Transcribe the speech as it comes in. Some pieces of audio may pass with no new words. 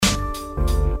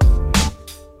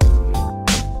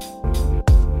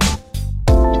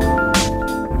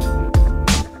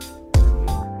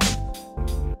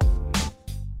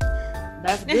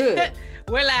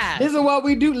This is what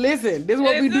we do. Listen, this is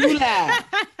what we do live.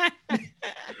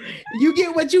 You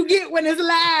get what you get when it's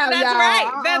live. That's y'all.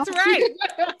 right. That's right.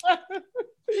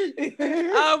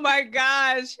 Oh my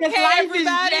gosh. Hey, life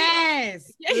everybody.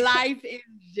 Is jazz. Life is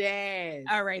jazz.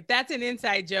 All right. That's an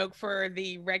inside joke for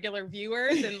the regular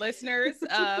viewers and listeners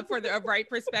for the Wright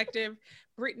Perspective.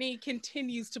 Brittany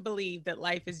continues to believe that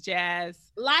life is jazz.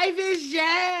 Life is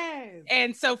jazz.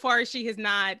 And so far, she has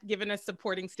not given us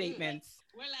supporting statements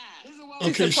to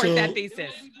Okay, support so that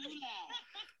thesis.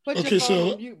 Put your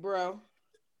phone on mute, bro.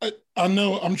 I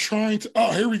know. I'm trying to.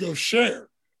 Oh, here we go. Share.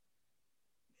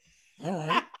 All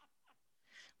right.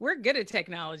 We're good at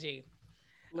technology.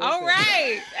 Listen. All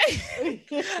right.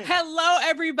 Hello,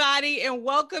 everybody, and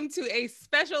welcome to a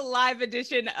special live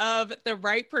edition of The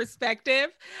Wright Perspective.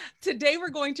 Today, we're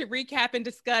going to recap and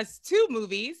discuss two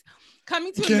movies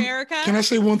coming to America. Can I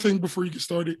say one thing before you get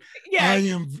started?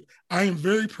 Yes. I am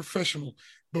very professional,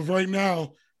 but right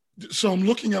now, so I'm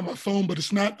looking at my phone, but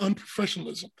it's not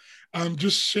unprofessionalism. I'm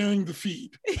just sharing the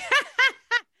feed.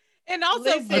 And also,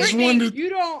 listen,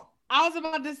 Brittany, I was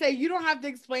about to say, you don't have to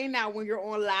explain that when you're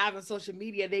on live on social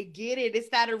media. They get it. It's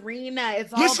that arena.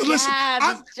 It's all jazz.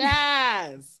 It's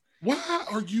jazz. Why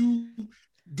are you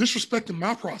disrespecting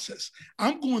my process?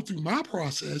 I'm going through my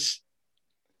process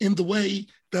in the way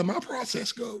that my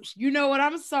process goes. You know what?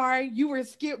 I'm sorry. You were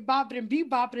skip bopping and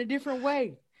bebopping a different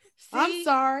way. See? I'm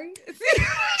sorry.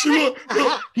 See,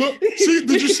 look. See,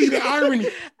 did you see the irony?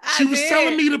 She was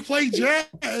telling me to play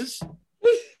jazz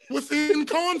within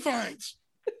confines.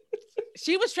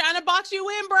 She was trying to box you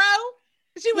in, bro.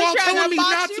 She was trying telling to me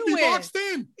box not you to be in. boxed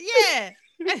in. Yeah.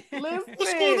 Listen,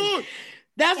 what's going on?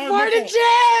 That's part of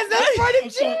jazz. That's part of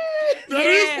jazz. That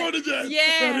is part of jazz.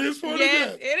 Yeah. That is part of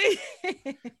jazz. It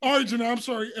is. All right, Janai, I'm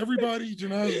sorry. Everybody,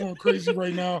 Janai is going crazy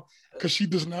right now because she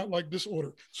does not like this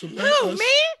order. So Who, me?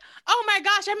 Oh my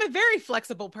gosh, I'm a very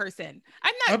flexible person.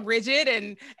 I'm not rigid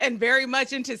and very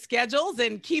much into schedules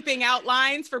and keeping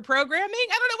outlines for programming.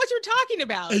 I don't know what you're talking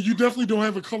about. And you definitely don't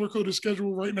have a color-coded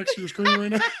schedule right next to your screen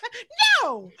right now?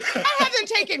 No, I haven't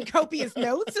taken copious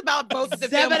notes about both of the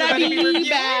films we're going to be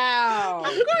reviewing. Of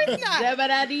course not. Oh my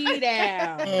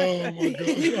gosh.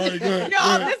 All right, go ahead.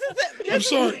 No, I'm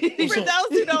sorry. For those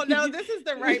who don't know, this is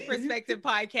the Wright Perspective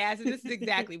podcast, and this is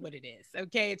exactly what it is.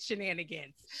 Okay, it's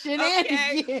shenanigans.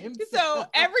 Okay? So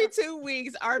every 2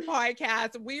 weeks, our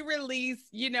podcast, we release,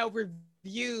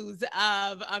 reviews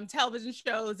of television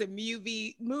shows and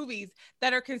movies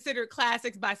that are considered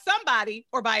classics by somebody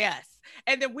or by us.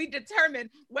 And then we determine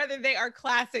whether they are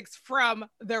classics from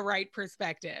the Wright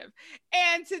Perspective.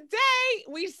 And today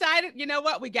we decided, you know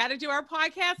what? We got to do our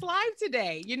podcast live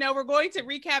today. We're going to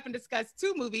recap and discuss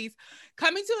two movies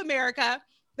coming to America.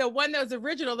 The one that was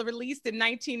original, released in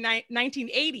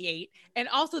 1988, and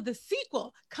also the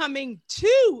sequel coming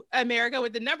to America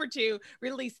with the number 2,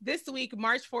 released this week,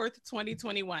 March 4th,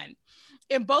 2021.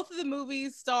 And both of the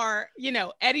movies star,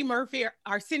 Eddie Murphy,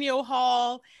 Arsenio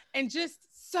Hall, and just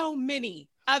so many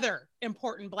other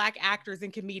important Black actors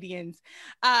and comedians.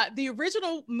 The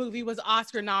original movie was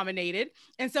Oscar nominated,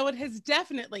 and so it has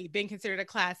definitely been considered a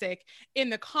classic in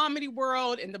the comedy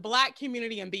world, in the Black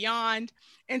community and beyond.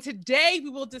 And today we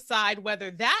will decide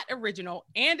whether that original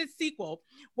and its sequel,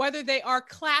 whether they are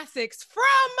classics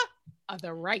from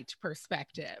the Wright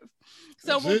Perspective.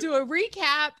 So we'll do a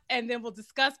recap, and then we'll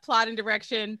discuss plot and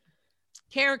direction,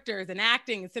 characters and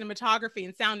acting and cinematography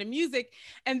and sound and music,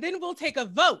 and then we'll take a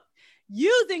vote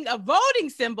using a voting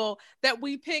symbol that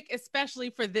we pick especially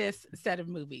for this set of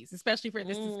movies, especially for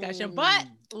this discussion. But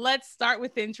let's start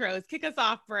with intros. Kick us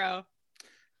off, bro.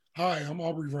 Hi, I'm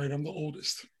Aubrey Wright. I'm the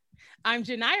oldest. I'm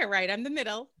Genia Wright. I'm the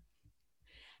middle.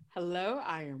 Hello,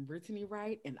 I am Brittany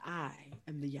Wright, and I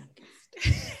am the youngest.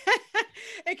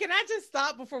 And can I just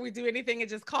stop before we do anything and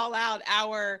just call out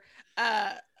our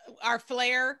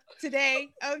flair today?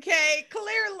 Okay,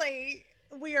 clearly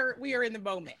we are in the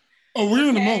moment. Oh, we're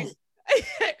in the moment.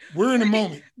 We're in the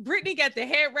moment. Brittany got the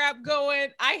head wrap going.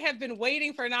 I have been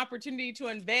waiting for an opportunity to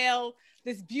unveil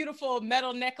this beautiful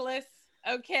metal necklace.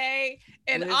 Okay.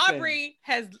 And listen, Aubrey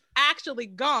has actually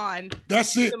gone.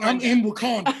 That's it. I'm in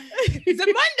Wakanda.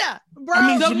 Zamunda, bro.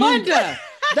 Zamunda.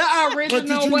 The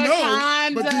original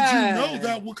Wakanda. But did you know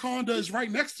that Wakanda is right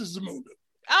next to Zamunda?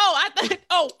 Oh, I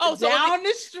thought. So down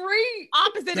the street,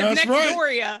 opposite of next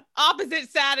Doria,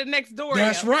 opposite side of next Doria.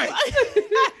 That's right.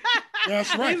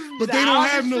 That's right. But they don't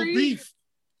have no beef.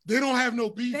 They don't have no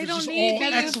beef. It's just all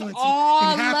excellence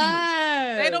and happiness.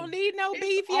 They don't need no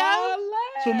beef, yo.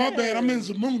 So my bad. I'm in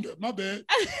Zamunda. My bad.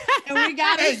 And we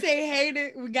gotta say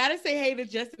hey to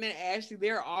Justin and Ashley.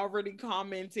 They're already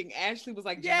commenting. Ashley was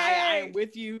like, Janiyah, I am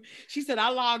with you. She said, I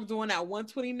logged on at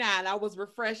 1:29. I was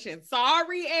refreshing.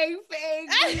 Sorry, A-Fake.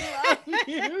 We love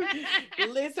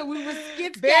you. Listen, we were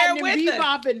skit-scatting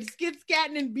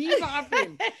and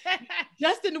bebopping.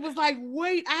 Justin was like,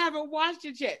 wait, I haven't watched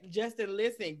it yet. Justin,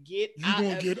 listen, get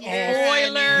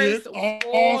spoilers.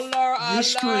 Spoiler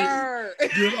alert.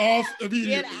 Get off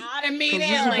immediately. Get out immediately.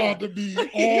 This is about to be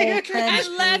all kinds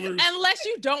of spoilers. Unless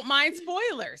you don't mind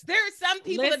spoilers. There are some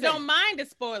people that don't mind a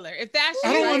spoiler. If that's you,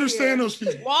 I don't understand those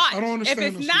people. Watch. I don't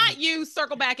understand. If it's not you,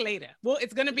 circle back later. Well,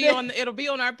 it's gonna be it'll be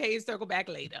on our page, circle back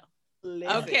later.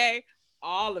 Listen, okay.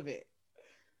 All of it.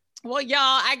 Well, y'all,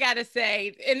 I gotta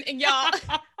say, and y'all,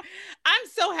 I'm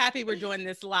so happy we're doing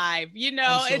this live. You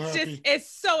know, it's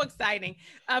so exciting.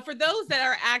 For those that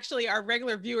are actually our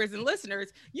regular viewers and listeners,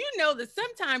 you know that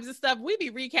sometimes the stuff we be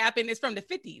recapping is from the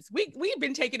 50s. We've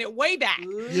been taking it way back.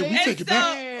 Yeah, we take it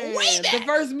back. Way back. The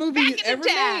first movie ever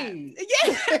made.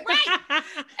 Yeah, right.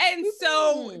 And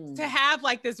so to have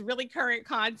like this really current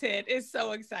content is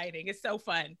so exciting. It's so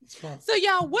fun. So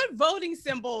y'all, what voting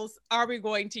symbols are we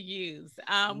going to use?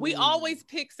 We always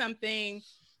pick something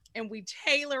and we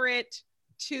tailor it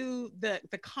to the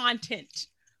content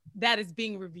that is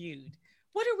being reviewed.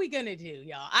 What are we gonna do,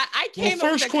 y'all? I came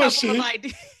up with a couple of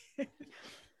ideas.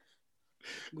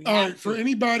 All right, for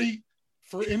anybody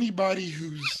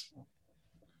who's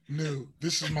new,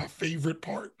 this is my favorite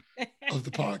part of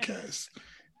the podcast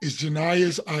is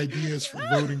Janiyah's ideas for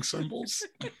voting symbols.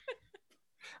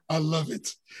 I love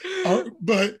it.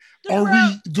 But are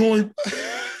we doing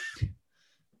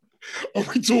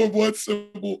one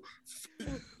symbol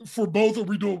for both? Or are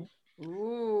we doing?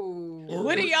 Ooh.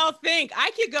 What do y'all think?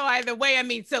 I could go either way. I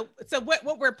mean, so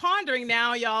what we're pondering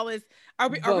now, y'all, is are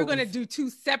we going to do two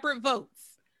separate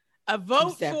votes? A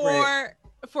vote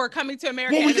for Coming to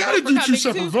America. Well, we got to do two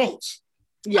separate votes.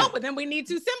 Yeah. Oh, but then we need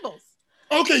two symbols.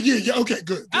 Okay. Yeah. Okay.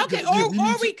 Good. Okay.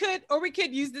 Good. Or we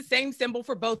could use the same symbol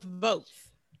for both votes.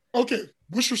 Okay.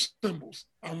 What's your symbols?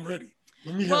 I'm ready.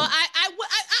 Let me. Well, I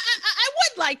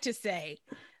would like to say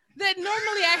that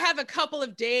normally I have a couple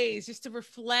of days just to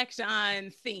reflect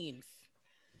on themes,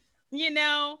 you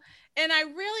know, and I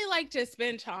really like to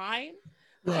spend time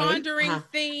pondering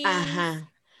themes,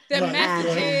 the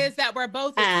messages that were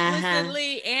both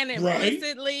explicitly and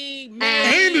implicitly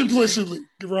made. And implicitly,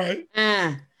 right.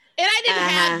 And I didn't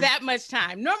have that much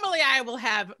time. Normally I will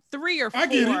have 3 or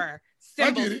 4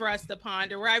 symbols for us to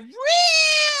ponder where I've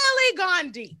really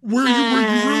gone deep. Where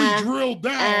you really drilled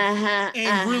down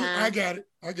and really, I got it.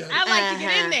 I like to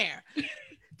get in there.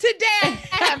 Today I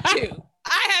have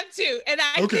 2. And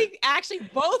I think actually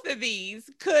both of these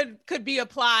could be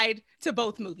applied to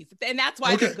both movies. And that's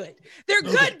why they're good. They're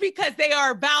good because they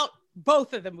are about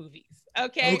both of the movies.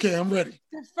 Okay. Okay, I'm ready.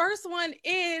 The first one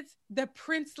is the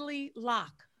princely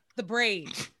lock, the braid.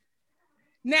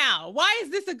 Now, why is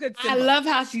this a good symbol? I love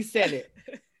how she said it.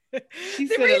 She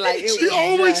said it like she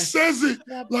always says it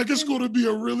like it's going to be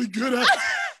a really good episode.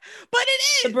 But it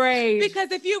is. The braid.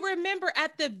 Because if you remember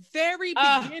at the very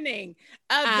beginning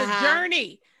of the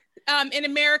journey in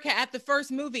America at the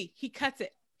first movie, he cuts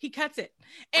it.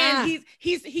 And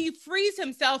he frees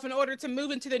himself in order to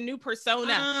move into the new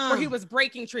persona where he was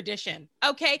breaking tradition.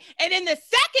 Okay. And in the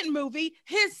second movie,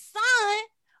 his son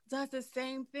does the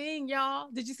same thing, y'all.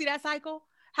 Did you see that cycle?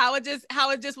 How it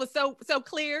just was so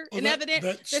clear and evident.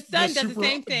 The son does the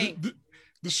same thing.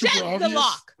 The super obvious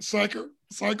lock.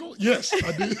 cycle? Yes,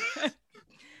 I did.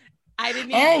 I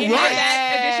didn't even get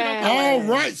that additional color. All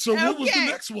right. So what was the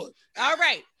next one? All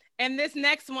right. And this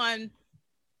next one,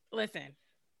 listen.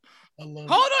 Hold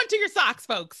on to your socks,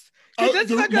 folks.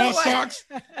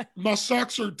 My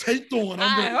socks are taped on. I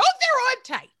hope they're on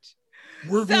tight.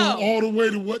 We're going all the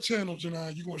way to what channel,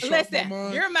 Janiyah? You going to shock my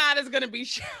mind? Your mind is going to be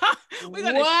shocked. We're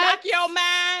going to shock your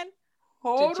mind.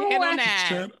 Hold on. Channel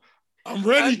 9. I'm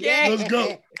ready. Okay. Let's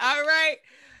go. All right.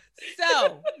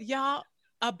 So, y'all,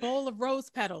 a bowl of rose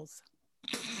petals.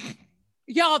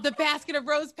 Y'all, the basket of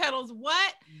rose petals.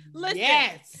 What?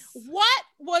 Listen, what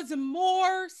was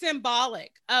more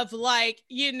symbolic of like,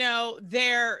 you know,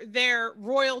 their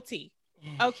royalty,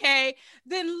 okay,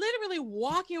 than literally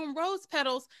walking on rose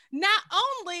petals, not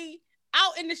only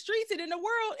out in the streets and in the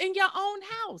world, in your own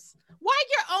house. Why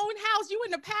your own house? You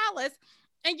in the palace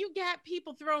and you got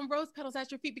people throwing rose petals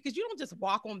at your feet because you don't just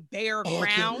walk on bare ground. I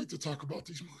can't wait to talk about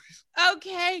these movies.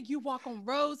 Okay, you walk on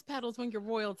rose petals when you're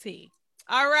royalty.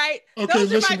 All right. Okay,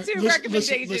 those are my 2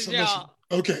 recommendations, y'all.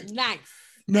 Okay. Nice.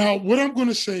 Now, what I'm going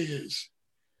to say is,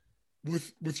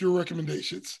 with your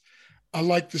recommendations, I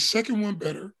like the second one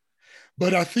better,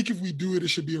 but I think if we do it, it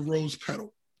should be a rose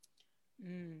petal.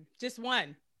 Just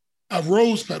one. A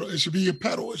rose petal. It should be a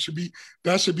petal.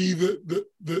 That should be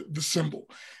the symbol.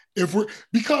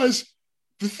 Because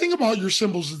the thing about your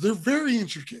symbols is they're very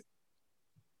intricate.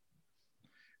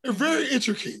 They're very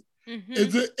intricate.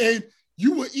 And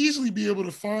you will easily be able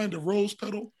to find a rose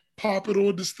petal, pop it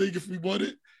on this thing if we want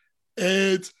it.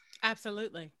 And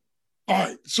absolutely. All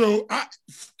right. So I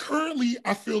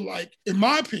feel like, in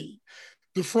my opinion,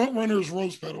 the front runner is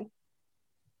rose petal,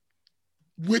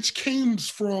 which came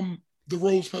from the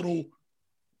rose petal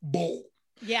bowl.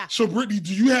 Yeah. So Brittany,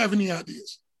 do you have any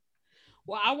ideas?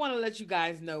 Well, I want to let you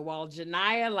guys know, while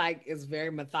Genia is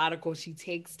very methodical, she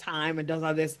takes time and does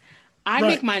all this. I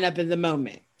make mine up in the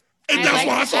moment. And that's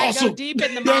why it's awesome. I go deep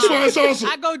in the That's why it's awesome.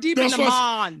 I go deep in the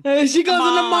mon. She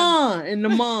goes in the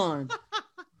mon.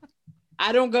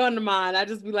 I don't go into mine. I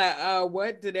just be like,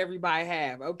 what did everybody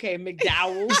have? Okay,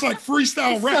 McDowell. It's like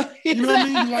freestyle rap. You know what I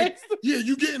mean? Like, yeah,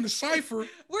 you get in the cipher.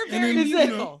 We're very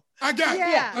musical. I got it.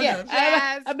 Yeah.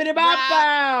 Jazz, I've been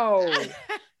about.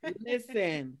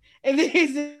 Listen, and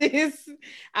this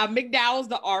McDowell's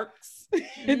the arcs,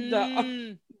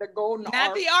 the golden arcs.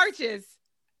 Not the arches,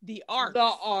 the arcs. The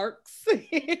arcs.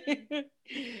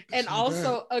 And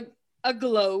also a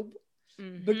globe.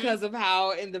 Because of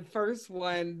how in the first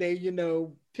one they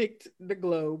picked the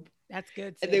globe. That's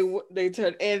good. Sis. And they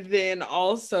turned, and then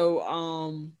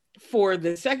also for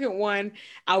the second one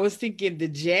I was thinking the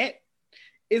jet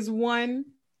is one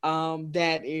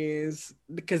that is,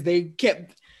 because they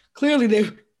kept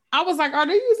I was like, are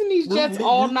they using these jets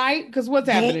all night? Because what's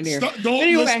happening here? Let's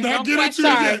not get into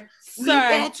it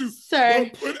yet.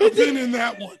 Don't put a pin in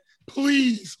that one,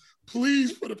 please.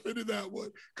 Please put a pin in that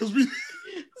one, because we.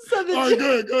 So the all right,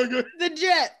 good. The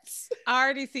Jets. I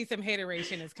already see some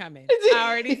hateration is coming. I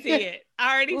already see it.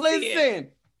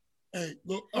 Listen. Hey,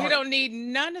 look. We don't need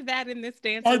none of that in this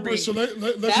dance. All right, Britt, so let's.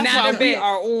 That's why we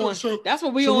are on. That's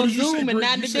what we on Zoom and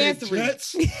not in the dance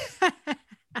Jets.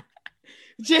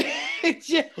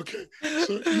 Jets. Okay,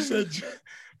 so you said.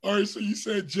 All right, so you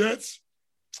said Jets.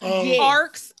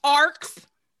 Arcs.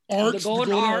 The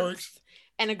golden arcs.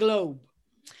 And a globe.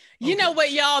 You know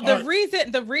what, y'all? The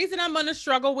reason I'm gonna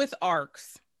struggle with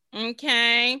arcs,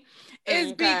 okay,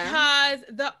 is because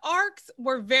the arcs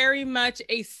were very much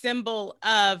a symbol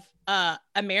of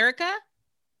America.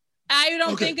 I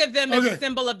don't think of them as a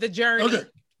symbol of the journey.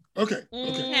 Okay. All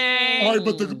right,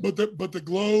 but the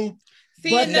globe.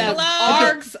 Seeing the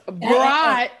globe.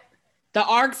 The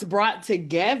arcs brought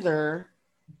together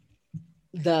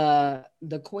the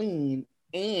queen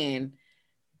and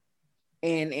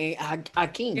a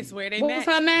king. It's where they met. What was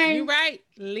her name? You right,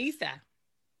 Lisa.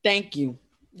 Thank you.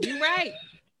 You right.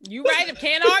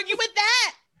 Can't argue with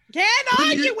that.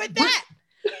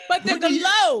 But the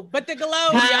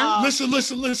globe, y'all.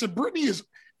 Listen. Brittany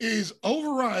is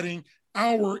overriding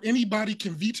our anybody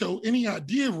can veto any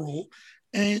idea rule.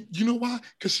 And you know why?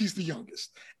 Because she's the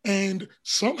youngest. And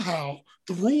somehow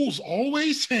the rules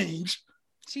always change.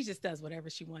 She just does whatever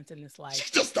she wants in this life.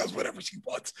 She just does whatever she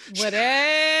wants.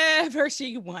 Whatever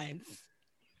she wants.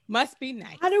 Must be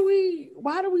nice.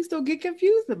 Why do we still get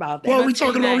confused about that? Well, we're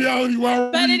talking about reality.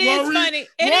 But it is funny.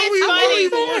 It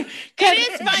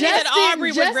is funny that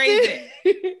Aubrey would raise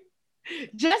it.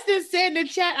 Justin said in the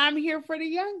chat, I'm here for the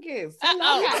youngest. I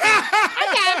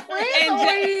got friends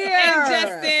over here. And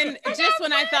Justin, just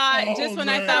when I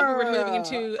thought we were moving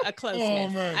into a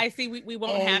closeness, I see we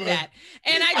won't have that.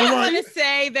 And I just want to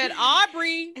say that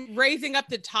Aubrey raising up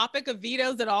the topic of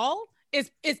vetoes at all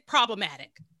is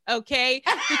problematic. Okay,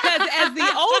 because as the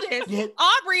oldest,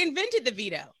 Aubrey invented the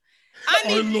veto. I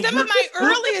mean, some of my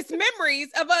earliest memories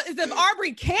is of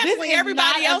Aubrey canceling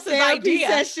everybody else's idea.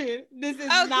 Session. This is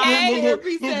not a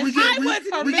therapy session. I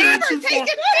was never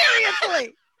taken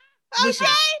seriously.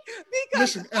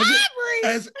 Because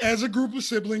Aubrey, as a group of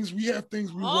siblings, we have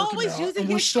things we're working out, and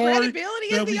we're sorry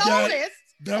credibility as the oldest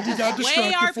that we got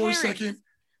distracted for a second.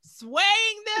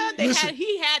 Swaying them,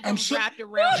 he had them wrapped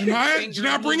around.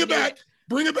 Janiyah,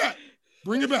 bring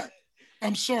it back.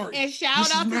 I'm sorry. And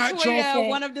shout out to Toya,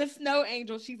 one of the snow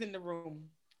angels. She's in the room.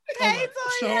 Hey,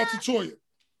 Toya. Shout out to Toya.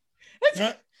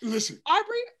 Now, listen.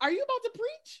 Aubrey, are you about to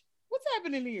preach? What's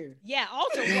happening here? Yeah,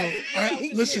 also,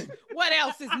 listen. What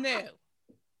else is new?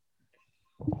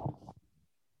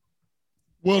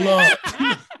 Well,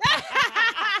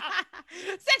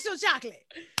 sexual chocolate.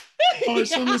 All right,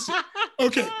 so listen.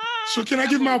 Okay, so can I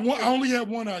give my one? I only had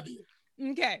one idea.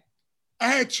 Okay. I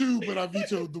had two, but I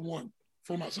vetoed the one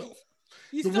for myself.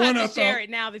 You still have to share it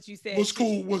now that you said. What's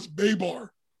cool was Baybar,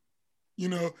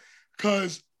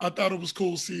 because I thought it was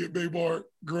cool seeing Baybar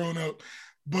growing up.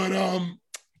 But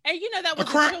And you know that was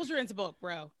a children's book,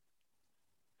 bro.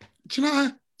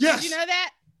 Janaya, yes. Did you know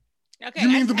that? Okay. You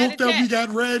mean the book that we got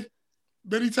read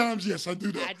many times? Yes, I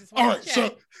do that. All right,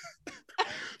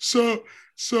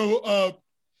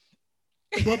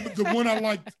 but the one I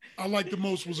liked the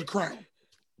most was A Crown.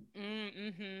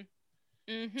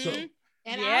 So,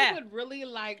 and I would really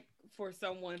like for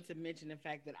someone to mention the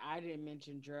fact that I didn't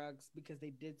mention drugs because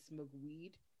they did smoke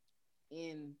weed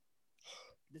in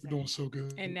this. You're doing so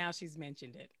good. And now she's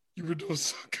mentioned it. You were doing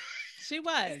so good. She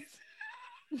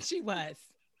was.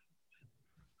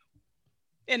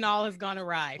 And all has gone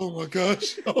awry. Oh my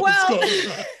gosh.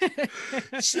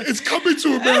 It's coming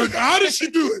to America. How did she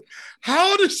do it?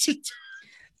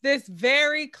 This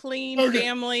very clean,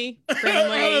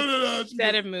 family-friendly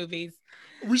set of movies.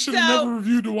 We should have never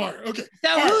reviewed The Wire. Okay.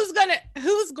 So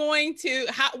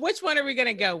which one are we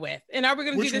gonna go with? And are we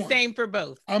gonna do the same for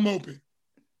both? I'm open.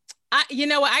 You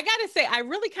know what? I gotta say, I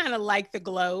really kind of like The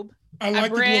Globe. I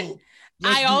like The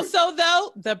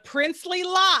Globe. The princely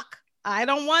lock. I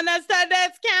don't want us to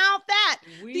discount that.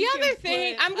 The other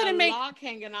thing I'm gonna make lock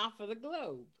hanging off of The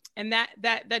Globe. And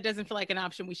that doesn't feel like an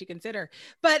option we should consider.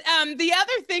 But the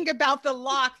other thing about the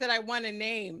lock that I want to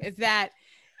name is that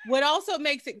what also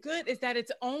makes it good is that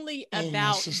it's only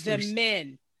about the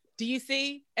men. Do you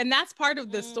see? And that's part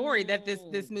of the story that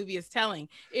this movie is telling.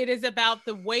 It is about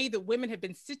the way the women have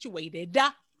been situated.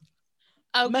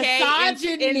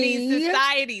 Misogyny, in these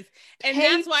societies. And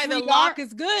that's why the lock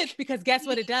is good, because guess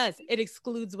what it does? It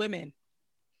excludes women.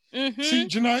 See,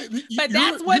 Janaya, but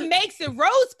that's what makes the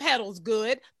rose petals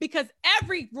good, because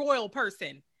every royal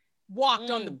person walked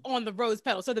on the rose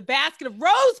petals. So the basket of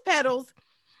rose petals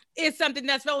is something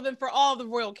that's relevant for all the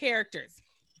royal characters.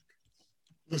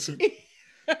 Listen,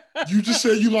 you just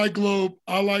said you like Globe.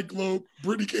 I like Globe.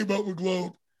 Brittany came up with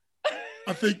Globe.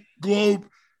 I think Globe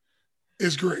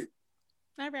is great.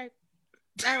 All right.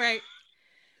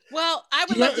 Well, I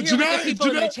would love to hear what the people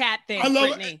in the chat think,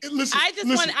 Brittany. I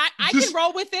can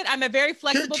roll with it. I'm a very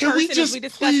flexible person, as we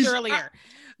discussed earlier.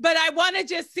 But I want to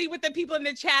just see what the people in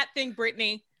the chat think,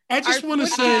 Brittany. I just want to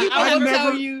say,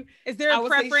 is there a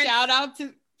preference?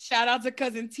 Shout out to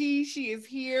cousin T. She is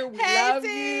here. We love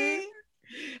you.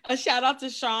 A shout out to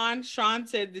Sean. Sean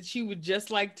said that she would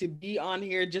just like to be on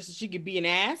here just so she could be an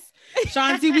ass.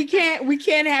 Sean, see, we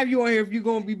can't have you on here if you're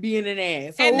gonna be being an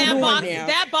ass. And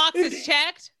that box is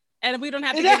checked. And we don't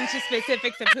have to get into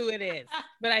specifics of who it is,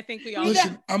 but I think we all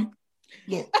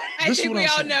know. I think we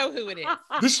all know who it is.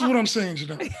 This is what I'm saying,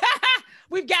 Janelle.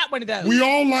 We've got one of those. We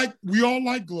all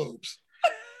like Globes.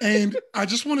 And I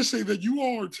just want to say that you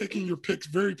all are taking your picks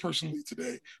very personally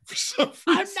today for some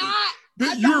reason.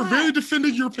 You're very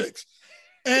defending your picks.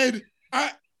 And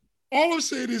all I'm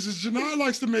saying is Janelle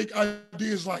likes to make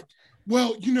ideas like,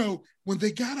 well, you know, when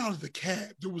they got out of the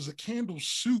cab, there was a candle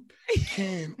soup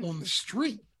can on the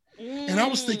street. And I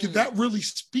was thinking that really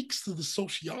speaks to the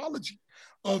sociology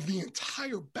of the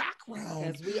entire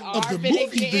background of the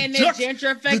movie.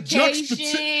 The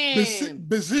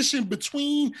juxtaposition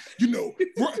between, you know.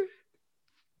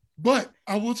 But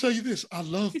I will tell you this: I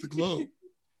love The Globe.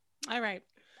 All right,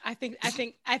 I think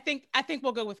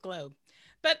we'll go with Globe.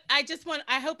 But I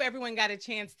hope everyone got a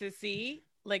chance to see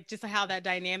like just how that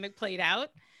dynamic played out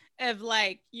of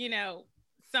like, you know,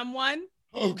 someone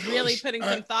really putting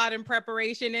some thought and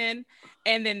preparation in,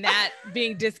 and then that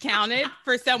being discounted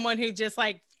for someone who just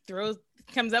like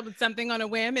comes up with something on a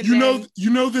whim. And you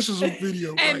know this is a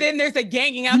video, and then there's a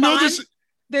ganging up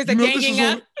there's a ganging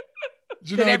up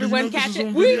that everyone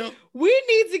catches. We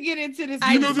need to get into this.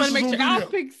 I just want to make sure I'll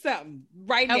pick something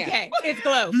right now. Okay, it's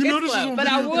Globe. It's Globe. But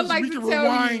I would like to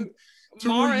tell you, to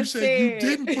where you said you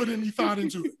didn't put any thought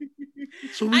into it.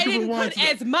 So I didn't put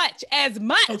as much.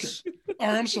 Okay. All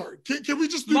right, I'm sorry. Can we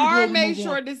just do Mara made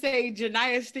sure to say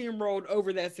Janaya steamrolled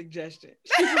over that suggestion.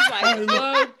 She was like,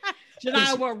 look,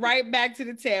 Janaya went right back to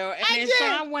the tail. And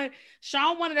then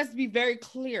Sean wanted us to be very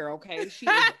clear, okay? She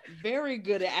is very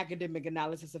good at academic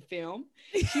analysis of film.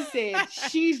 She said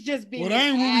she's just being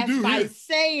asked by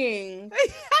saying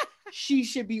she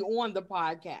should be on the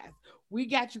podcast. We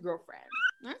got you, girlfriend.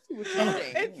 I see what you're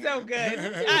saying. It's so good.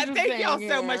 Thank y'all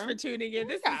so much for tuning in.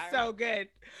 This is so good.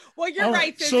 Well, you're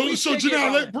right. So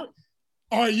Janelle,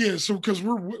 all right, yeah. So because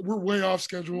we're way off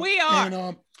schedule. We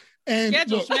are. And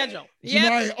schedule.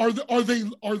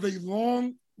 Janelle, are they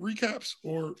long recaps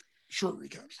or short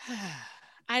recaps?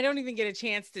 I don't even get a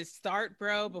chance to start,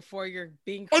 bro, before you're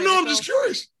being critical. Oh no, I'm just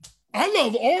curious. I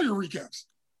love all your recaps.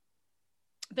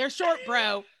 They're short,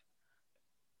 bro.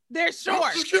 They're short.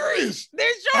 I'm just curious.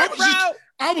 They're short, bro.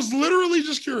 I was literally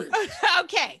just curious.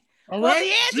 Okay. All right.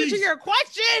 The answer to your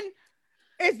question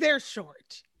is they're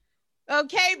short.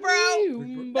 Okay, bro.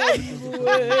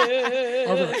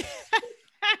 All right.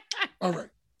 All right.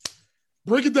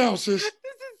 Break it down, sis. This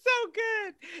is so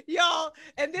good, y'all.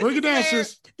 And break it down,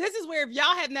 sis. This is where if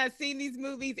y'all have not seen these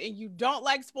movies and you don't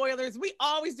like spoilers, we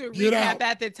always do a Get recap out.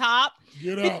 at the top.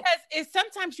 Get because out. it's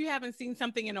sometimes you haven't seen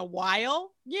something in a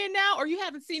while, you know, or you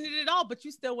haven't seen it at all, but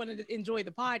you still want to enjoy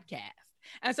the podcast.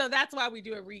 And so that's why we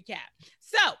do a recap.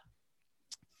 So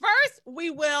first,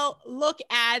 we will look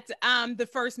at the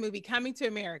first movie, Coming to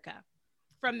America,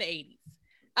 from the 80s.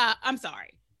 I'm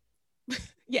sorry.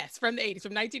 Yes, from the 80s,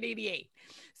 from 1988.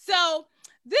 So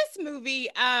this movie,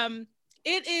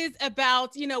 it is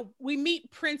about, you know, we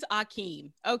meet Prince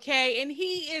Akeem, okay? And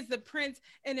he is the prince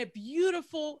in a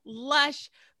beautiful, lush,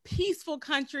 peaceful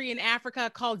country in Africa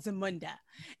called Zamunda.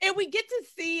 And we get to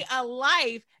see a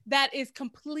life that is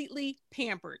completely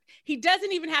pampered. He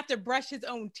doesn't even have to brush his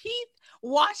own teeth,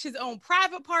 wash his own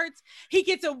private parts. He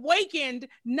gets awakened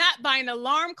not by an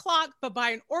alarm clock, but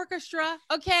by an orchestra,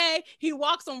 okay? He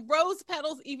walks on rose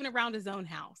petals even around his own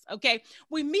house, okay?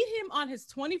 We meet him on his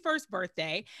 21st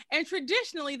birthday, and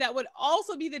traditionally that would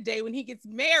also be the day when he gets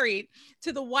married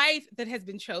to the wife that has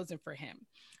been chosen for him.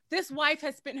 This wife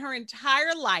has spent her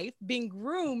entire life being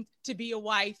groomed to be a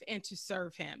wife and to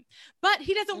serve him. But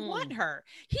he doesn't want her.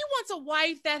 He wants a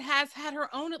wife that has had her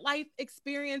own life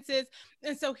experiences.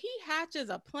 And so he hatches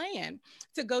a plan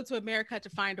to go to America to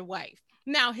find a wife.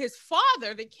 Now, his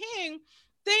father, the king,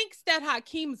 thinks that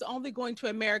Hakeem is only going to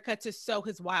America to sow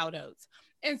his wild oats.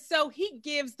 And so he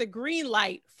gives the green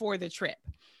light for the trip.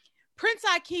 Prince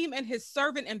Hakeem and his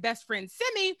servant and best friend,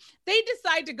 Simi, they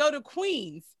decide to go to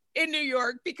Queens in New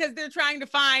York because they're trying to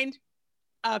find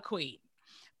a queen.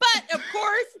 But of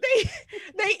course,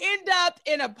 they end up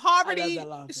in a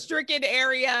poverty-stricken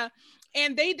area,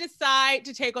 and they decide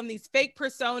to take on these fake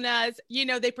personas. You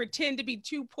know, they pretend to be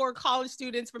two poor college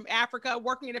students from Africa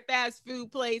working in a fast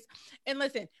food place. And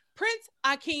listen, Prince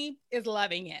Akeem is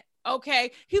loving it. Okay,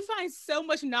 he finds so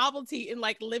much novelty in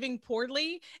like living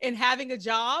poorly and having a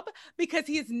job because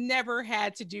he has never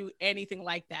had to do anything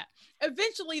like that.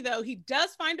 Eventually, though, he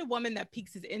does find a woman that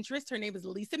piques his interest. Her name is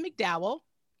Lisa McDowell.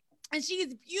 And she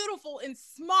is beautiful and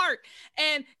smart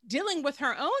and dealing with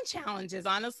her own challenges,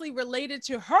 honestly, related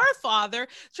to her father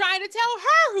trying to tell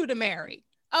her who to marry.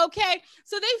 Okay,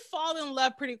 so they fall in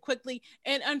love pretty quickly.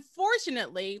 And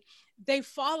unfortunately, they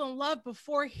fall in love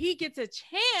before he gets a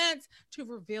chance to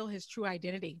reveal his true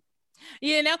identity.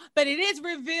 You know, but it is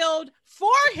revealed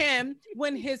for him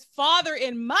when his father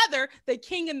and mother, the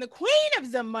king and the queen of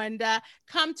Zamunda,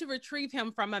 come to retrieve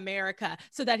him from America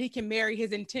so that he can marry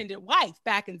his intended wife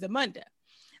back in Zamunda.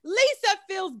 Lisa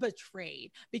feels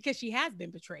betrayed because she has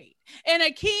been betrayed. And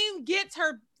Akeem gets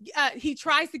her, he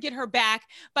tries to get her back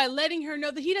by letting her know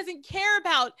that he doesn't care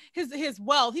about his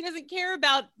wealth. He doesn't care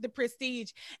about the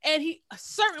prestige. And he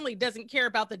certainly doesn't care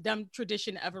about the dumb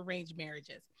tradition of arranged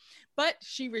marriages. But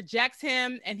she rejects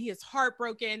him and he is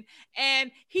heartbroken. And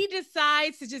he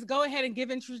decides to just go ahead and give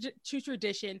in to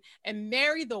tradition and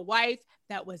marry the wife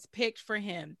that was picked for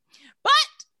him. But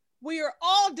we are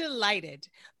all delighted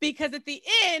because at the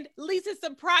end, Lisa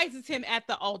surprises him at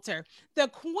the altar. The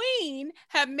queen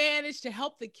had managed to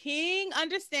help the king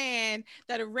understand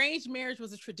that arranged marriage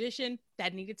was a tradition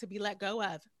that needed to be let go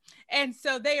of. And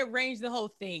so they arranged the whole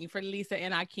thing for Lisa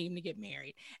and Akeem to get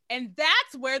married. And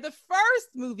that's where the first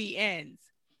movie ends.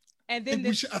 And then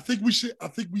I think we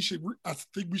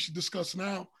should discuss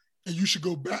now, and you should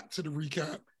go back to the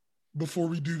recap before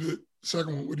we do the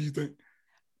second one. What do you think?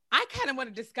 I kind of want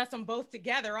to discuss them both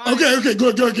together. Okay,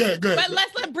 good. But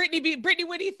let's let Brittany be. Brittany,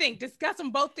 what do you think? Discuss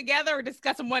them both together or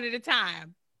discuss them one at a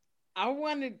time?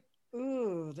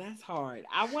 That's hard.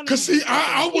 I want to see.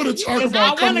 I want to talk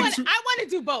about. I want to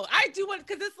do both. I do want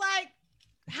because it's like,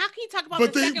 how can you talk about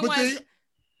the second one?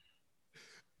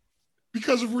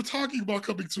 Because if we're talking about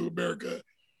Coming to America,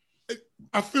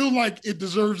 I feel like it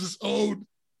deserves its own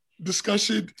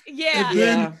discussion. Yeah. And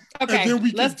then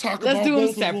we can talk about both of them.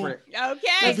 Let's do them separate. Okay.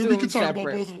 And then we can talk about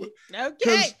both of them.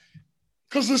 Okay.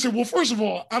 Because listen, well, first of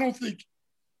all, I don't think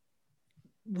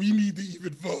we need to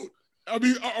even vote. I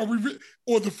mean, are we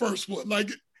or the first one? Like,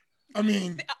 I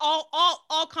mean,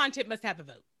 all content must have a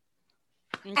vote.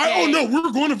 Okay. No,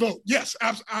 we're going to vote. Yes,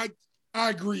 I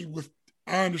agree with.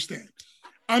 I understand.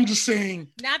 I'm just saying.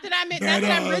 Not that I'm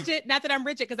rigid. Not that I'm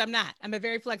rigid because I'm not. I'm a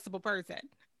very flexible person.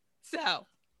 So.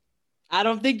 I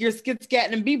don't think you're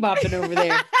skit-scatting and bebopping over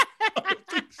there. I've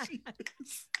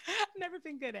never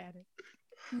been good at it.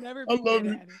 Never I been love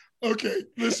good you. at it. Okay,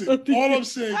 listen. All I'm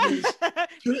saying is,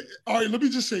 all right. Let me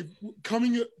just say,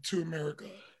 Coming to America,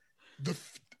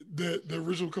 the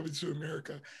original Coming to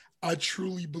America, I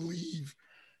truly believe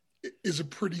is a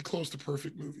pretty close to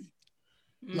perfect movie.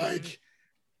 Like,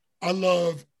 I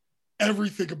love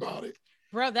everything about it.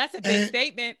 Bro, that's a big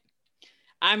statement.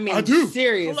 I mean, I do.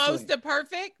 Seriously. Close to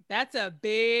perfect. That's a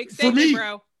big statement,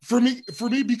 bro. For me,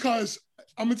 because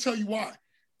I'm gonna tell you why.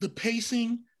 The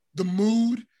pacing, the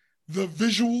mood, the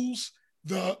visuals,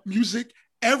 the music,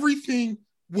 everything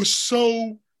was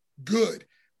so good.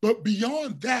 But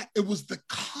beyond that, it was the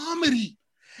comedy.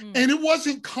 And it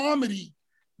wasn't comedy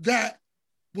that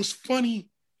was funny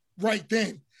right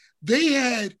then. They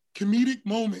had comedic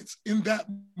moments in that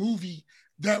movie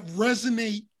that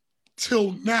resonate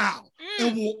till now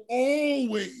and will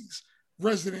always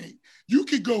resonate. You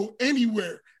could go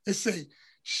anywhere and say,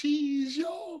 she's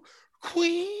your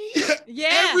queen.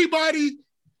 Yeah. Everybody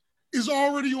is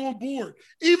already on board.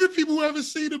 Even people who haven't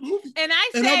seen the movie. And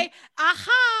I say,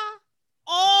 aha,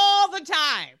 all the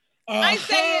time. I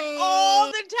say it all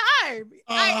the time.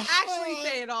 I actually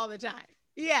say it all the time.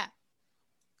 Yeah.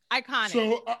 Iconic.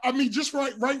 So, I mean, just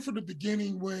right from the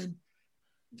beginning, when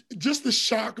just the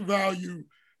shock value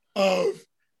of,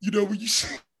 you know, when you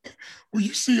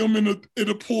see them in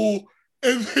a pool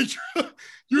and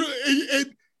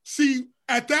see,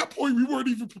 at that point, we weren't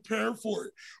even prepared for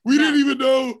it. We didn't even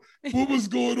know what was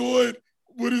going on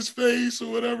with his face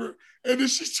or whatever. And then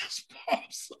she just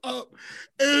pops up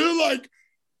and they're like,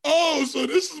 oh, so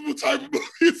this is what type of movie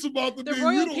it's about to be.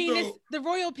 The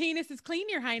royal penis is clean,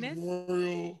 Your Highness.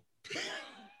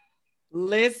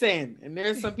 Listen, and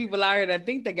there's some people out here that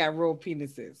think they got royal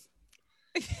penises.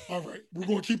 All right, we're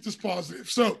going to keep this positive.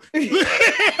 So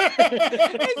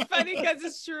it's funny because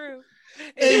it's true.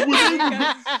 And when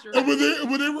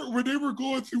they were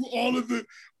going through all of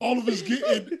his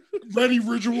getting ready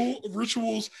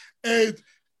rituals and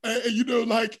you know,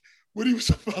 like when he was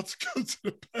about to go to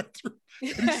the bathroom,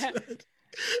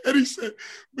 and he said,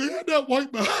 "May I not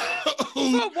wipe my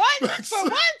own?" For once, I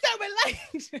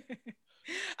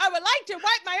would like to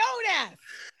wipe my own ass.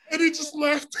 And he just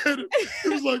laughed at him. He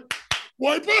was like,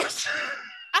 "Wipe us."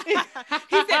 he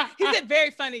said,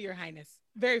 "Very funny, Your Highness.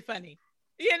 Very funny."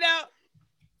 You know,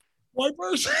 white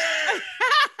person.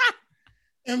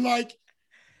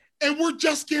 And we're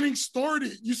just getting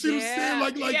started. You see what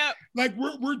I'm saying? Like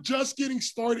we're just getting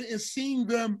started, and seeing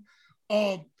them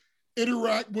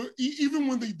interact with, even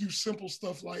when they do simple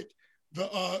stuff like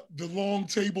the long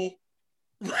table,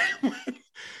 right? When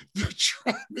they're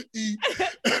trying to eat,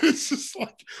 and it's just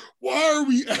like, why are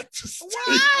we at this table?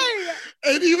 Why?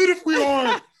 And even if we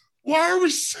are, why are we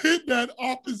sitting at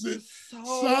opposite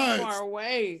sides? Far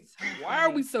away? Why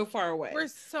are we so far away? We're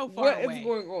so far away. What is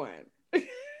going on?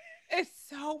 It's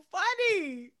so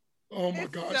funny. Oh my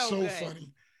God, so funny.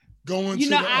 Going you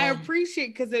to know, the, I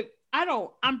appreciate, because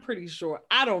I'm pretty sure,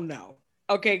 I don't know.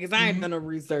 Okay, because I ain't done no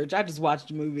research. I just watched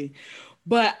the movie.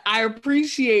 But I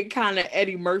appreciate kind of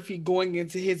Eddie Murphy going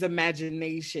into his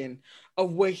imagination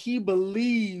of what he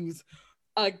believes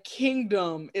a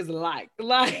kingdom is like.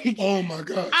 Like, oh my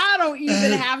God, I don't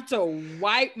even have to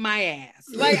wipe my ass.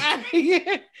 Like, I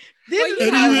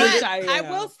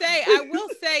will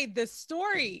say the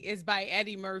story is by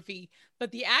Eddie Murphy, but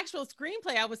the actual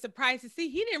screenplay, I was surprised to see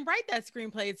he didn't write that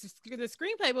screenplay. The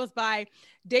screenplay was by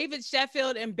David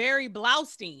Sheffield and Barry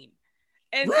Blaustein.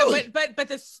 And really? So, but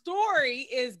the story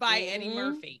is by Eddie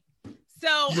Murphy.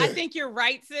 So I think you're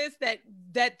right, sis, that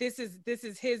this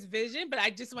is his vision, but I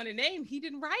just want to name, he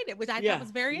didn't write it, which I thought was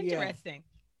very interesting.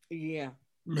 Yeah.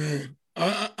 Man,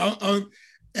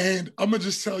 and I'm gonna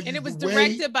just tell you, and it was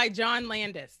directed by John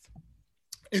Landis.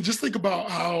 And just think about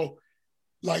how,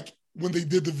 like, when they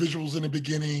did the visuals in the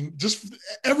beginning, just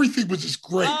everything was just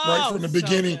great right from the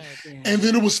beginning. And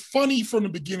then it was funny from the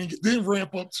beginning. It didn't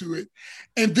ramp up to it.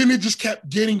 And then it just kept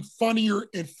getting funnier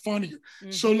and funnier.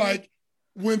 Mm-hmm. So like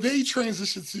when they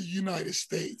transitioned to the United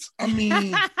States, I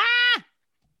mean,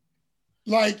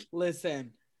 like,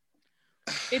 listen,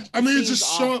 it's just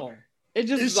awful.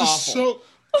 So,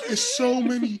 it's so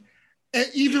many. And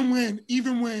even when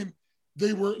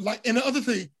they were like, and the other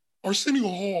thing, Arsenio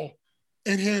Hall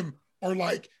and him are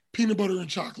like peanut butter and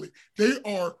chocolate. They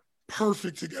are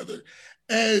perfect together.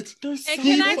 And can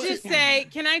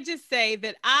I just say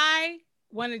that I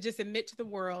want to just admit to the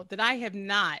world that I have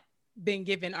not been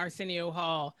given Arsenio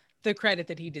Hall the credit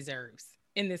that he deserves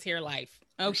in this here life.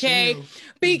 Okay. Arsenio,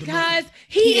 because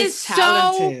he is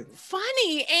talented. So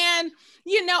funny. And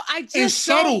you know, I just and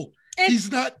subtle.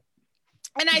 He's not.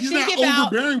 And I He's think not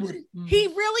about overbearing with it. He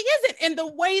really isn't. And the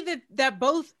way that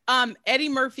both Eddie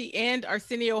Murphy and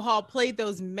Arsenio Hall played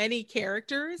those many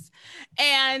characters,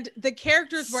 and the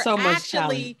characters were so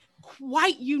actually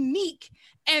quite unique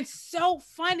and so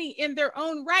funny in their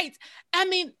own rights. I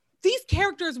mean, these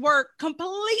characters were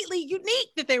completely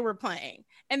unique that they were playing.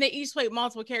 and they each played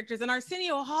multiple characters. And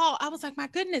Arsenio Hall, I was like, my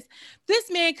goodness, this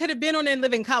man could have been on In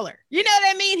Living Color. You know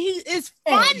what I mean? He is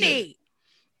funny.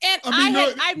 And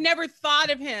I've never thought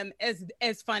of him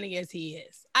as funny as he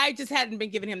is. I just hadn't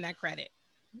been giving him that credit.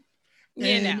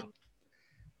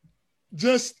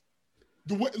 Just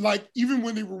the way, like, even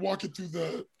when they were walking through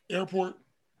the airport,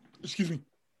 they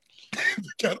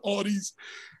got all these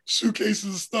suitcases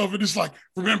and stuff, and it's like,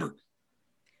 remember,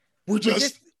 we're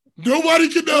just nobody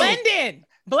can know.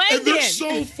 Blend and they're in.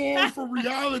 so far from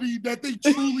reality that they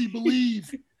truly believe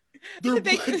they're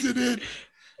blended in.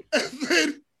 And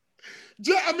then,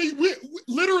 I mean, we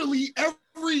literally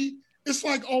it's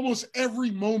like almost every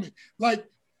moment, like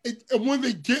when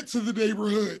they get to the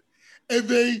neighborhood and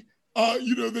they,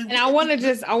 and I want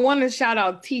to shout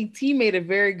out T. T made a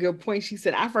very good point. She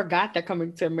said, I forgot that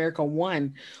Coming to America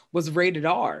 1 was rated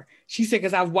R. She said,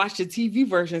 because I've watched the TV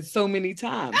version so many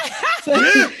times. So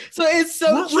it's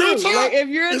so true. Like, if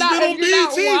you're not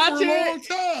watching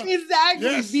it,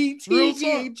 exactly. BT,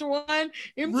 VH1,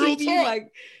 MTV,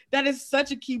 like that is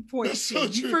such a key point. So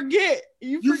you forget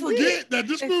that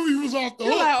this movie was off the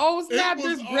hook. You're like, oh snap,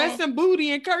 there's breasts and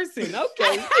booty and cursing. Okay.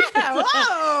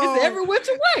 It's every which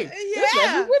way. Yeah. It's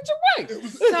every which way. It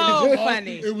was so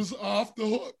funny. It was off the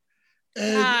hook.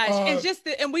 And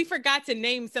and we forgot to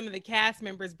name some of the cast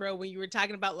members, bro, when you were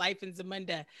talking about Life in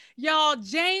Zamunda. Y'all,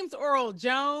 James Earl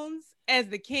Jones as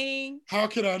the king. How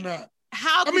could I not?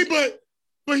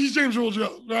 But he's James Earl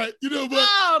Jones, right? But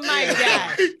oh my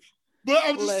God. But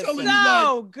I'm just telling you,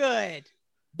 so good.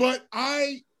 But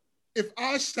if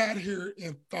I sat here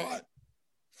and thought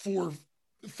for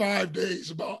 5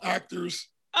 days about actors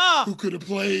who could have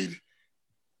played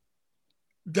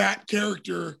that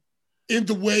character in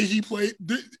the way he played,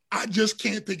 I just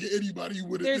can't think of anybody who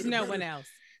would have. There's no one else.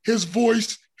 His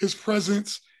voice, his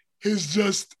presence,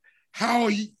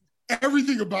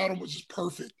 everything about him was just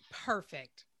perfect.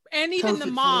 Perfect. And even the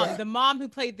mom who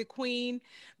played the queen,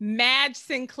 Madge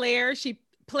Sinclair, she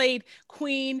played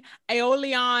Queen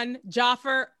Aeolian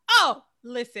Joffer. Oh,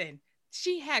 listen,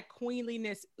 she had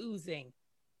queenliness oozing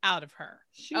out of her.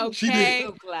 She did.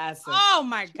 So classic. Oh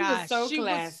my gosh, she was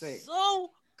classic. Was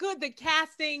so good. The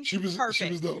casting, she was perfect. She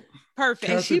was dope.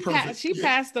 Perfect. And she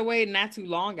passed away not too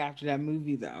long after that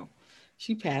movie, though.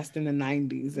 She passed in the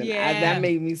 90s, and that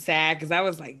made me sad because I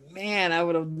was like, man, I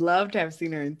would have loved to have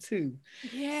seen her in 2.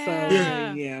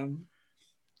 Yeah.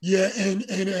 Yeah,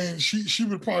 and she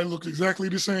would probably look exactly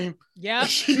the same. Yeah.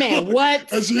 Man,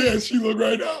 what? As she look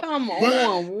right now. Come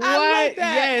on, what?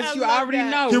 Yes, you already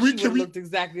know. She looked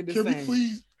exactly the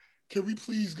same. Can we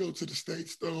please go to the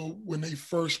States though when they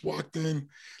first walked in?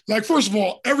 Like, first of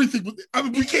all, everything. I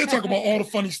mean, we can't talk about all the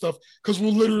funny stuff because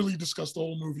we'll literally discuss the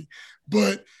whole movie,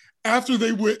 but after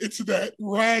they went into that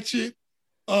ratchet,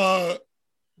 the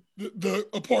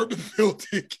apartment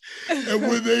building,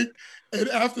 and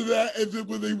after that, and then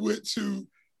when they went to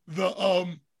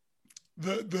the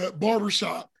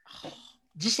barbershop,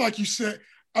 just like you said,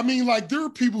 I mean, like there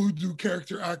are people who do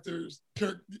actors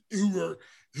who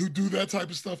do that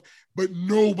type of stuff, but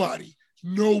nobody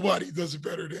does it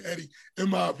better than Eddie,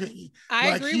 in my opinion.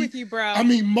 I agree with you, bro. I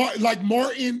mean,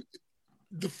 Martin,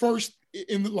 the first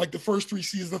 3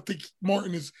 seasons, I think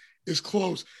Martin is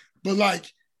close, but like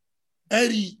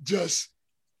Eddie just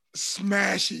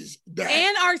smashes that.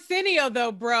 And Arsenio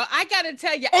though, bro, I gotta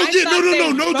tell you.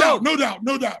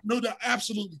 No doubt,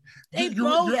 absolutely.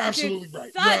 You're absolutely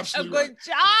right. Such a good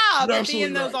job at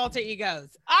being those alter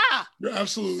egos. You're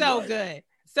absolutely so right. good,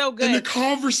 so good. And the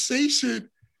conversation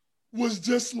was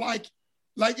just like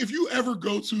if you ever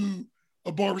go to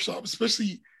a barbershop,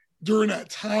 especially during that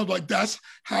time, like that's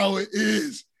how it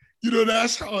is.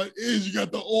 That's how it is. You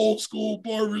got the old school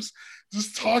barbers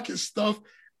just talking stuff,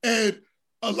 and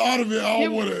a lot of it, I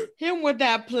don't want to. Him with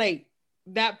that plate.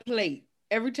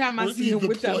 Every time I see him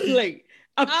with that plate.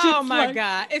 Oh my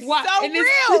God. It's so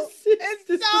real.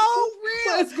 It's so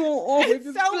real. What's going on with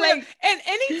this plate? And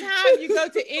anytime you go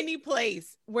to any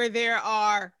place where there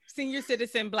are senior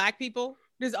citizen Black people,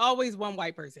 there's always one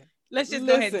white person. Let's just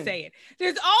go ahead and say it.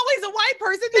 There's always a white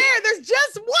person there. There's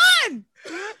just one.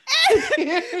 And they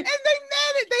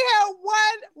managed. They had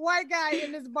one white guy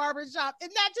in this barbershop. And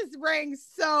that just rings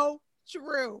so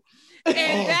true. And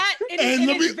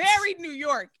it's very New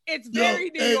York. It's very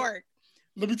New York.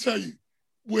 Let me tell you,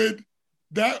 when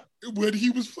he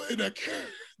was playing that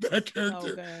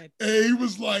character, and he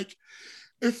was like,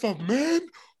 if a man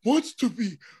wants to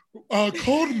be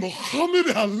called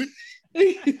Muhammad Ali,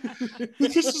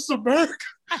 this is America.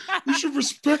 You should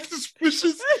respect his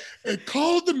wishes and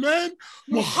call the man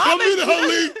Muhammad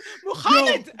Ali.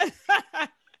 Muhammad.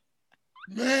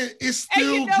 Man, it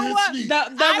still gets me.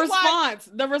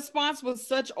 The response was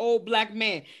such old black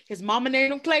man. His mama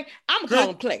named him Clay. I'm gonna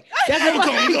call him Clay. That's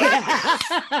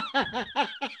what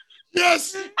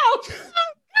Yes. Oh, so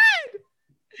good.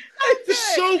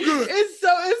 It's so good. It's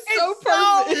so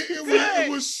perfect. It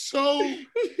was so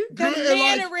good. The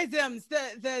mannerisms,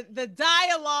 the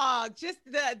dialogue, just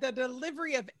the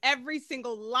delivery of every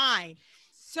single line.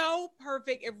 So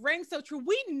perfect. It rang so true.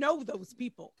 We know those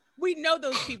people. We know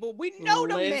those people. We know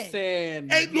them men.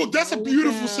 Hey, look, that's a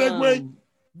beautiful segue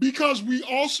because we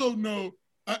also know,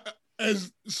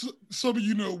 as some of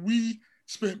you know, we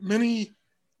spent many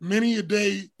a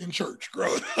day in church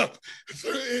growing up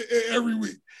every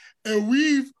week. And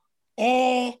we've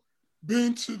all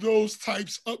been to those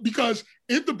types of, because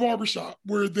in the barbershop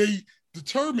where they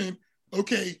determine,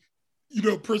 okay, you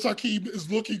know, Prince Hakeem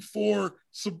is looking for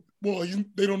some, well,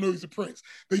 they don't know he's a prince.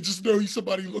 They just know he's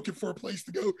somebody looking for a place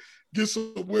to go get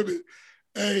some women.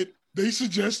 And they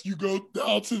suggest you go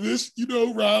down to this, you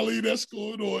know, rally that's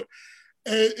going on.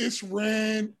 And it's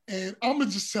ran. And I'm going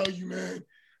to just tell you, man,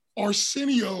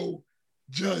 Arsenio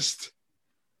just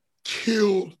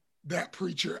killed that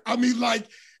preacher. I mean, like,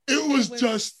 it was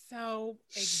just so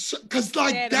because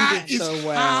like that is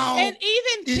so how, and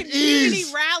even community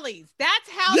rallies. That's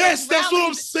how. Yes, that's what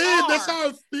I'm saying. That's how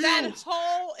it feels. That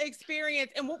whole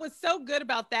experience, and what was so good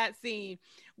about that scene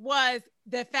was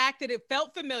the fact that it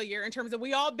felt familiar in terms of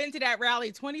we all been to that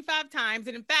rally 25 times,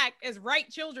 and in fact, as Wright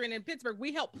children in Pittsburgh,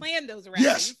 we helped plan those rallies.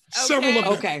 Yes, several of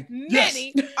them. Okay,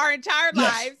 many our entire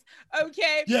lives.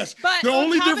 Okay, yes. But the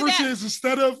only difference is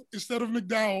instead of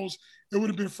McDowell's, it would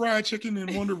have been fried chicken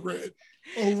and Wonder Bread.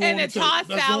 And a tossed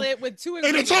salad with two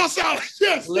ingredients. And a tossed salad,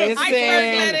 yes. Listen,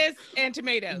 iceberg lettuce and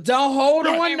tomatoes. Don't hold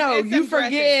on, no.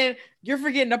 You're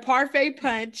forgetting the parfait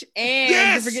punch and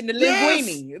you're forgetting the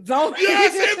linguine. Don't and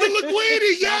the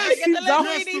linguine, yes. Don't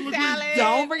forget the linguine salad.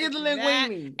 Don't forget the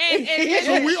linguine. And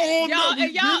so we all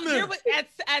know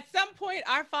at some point,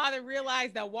 our father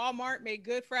realized that Walmart made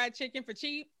good fried chicken for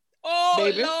cheap. Oh,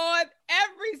 baby. Lord,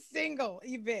 every single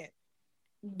event.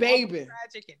 Baby.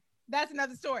 Fried chicken. That's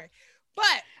another story.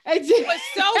 But what's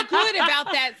so good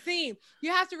about that scene,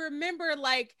 you have to remember,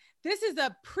 like, this is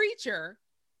a preacher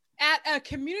at a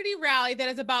community rally that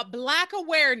is about Black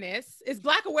awareness. It's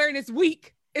Black Awareness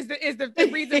Week is the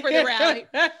reason for the rally.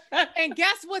 And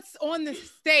guess what's on the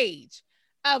stage?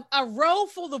 A row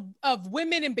full of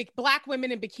women and Black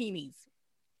women in bikinis.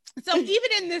 So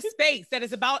even in this space that's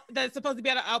supposed to be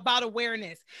about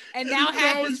awareness, and now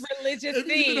has this religious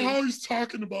theme. Even how he's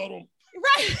talking about them.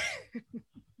 Right.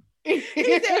 He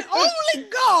said, only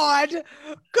God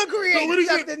could create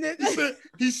something.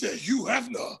 He said, you have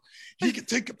no. He can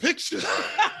take a picture.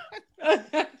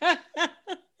 But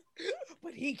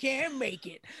he can't make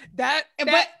it. But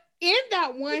in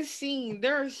that one scene,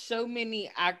 there are so many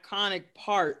iconic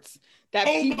parts that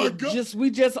we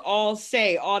just all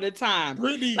say all the time.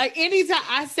 Brittany. Like anytime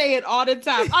I say it all the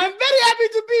time. I'm very happy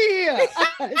to be here.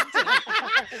 All the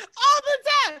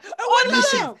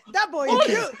time. That boy is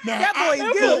good. That boy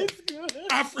is good.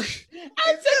 I said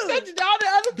such all the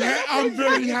other things. I'm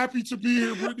very happy to be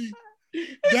here, Brittany.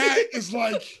 That is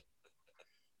like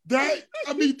that.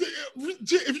 I mean,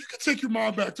 if you could take your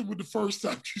mind back to when the first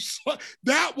time you saw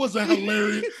that was a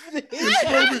hilarious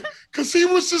moment because he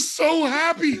was just so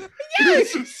happy.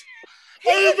 Yes. He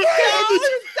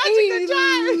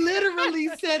literally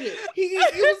said it. He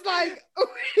was like,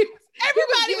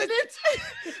 everybody was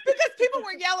because people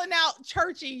were yelling out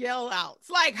churchy yell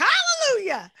outs like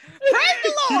hallelujah, praise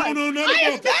the Lord. He don't know nothing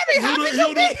about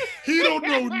that. He don't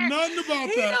know nothing about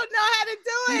that. He don't know how to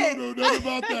do it. He don't know nothing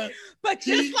about that. But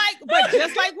just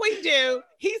like we do,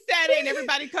 he said it and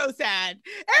everybody co-signed.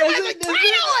 Everybody's like,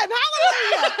 right on,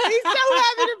 hallelujah. He's so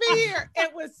happy to be here.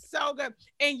 It was so good.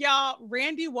 And y'all,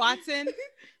 Randy Watson,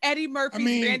 Eddie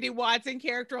Murphy's Randy Watson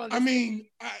character on this.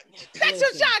 Sexual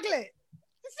chocolate.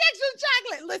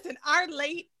 Listen, our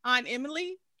late Aunt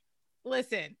Emily,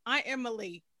 Aunt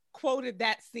Emily quoted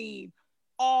that scene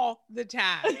all the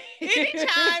time.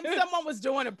 Anytime someone was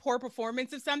doing a poor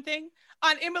performance of something,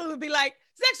 Aunt Emily would be like,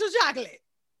 sexual chocolate.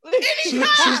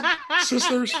 Anytime.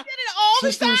 Sisters. She did it all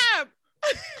the time.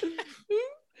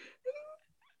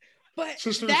 But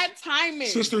sisters, that timing.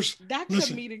 Sisters. That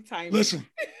comedic timing. Listen.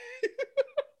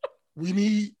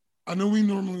 I know we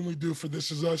normally do for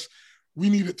This Is Us. We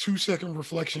need a 2-second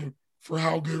reflection for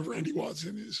how good Randy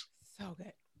Watson is. So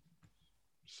good.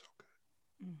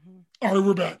 Mm-hmm. All right,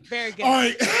 we're back. Very good. All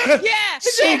right. Yeah.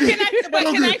 Can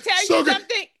I tell you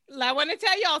something? I want to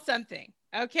tell y'all something.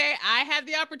 Okay. I had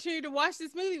the opportunity to watch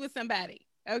this movie with somebody.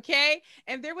 Okay.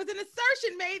 And there was an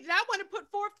assertion made that I want to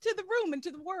put forth to the room and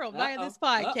to the world via this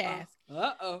podcast.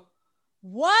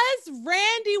 Was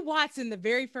Randy Watson the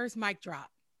very first mic drop?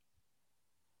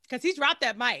 Because he dropped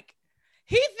that mic.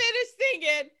 He finished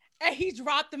singing and he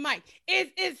dropped the mic.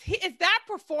 Is that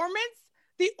performance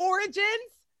the origins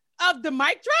of the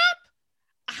mic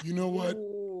drop? You know what?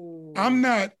 I'm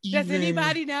not even. Does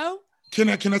anybody know? Can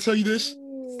I tell you this?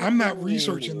 I'm not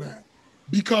researching that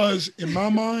because in my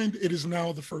mind, it is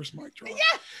now the first mic drop.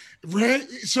 Yeah. Right?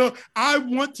 So I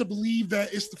want to believe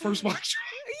that it's the first mic drop.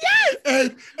 Yes.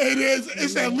 And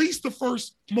it's at least the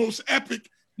first most epic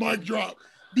mic drop.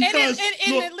 Because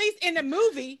and at least in the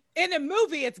movie,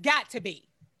 it's got to be.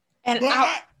 And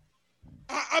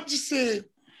I'm just saying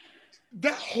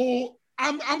that whole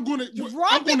I'm gonna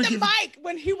dropping the mic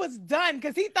when he was done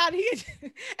because he thought and he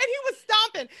was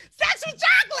stomping sexual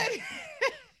chocolate.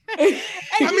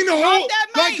 I mean the whole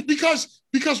like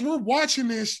because we're watching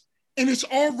this and it's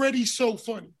already so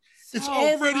funny. It's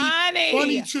already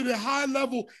funny to the high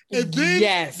level. And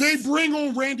then they bring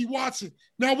on Randy Watson.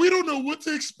 Now we don't know what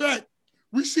to expect.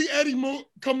 We see Eddie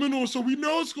coming on, so we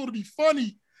know it's going to be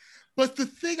funny. But the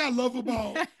thing I love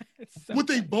about what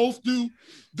they both do,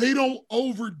 they don't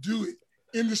overdo it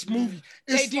in this movie.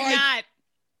 They do not.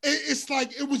 It's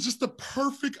like it was just the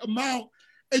perfect amount.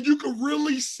 And you can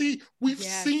really see, we've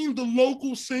seen the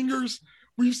local singers.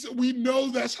 We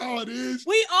know that's how it is.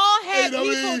 We all had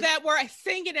people that were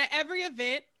singing at every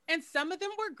event. And some of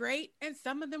them were great, and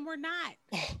some of them were not.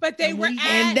 But they were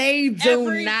at they do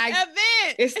every not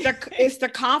event. It's the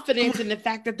confidence in the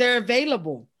fact that they're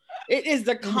available. It is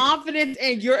the confidence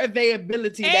and your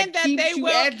availability and that keeps you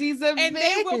at these events. And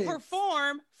they will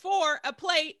perform for a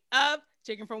plate of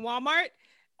chicken from Walmart,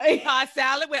 tossed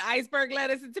salad with iceberg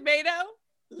lettuce and tomato,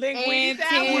 linguine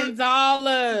salad.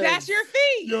 $10. That's your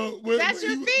fee. That's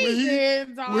your fee.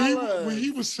 When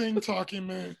he was talking,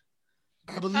 man,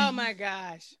 I believe. Oh my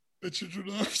gosh. The children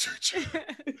of church.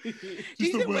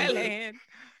 He's a well-hand.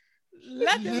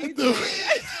 Let them.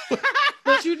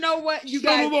 But you know what, you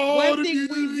guys, one thing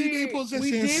we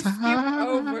did skip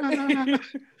over.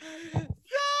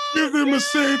 Give them a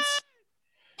sense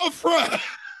of pride.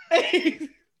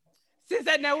 Since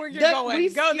I know where you're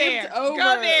going, go there. Go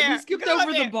there. We skipped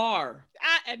over the bar.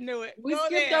 I knew it. We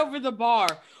skipped over the bar,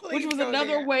 which was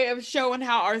another way of showing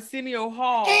how Arsenio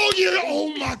Hall. Oh yeah!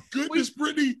 Oh my goodness,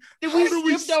 Brittany!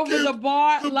 We skipped over the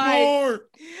bar. Bar.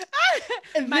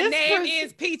 My name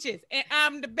is Peaches, and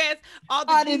I'm the best. All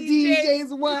the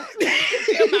DJs what?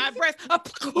 Feel my breath.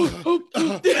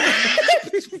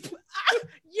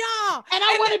 Yeah, and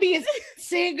I want to be a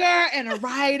singer and a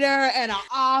writer and an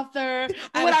author.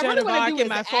 What I really want to do is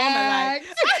my former life.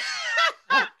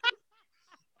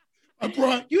 I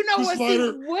brought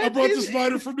the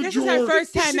slider from the drawer. This is our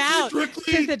first time out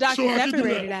since the doctor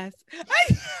separated us.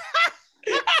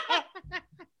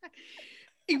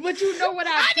 But you know what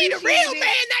I need a real man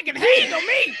that can handle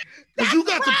me. Because you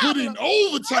got to put in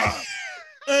overtime.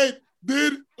 And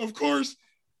then, of course,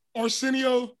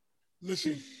 Arsenio,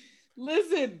 listen.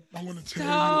 I want to tear you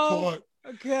apart.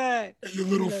 Good. And your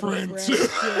little friend too.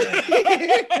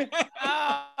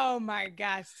 Oh my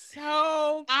gosh.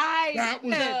 So I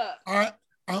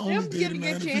only dated a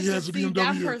man if he has a BMW.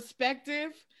 That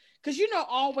perspective. Because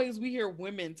always we hear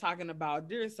women talking about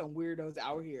there's some weirdos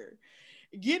out here.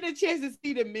 Getting a chance to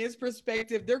see the men's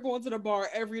perspective, they're going to the bar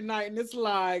every night and it's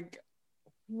like,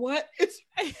 what is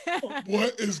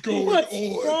going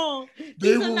on? Wrong?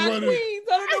 These are not queens.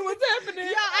 I don't know what's happening.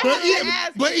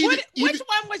 Which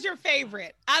one was your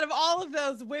favorite out of all of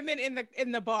those women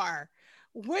in the bar?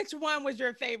 Which one was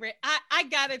your favorite? I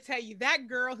gotta tell you, that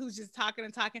girl who's just talking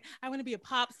and talking. I want to be a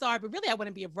pop star, but really I want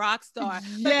to be a rock star.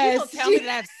 But people tell me that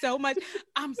I have so much.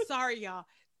 I'm sorry, y'all.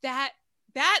 That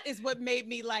is what made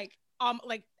me like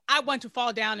I want to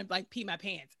fall down and like pee my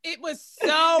pants. It was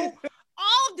so.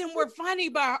 All of them were funny,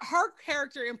 but her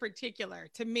character in particular,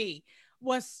 to me,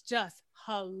 was just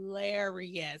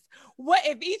hilarious. What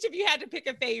if each of you had to pick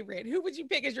a favorite? Who would you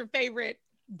pick as your favorite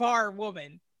bar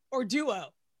woman or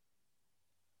duo?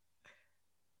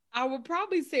 I would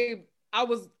probably say I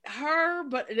was her,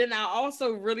 but then I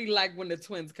also really like when the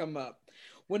twins come up.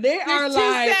 When they are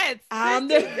like, I'm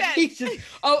the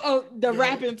the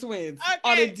rapping twins.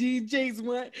 Or the DJs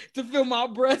want to fill my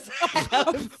breast. I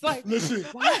was like, listen,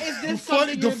 why is this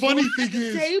the funny thing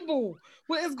is table?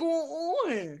 What is going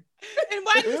on? And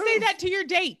why do you say that to your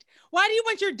date? Why do you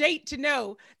want your date to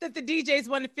know that the DJs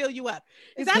want to fill you up?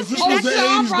 Is that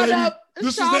Sean brought up the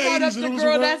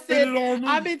girl that said,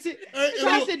 I'm into,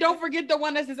 I said, don't forget the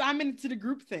one that says, I'm into the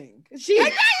group thing. Oh,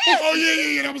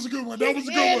 yeah, that was a good one. That was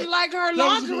a good one. Like her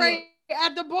lingerie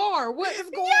at the bar. What is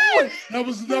going on? That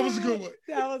was a good one.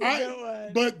 That was a good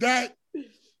one. But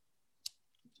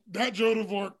that Joan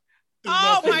of Arc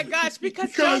Oh my gosh,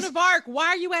 because Joan of Arc, why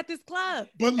are you at this club?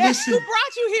 But listen, who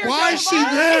brought you here? Why is she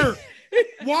there?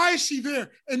 Why is she there?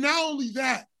 And not only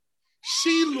that,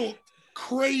 she looked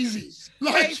crazy.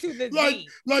 Like to the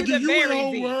like if you went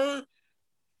on her,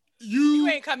 you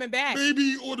ain't coming back.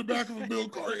 Maybe on the back of a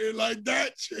milk carton, like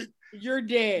that chick. You're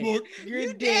dead. Look,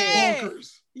 you're dead.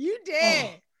 Bonkers. You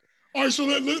dead. All right, so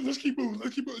let's keep moving.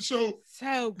 Let's keep moving. So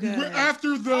good.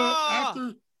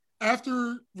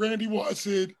 After Randy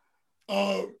Watson,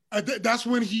 that's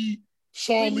when he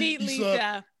saw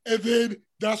Lisa, and then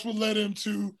that's what led him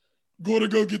to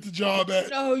go get the job at.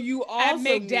 So you also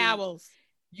at McDowell's.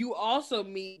 You also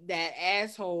meet that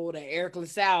asshole that Eric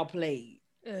LaSalle played.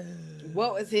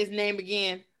 What was his name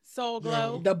again? Soul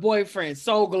Glow. The boyfriend,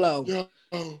 Soul Glow. Yeah.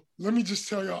 Let me just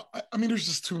tell y'all. I mean, there's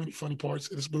just too many funny parts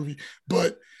in this movie,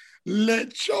 but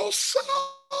let your soul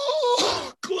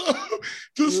glow.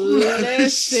 Just let it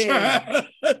shine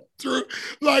through.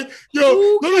 Like,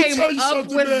 yo, let me tell you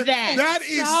something, man. That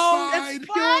is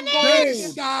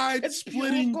side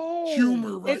splitting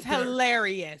humor right It's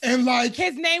hilarious. And like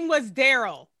his name was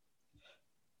Daryl.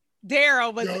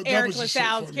 Daryl was Eric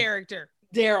LaSalle's character.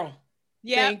 Daryl.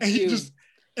 Yeah. And he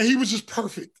was just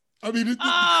perfect. I mean, he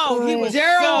was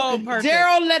so perfect.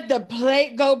 Daryl let the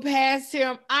plate go past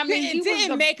him. I mean, he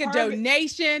didn't make a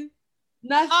donation.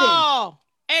 Nothing. Oh,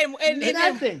 and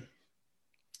nothing.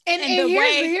 And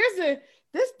here's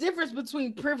this difference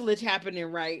between privilege happening,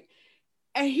 right?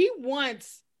 And he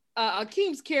wants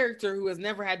Akeem's character, who has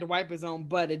never had to wipe his own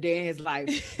butt a day in his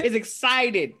life, is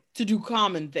excited to do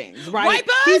common things, right?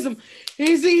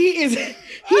 He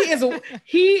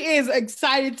is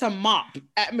excited to mop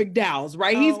at McDowell's,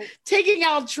 right? He's taking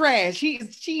out trash. He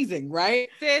is cheesing, right?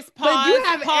 Sis, pause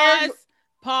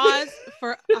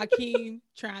for Akeem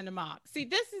trying to mop. See,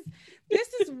 this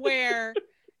is where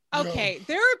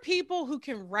there are people who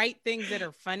can write things that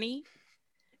are funny,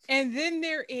 and then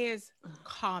there is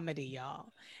comedy,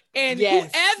 y'all. And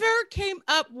whoever came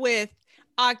up with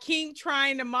Akeem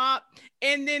trying to mop,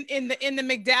 and then in the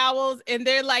McDowell's, and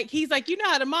he's like, you know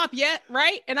how to mop yet,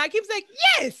 right? And Akeem's like,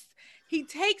 yes. He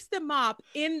takes the mop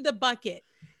in the bucket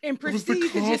and proceeds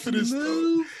to just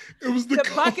move the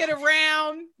bucket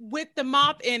around with the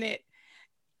mop in it.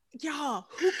 Y'all,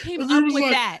 who came up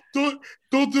with that? Don't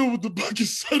deal with the bucket,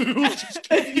 son. It'll just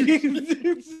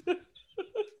keep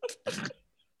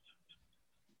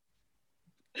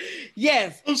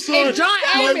Yes, I'm sorry. And John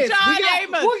Amos.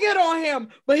 We'll get on him,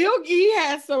 but he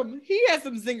has some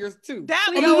zingers too.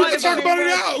 We can talk about it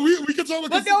now. We can talk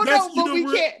about it. But we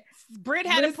can't. Britt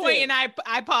had a point, and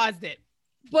I paused it.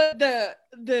 But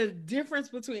the difference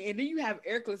between, and then you have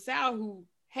Eric LaSalle, who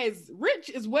has rich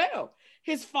as well.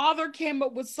 His father came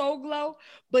up with Soul Glow,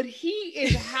 but he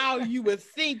is how you would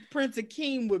think Prince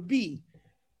Akeem would be.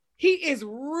 He is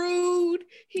rude.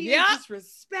 He is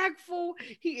disrespectful.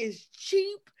 He is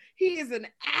cheap. He is an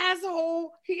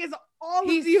asshole. He is all of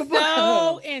the above. He's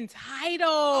so entitled.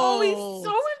 Oh, he's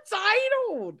so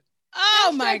entitled.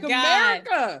 Oh my God.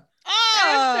 America.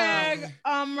 Hashtag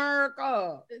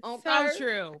America. So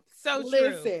true. So true.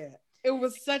 Listen, it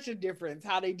was such a difference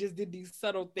how they just did these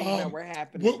subtle things that were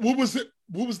happening. What was it?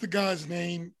 What was the guy's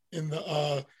name in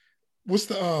the what's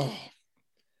the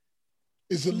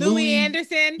is it Louis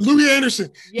Anderson? Louis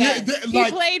Anderson. Yeah,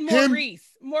 he played Maurice.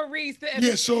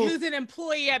 Who's an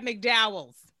employee at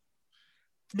McDowell's.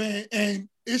 Man, and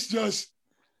it's just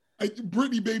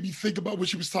Brittany made me think about what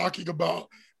she was talking about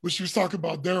when she was talking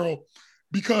about Daryl,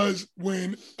 because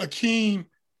when Akeem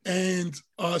and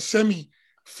Semi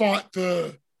fought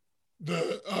the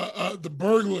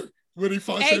burglar, where they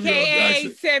fought Samuel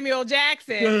Jackson. Samuel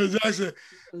Jackson.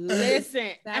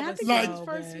 Listen, that was so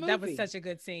good. That was such a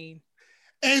good scene.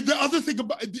 And the other thing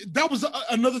about that was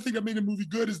another thing that made the movie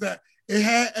good is that it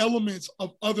had elements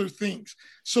of other things.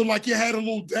 So like it had a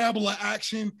little dabble of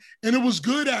action, and it was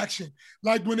good action.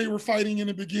 Like when they were fighting in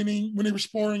the beginning, when they were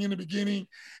sparring in the beginning,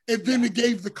 and then it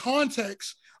gave the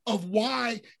context of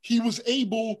why he was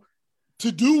able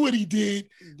to do what he did,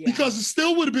 because it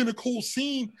still would have been a cool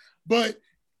scene, but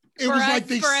it was like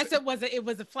they. For us, it was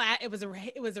a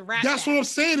rap. That's what I'm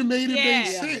saying. It made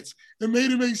sense. It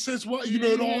made it make sense. Well, you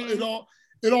know,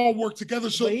 it all worked together.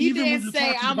 So but he even didn't when you're say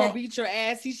I'm gonna about, beat your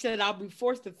ass, he said I'll be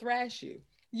forced to thrash you.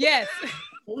 Yes,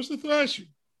 forced to thrash you.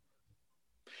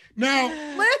 Now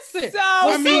listen,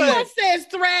 when someone says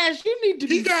thrash, you need to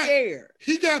be scared.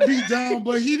 He got beat down,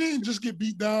 but he didn't just get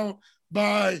beat down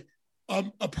by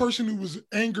a person who was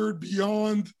angered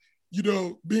beyond,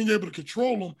 being able to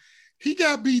control him. He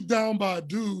got beat down by a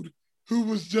dude who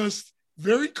was just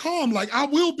very calm. Like, I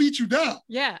will beat you down.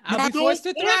 Yeah, I'll be forced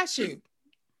to thrash you.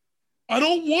 I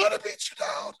don't want to beat you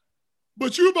down,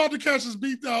 but you're about to catch this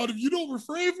beat down if you don't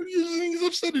refrain from using these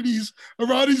obscenities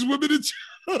around these women and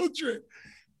children.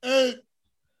 And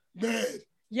man.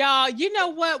 Y'all, you know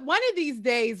what? One of these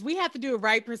days we have to do a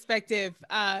Wright Perspective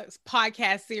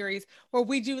podcast series where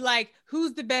we do like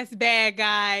who's the best bad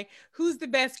guy, who's the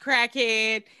best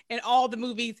crackhead in all the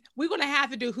movies. We're gonna have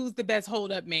to do who's the best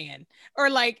hold up man, or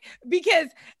like, because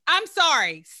I'm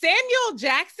sorry, Samuel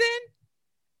Jackson,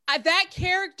 that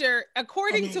character,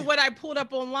 according to what I pulled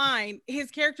up online, his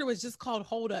character was just called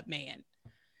Hold Up Man.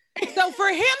 So for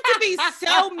him to be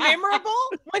so memorable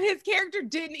when his character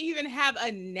didn't even have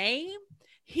a name.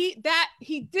 He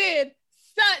did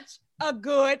such a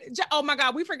good job. Oh my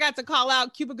God, we forgot to call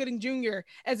out Cuba Gooding Jr.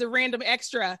 as a random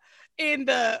extra in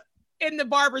the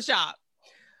barbershop.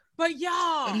 But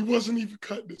y'all, and he wasn't even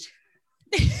cutting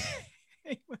his.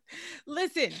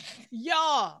 Listen,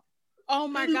 y'all. Oh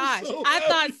my gosh, I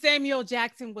thought Samuel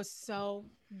Jackson was so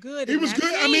good. He was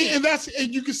good. Scene. I mean,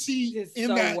 and you can see in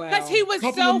so that because he was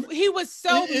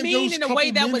so mean in a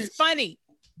way that was funny.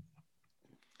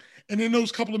 And in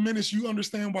those couple of minutes, you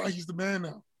understand why he's the man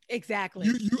now. Exactly.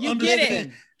 You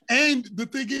understand. And the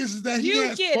thing is that he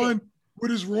has fun with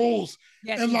his roles.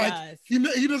 Yes, and he like does.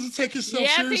 He doesn't take himself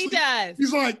seriously. Yes, he does.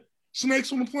 He's like,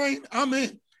 snakes on the plane, I'm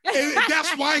in. And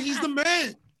that's why he's the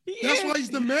man. That's why he's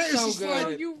the man. It's just good.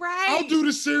 Like, you're right. I'll do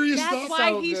the serious stuff. That's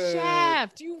why he's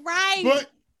Shaft. You're right. But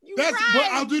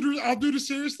I'll do the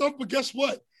serious stuff. But guess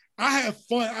what? I have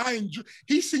fun. I enjoy.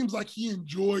 He seems like he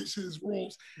enjoys his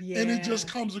roles, and it just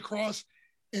comes across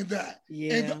in that.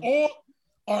 Yeah. And all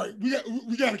right, we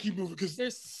got to keep moving because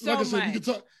there's so like I said, much. we can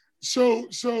talk. So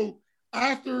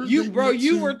after you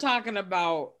were talking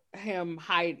about him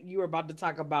you were about to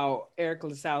talk about Eric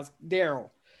LaSalle's Daryl,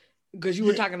 because you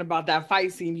were talking about that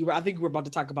fight scene. I think you were about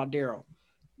to talk about Daryl.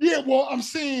 Yeah, well, I'm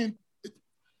saying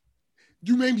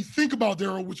you made me think about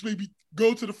Daryl, which made me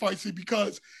go to the fight scene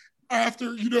because.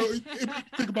 After,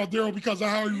 think about Daryl because of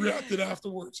how he reacted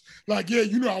afterwards. Like,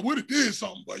 I would have did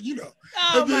something, but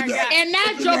Oh my God. And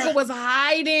that Joker was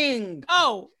hiding.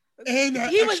 Oh, and I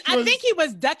think he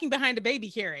was ducking behind a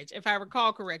baby carriage, if I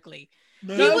recall correctly.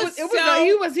 Man. He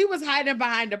was hiding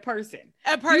behind a person.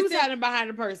 He was hiding behind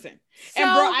a person. So and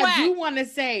bro, I do want to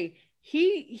say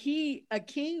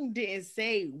Akeem didn't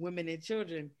say women and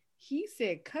children. He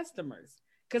said customers.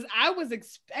 Because I was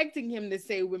expecting him to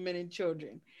say women and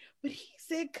children. But he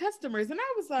said customers, and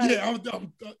I was like,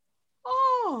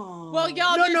 oh. Well,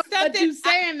 y'all, but you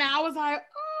saying that, I was like,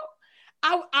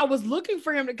 oh. I was looking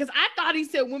for him because I thought he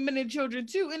said women and children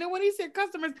too. And then when he said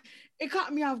customers, it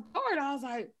caught me off guard. I was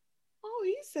like, oh,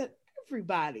 he said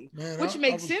everybody. Man, which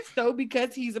makes sense though,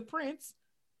 because he's a prince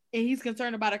and he's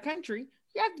concerned about a country.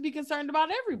 You have to be concerned about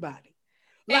everybody.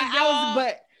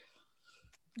 Like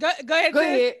Go ahead. Go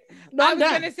ahead. No, I was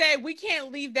going to say, we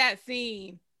can't leave that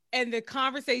scene and the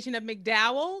conversation of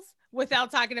McDowell's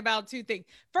without talking about two things.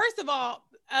 First of all,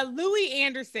 Louis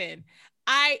Anderson.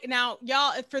 Now,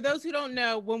 y'all, for those who don't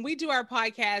know, when we do our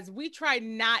podcast, we try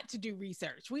not to do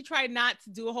research. We try not to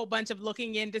do a whole bunch of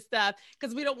looking into stuff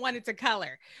because we don't want it to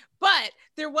color. But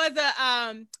there was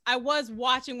I was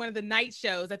watching one of the night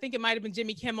shows. I think it might have been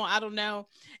Jimmy Kimmel. I don't know.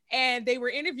 And they were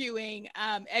interviewing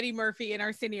Eddie Murphy and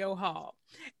Arsenio Hall.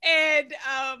 And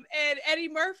Eddie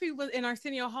Murphy was in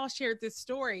Arsenio Hall shared this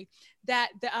story that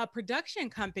the production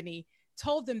company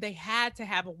told them they had to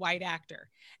have a white actor.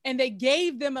 And they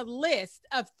gave them a list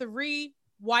of 3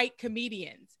 white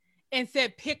comedians and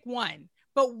said, pick one,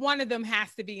 but one of them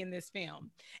has to be in this film.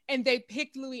 And they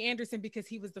picked Louis Anderson because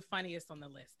he was the funniest on the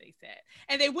list, they said.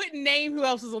 And they wouldn't name who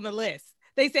else was on the list.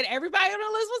 They said everybody on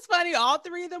the list was funny. All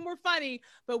 3 of them were funny,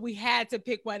 but we had to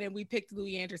pick one, and we picked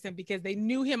Louis Anderson because they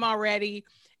knew him already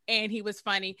and he was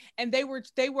funny. And they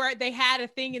had a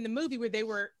thing in the movie where they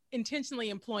were intentionally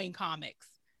employing comics,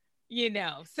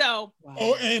 so. Wow.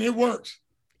 Oh, and it works.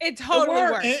 It totally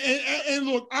works. And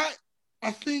look, I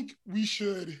think we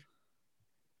should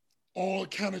all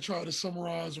kind of try to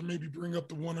summarize or maybe bring up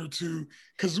the one or two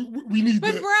because we need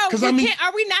to. But are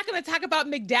we not going to talk about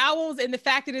McDowell's and the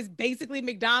fact that it's basically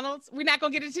McDonald's? We're not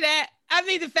going to get into that. I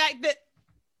mean, the fact that,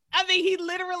 he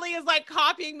literally is like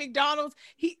copying McDonald's.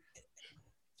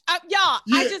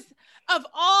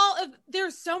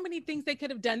 There's so many things they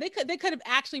could have done. They could have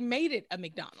actually made it a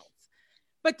McDonald's.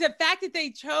 But the fact that they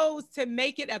chose to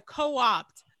make it a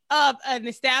co-opt of an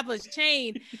established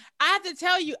chain, I have to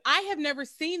tell you, I have never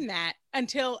seen that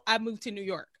until I moved to New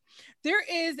York. There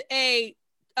is a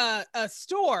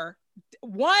store,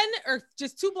 1 or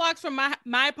just 2 blocks from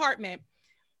my apartment,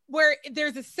 where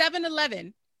there's a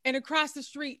 7-Eleven, and across the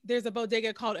street, there's a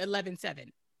bodega called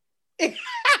 11-7. This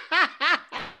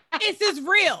is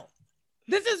real.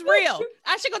 This is real.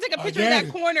 I should go take a picture of that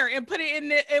corner and put it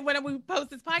in when we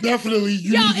post this podcast. Definitely,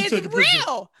 it's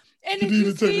real. And if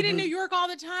you see it in New York all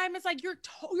the time, it's like you're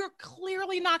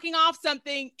clearly knocking off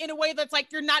something in a way that's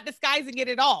like you're not disguising it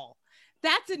at all.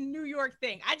 That's a New York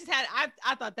thing.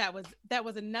 I thought that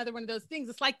was another one of those things.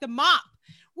 It's like the mop,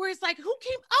 where it's like, who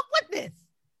came up with this?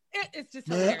 It's just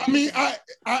hilarious. I mean,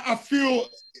 I feel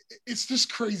it's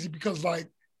just crazy because like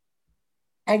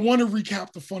I want to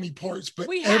recap the funny parts, but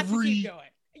we have to keep going.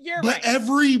 You're right.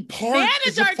 Every part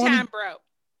manage our time, bro.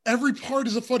 Every part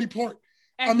is a funny part.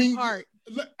 Part.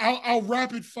 I'll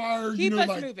rapid fire. Keep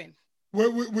us moving.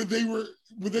 When they were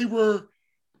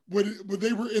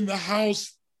in the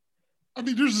house. I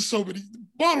mean, there's just so many.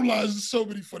 Bottom line is so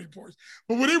many funny parts.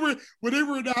 But when they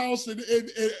were in the house and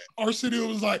Arsenio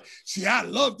was like, "See, I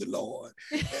love the Lord,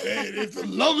 and if the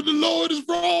love of the Lord is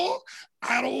wrong,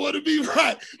 I don't want to be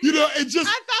right." And just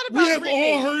I thought about we have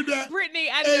Brittany. all heard that. Brittany,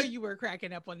 I know you were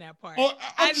cracking up on that part.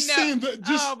 I'm just saying that.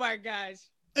 Oh my gosh.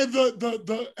 And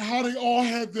the how they all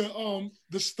had the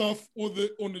stuff on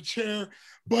the chair.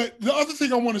 But the other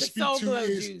thing I want to speak to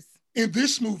is juice. In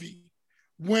this movie,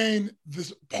 when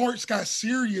the parts got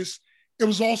serious, it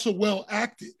was also well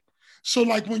acted. So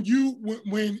like when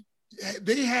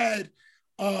they had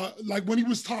like when he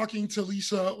was talking to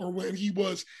Lisa or when he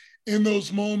was in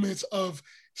those moments of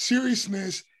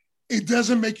seriousness, it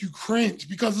doesn't make you cringe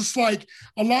because it's like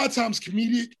a lot of times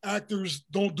comedic actors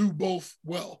don't do both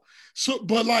well. So,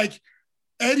 but like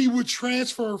Eddie would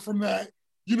transfer from that,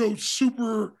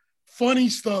 super funny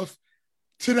stuff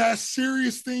to that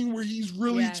serious thing where he's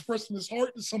really expressing his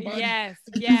heart to somebody. Yes.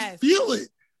 You feel it.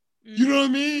 You know what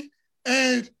I mean?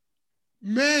 And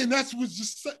man, that was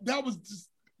just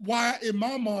why, in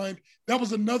my mind, that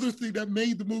was another thing that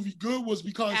made the movie good was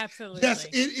because yes,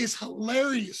 it is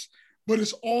hilarious, but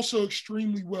it's also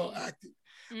extremely well acted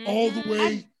all the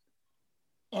way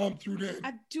through there.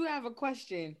 I do have a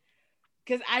question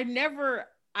because I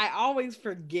always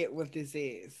forget what this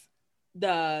is.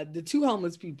 The two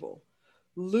homeless people.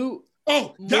 Luke,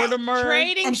 Mortimer.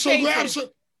 I'm so glad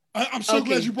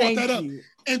you brought that up.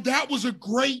 And that was a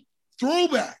great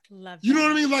throwback. You know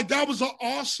what I mean? Like that was an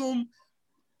awesome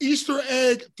Easter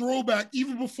egg throwback,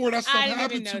 even before that stuff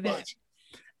happened too much.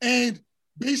 And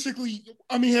basically,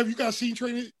 I mean, have you guys seen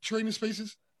Trading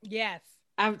Spaces? Yes.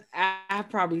 I've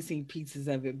probably seen pieces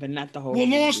of it, but not the whole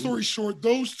movie. Long story short,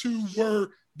 those two were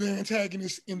the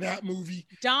antagonists in that movie.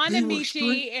 Don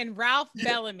Amici and Ralph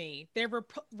Bellamy. They're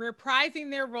reprising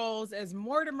their roles as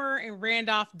Mortimer and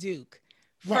Randolph Duke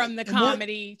from the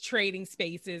comedy Trading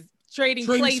Places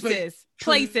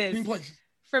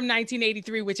from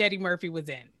 1983, which Eddie Murphy was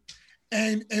in.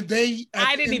 And they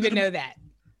I didn't even know that.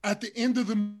 At the end of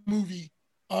the movie,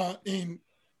 in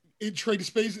Trading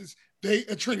Places, they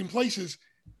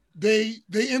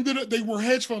ended up, they were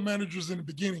hedge fund managers in the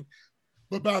beginning,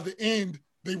 but by the end,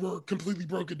 they were completely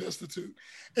broke and destitute.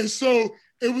 And so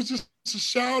it was just a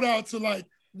shout out to like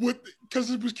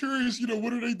because it was curious,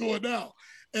 what are they doing now?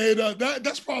 And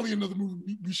that's probably another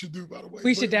movie we should do, by the way.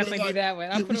 We should definitely do that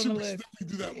one. I'll put it on the list.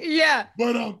 Do that one. Yeah.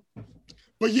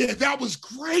 But yeah, that was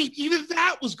great. Even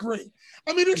that was great.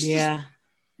 I mean, it's just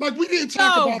like we didn't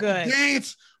talk about the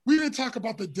dance. We didn't talk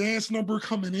about the dance number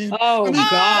coming in. Oh,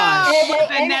 gosh.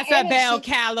 Vanessa Bell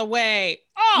Calloway.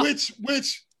 Which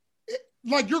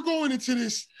like you're going into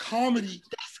this comedy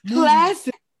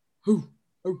classic.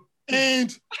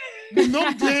 And when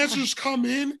those dancers come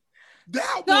in,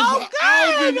 that was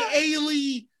Alvin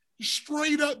Ailey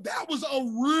straight up. That was a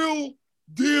real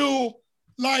deal.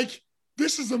 Like,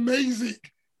 this is amazing.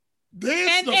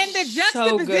 And the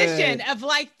juxtaposition of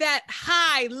like that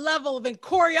high level of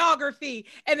choreography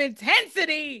and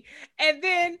intensity, and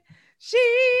then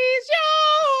she's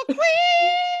your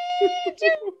queen.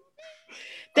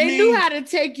 They knew how to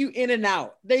take you in and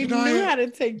out. They knew how to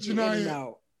take you in and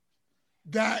out.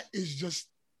 That is just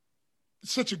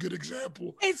such a good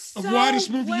example of why this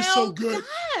movie is so good.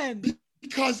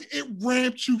 Because it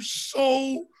ramped you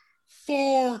so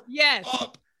far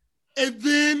up. And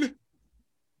then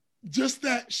just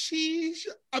that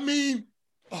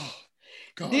oh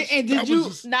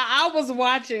gosh. Now I was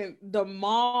watching the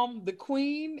mom, the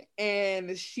queen,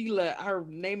 and Sheila, her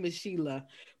name is Sheila,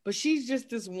 but she's just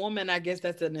this woman, I guess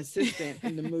that's an assistant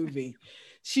in the movie.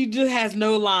 She just has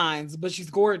no lines, but she's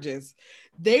gorgeous.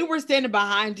 They were standing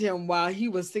behind him while he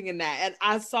was singing that. And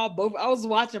I was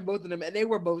watching both of them, and they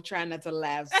were both trying not to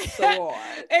laugh so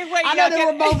hard. I know they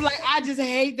were both like, I just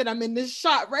hate that I'm in this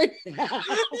shot right now.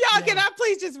 Y'all, can I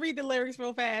please just read the lyrics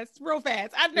real fast?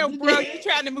 I know, bro, you're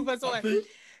trying to move us on.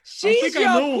 She's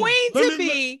your queen to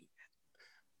be.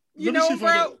 You know,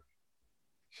 bro.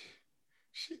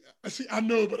 I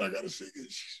know, but I gotta say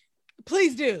it.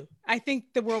 Please do. I think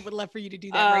the world would love for you to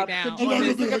do that right now.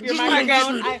 Pick up your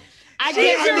microphone. I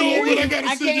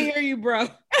can't hear you, bro.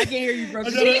 I can't hear you, bro.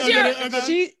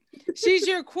 She's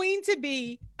your queen to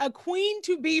be, a queen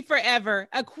to be forever,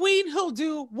 a queen who'll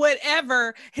do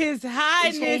whatever His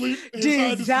Highness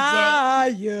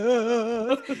desires.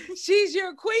 She's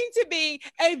your queen to be,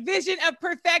 a vision of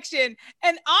perfection,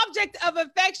 an object of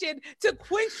affection to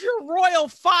quench your royal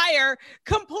fire,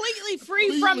 completely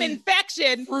free from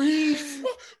infection.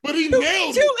 But he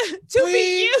nailed it. To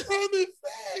be used from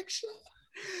infection.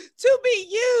 To be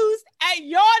used at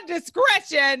your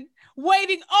discretion,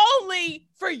 waiting only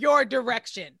for your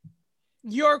direction.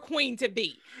 Your queen to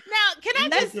be. Now, can I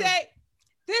just say,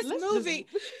 this movie,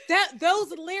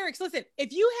 those lyrics, listen,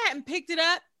 if you hadn't picked it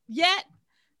up yet,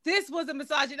 this was a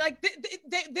misogyny. Like,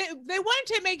 they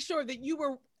wanted to make sure that you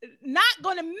were not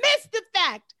going to miss the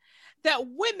fact that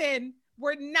women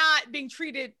were not being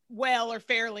treated well or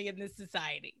fairly in this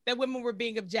society, that women were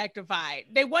being objectified.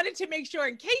 They wanted to make sure,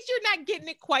 in case you're not getting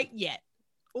it quite yet,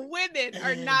 women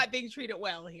are not being treated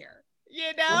well here.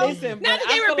 You know, listen, not that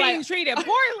they were being treated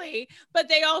poorly, but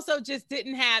they also just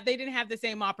didn't have the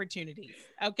same opportunities.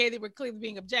 Okay, they were clearly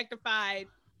being objectified.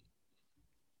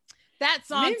 That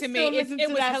song to me, it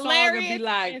was hilarious and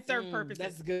like, and served purposes.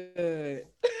 That's good.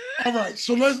 All right,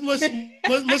 so let's go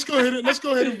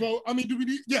ahead and vote. I mean, do we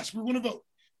need? Yes, we're going to vote.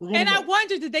 I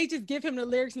wonder, did they just give him the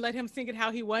lyrics and let him sing it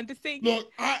how he wanted to sing? Look,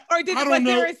 was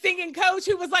there a singing coach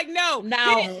who was like, no,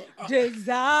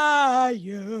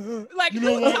 desire? Like,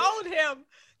 who told him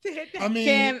to hit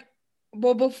that?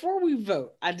 Well, before we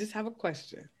vote, I just have a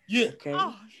question. Yeah. Okay.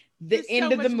 The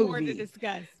end of the movie. More to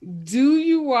discuss. Do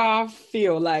you all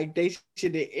feel like they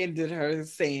should have ended her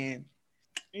saying,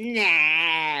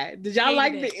 nah? Did y'all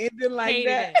like the ending like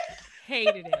that?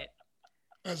 Hated it.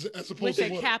 As opposed with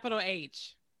to a capital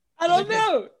H. I don't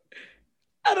know.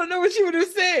 I don't know what she would have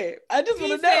said. I just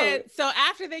want to know. So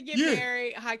after they get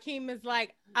married, Hakeem is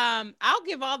like, I'll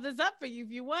give all this up for you if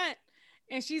you want.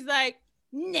 And she's like,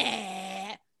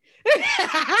 nah.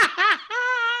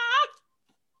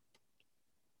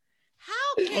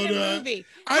 How can a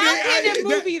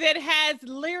movie that has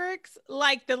lyrics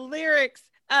like the lyrics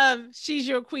of She's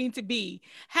Your Queen to Be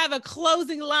have a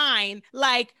closing line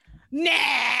like, nah,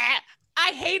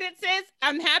 I hate it, sis.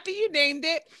 I'm happy you named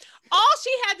it. All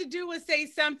she had to do was say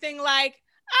something like,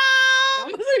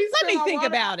 let me think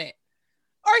about it.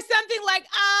 Or something like,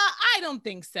 I don't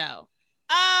think so.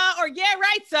 Or yeah,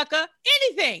 right, sucker.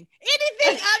 Anything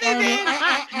other than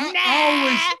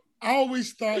I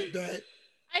always thought that.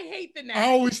 I hate the name. I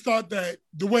always thought that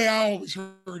the way I always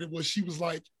heard it was she was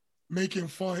like making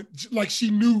fun, like she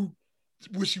knew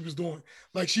what she was doing.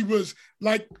 Like she was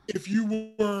like, I'm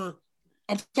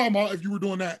talking about if you were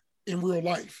doing that in real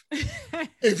life.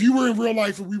 If you were in real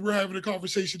life and we were having a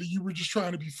conversation and you were just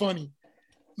trying to be funny,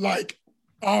 like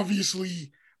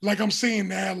obviously, like I'm saying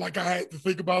now, like I had to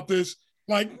think about this,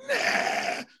 like,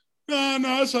 no,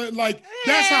 it's like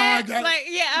that's how I got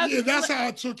it. That's how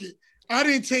I took it. I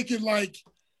didn't take it like,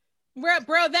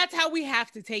 bro, that's how we have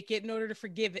to take it in order to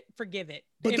forgive it.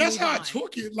 But that's how I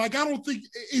took it. Like, I don't think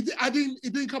it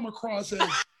didn't come across as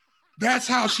that's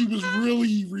how she was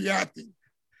really reacting.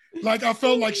 Like, I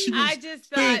felt like she was. I just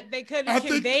thought they could have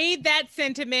conveyed that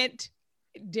sentiment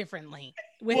differently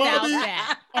without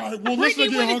that. All right, well, Brittany,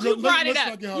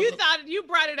 you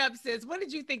brought it up, sis. What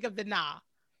did you think of the nah?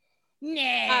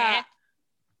 Nah.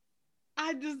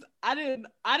 I didn't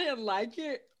like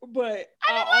it, but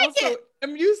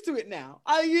I'm used to it now.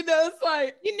 It's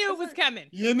like you knew it was coming.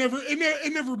 Yeah,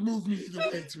 it never moved me either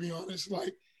way, to be honest.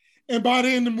 Like, and by the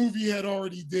end, the movie had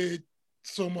already did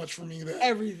so much for me that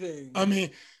everything. I mean,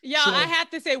 I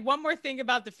have to say one more thing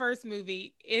about the first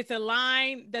movie. It's a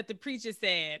line that the preacher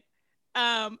said.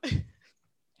 When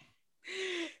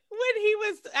he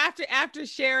was after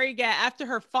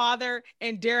her father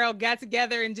and Daryl got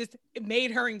together and just made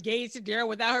her engaged to Daryl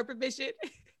without her permission.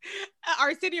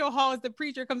 Arsenio Hall, as the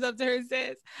preacher, comes up to her and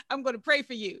says, I'm going to pray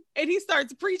for you. And he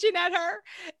starts preaching at her.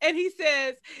 And he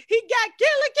says, he got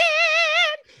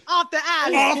Gilligan off the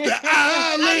island.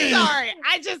 I'm sorry.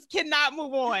 I just cannot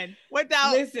move on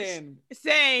without saying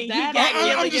he got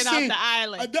Gilligan off the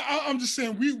island. I'm just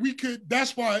saying we could,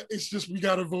 that's why it's just, we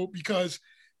got to vote, because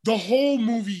the whole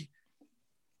movie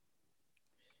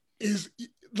is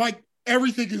like,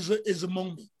 everything is a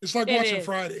moment. It's like watching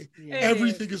Friday. Yeah.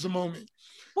 Everything is a moment.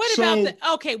 What about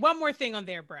one more thing on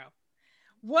there, bro.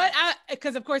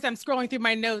 Because of course I'm scrolling through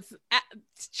my notes,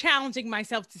 challenging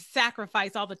myself to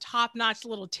sacrifice all the top-notch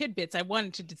little tidbits I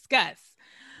wanted to discuss.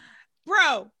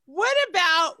 Bro, what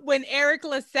about when Eric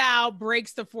LaSalle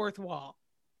breaks the fourth wall?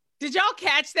 Did y'all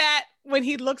catch that when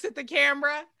he looks at the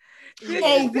camera? With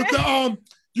the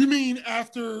you mean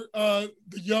after the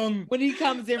young when he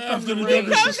comes in from the rain?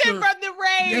 He comes in from the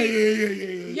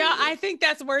rain. Yeah, I think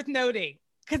that's worth noting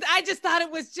because I just thought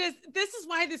it was just. This is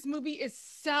why this movie is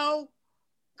so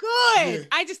good. Yeah.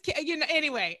 I just can't.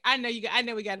 Anyway, I know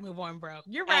we got to move on, bro.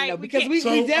 You're right. I know, because we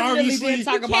definitely didn't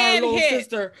talk about her little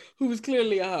sister who was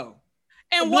clearly a hoe.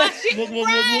 And watch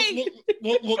it.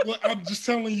 Look, I'm just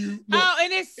telling you. Look,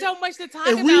 and it's so much to talk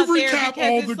about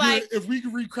if we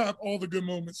can recap all the good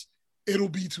moments, it'll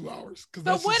be 2 hours.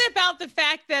 But what about the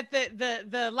fact that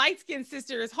the light-skinned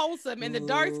sister is wholesome and the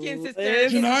dark-skinned sister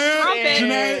is Janiyah.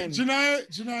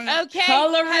 Okay.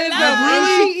 Colorism.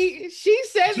 Really? She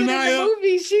says it in the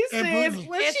movie. She says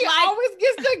she always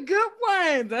gets the good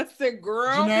ones. I said,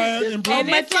 girl. Janiyah and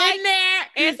Brittany.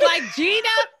 It's like Gina.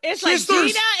 It's like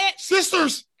Gina.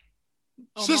 Sisters.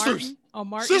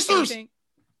 Martin.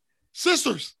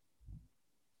 Sisters.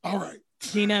 All right.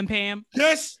 Gina and Pam.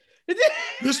 Yes.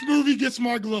 This movie gets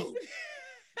my globe.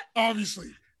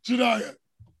 Obviously. Janiyah,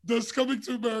 does Coming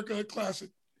to America a classic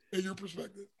in your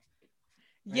perspective?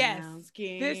 Yes.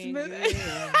 This movie.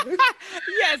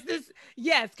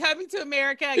 Yes, Coming to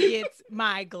America gets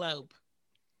my globe.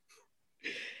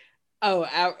 Oh,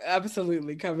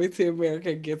 absolutely. Coming to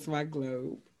America gets my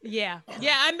globe. Yeah.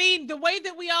 I mean, the way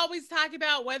that we always talk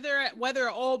about whether an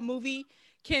old movie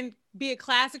can be a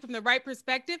classic from the right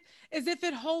perspective is if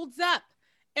it holds up.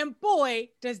 And boy,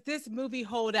 does this movie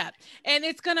hold up. And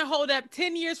it's going to hold up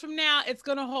 10 years from now. It's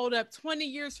going to hold up 20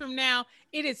 years from now.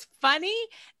 It is funny.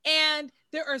 And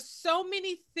there are so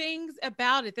many things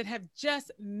about it that have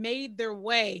just made their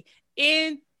way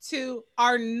into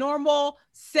our normal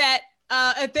set.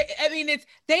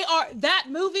 That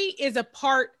movie is a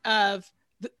part of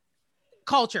the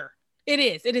culture. It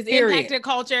is impacted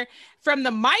culture from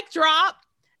the mic drop.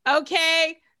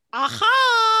 Okay.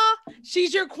 Aha,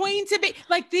 she's your queen to be.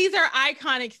 Like, these are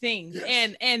iconic things.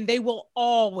 Yes. And they will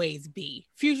always be.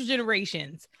 Future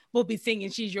generations will be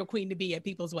singing She's Your Queen to Be at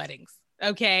people's weddings.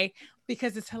 Okay.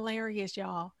 Because it's hilarious,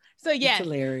 y'all. So yeah, it's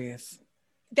hilarious.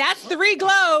 That's 3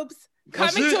 globes.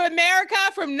 Coming to America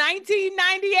from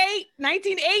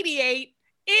 1988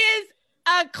 is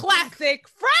a classic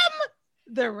from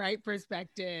the right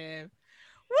perspective.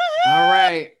 Woo-hoo! All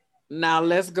right. Now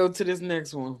let's go to this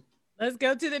next one. Let's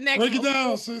go to the next one. Break it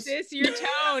down, sis. Your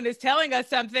tone is telling us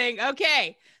something.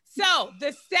 Okay. So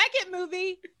the second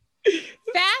movie,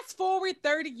 fast forward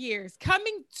 30 years,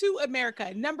 Coming to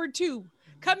America. Number 2,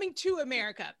 Coming to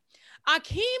America.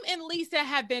 Akeem and Lisa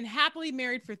have been happily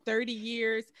married for 30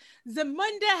 years.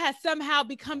 Zamunda has somehow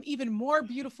become even more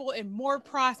beautiful and more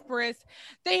prosperous.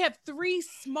 They have 3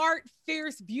 smart,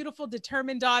 fierce, beautiful,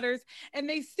 determined daughters, and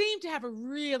they seem to have a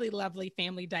really lovely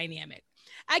family dynamic.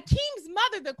 Akeem's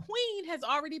mother, the queen, has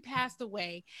already passed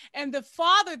away, and the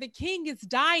father, the king, is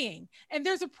dying. And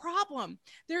there's a problem.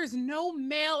 There is no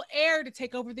male heir to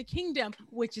take over the kingdom,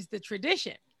 which is the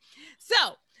tradition.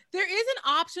 So there is an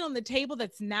option on the table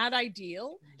that's not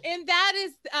ideal, and that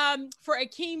is for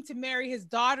Akeem to marry his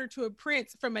daughter to a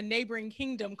prince from a neighboring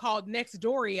kingdom called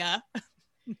Nextdoria. But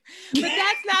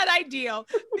that's not ideal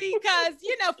because,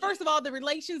 first of all, the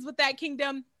relations with that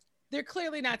kingdom, they're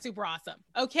clearly not super awesome.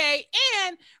 Okay.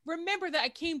 And remember that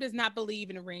Akeem does not believe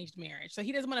in arranged marriage. So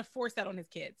he doesn't want to force that on his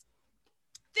kids.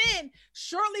 Then,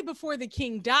 shortly before the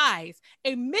king dies,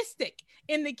 a mystic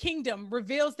in the kingdom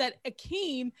reveals that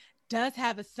Akeem does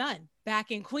have a son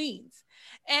back in Queens.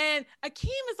 And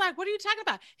Akeem is like, what are you talking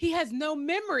about? He has no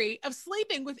memory of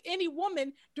sleeping with any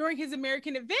woman during his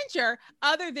American adventure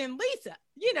other than Lisa.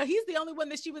 He's the only one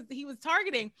that he was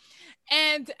targeting.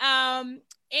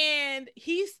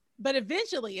 But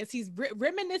eventually, as he's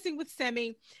reminiscing with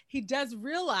Semi, he does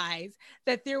realize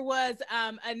that there was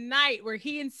a night where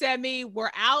he and Semi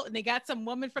were out and they got some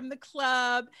woman from the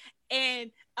club, and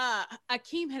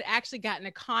Akeem had actually gotten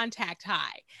a contact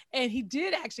high, and he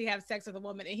did actually have sex with a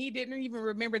woman, and he didn't even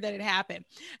remember that it happened.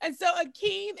 And so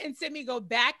Akeem and Semi go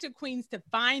back to Queens to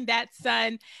find that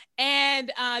son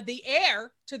and the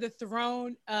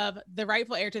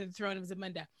rightful heir to the throne of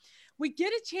Zamunda. We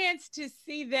get a chance to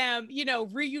see them,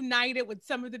 reunited with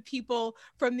some of the people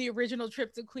from the original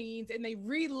trip to Queens, and they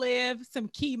relive some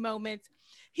key moments.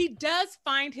 He does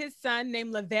find his son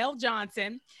named Lavelle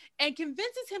Johnson and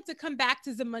convinces him to come back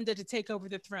to Zamunda to take over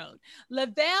the throne.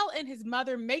 Lavelle and his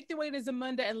mother make their way to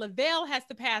Zamunda, and Lavelle has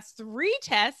to pass 3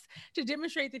 tests to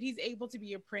demonstrate that he's able to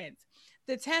be a prince.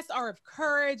 The tests are of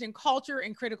courage and culture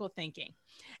and critical thinking.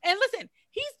 And listen,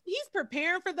 he's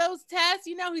preparing for those tests.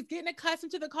 He's getting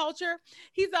accustomed to the culture.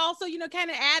 He's also,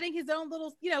 kind of adding his own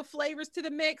little, flavors to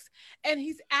the mix. And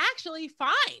he's actually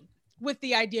fine with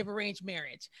the idea of arranged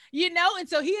marriage, and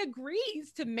so he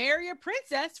agrees to marry a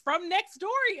princess from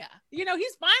Nextdoria.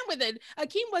 He's fine with it.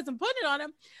 Akeem wasn't putting it on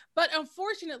him, but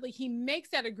unfortunately he makes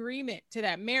that agreement to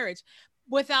that marriage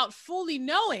without fully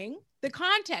knowing the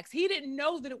context. He didn't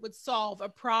know that it would solve a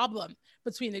problem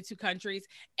between the two countries.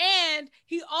 And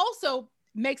he also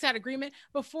makes that agreement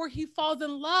before he falls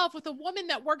in love with a woman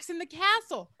that works in the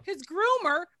castle, his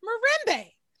groomer,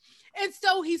 Marimbe. And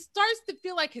so he starts to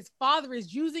feel like his father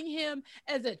is using him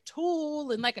as a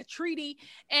tool and like a treaty,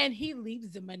 and he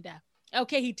leaves Zamunda.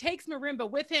 Okay, he takes Marimba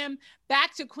with him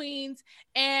back to Queens,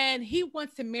 and he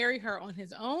wants to marry her on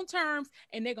his own terms,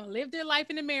 and they're going to live their life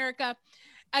in America.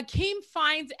 Akeem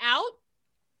finds out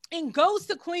and goes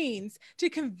to Queens to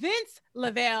convince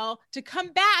Lavelle to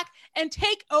come back and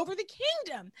take over the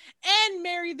kingdom and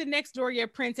marry the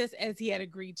Nextdoria princess as he had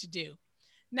agreed to do.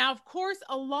 Now, of course,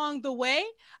 along the way,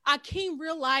 Akeem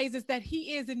realizes that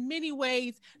he is in many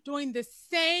ways doing the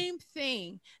same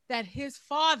thing that his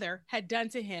father had done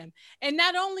to him. And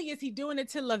not only is he doing it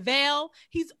to Lavelle,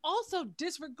 he's also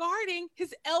disregarding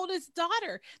his eldest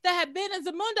daughter that had been in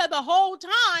Zamunda the whole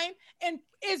time and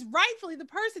is rightfully the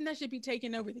person that should be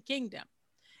taking over the kingdom.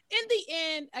 In the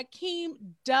end, Akeem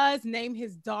does name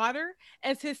his daughter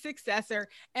as his successor,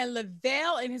 and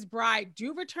Lavelle and his bride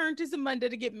do return to Zamunda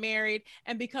to get married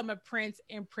and become a prince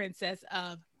and princess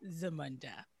of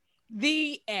Zamunda.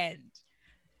 The end.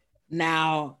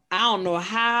 Now, I don't know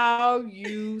how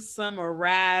you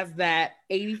summarize that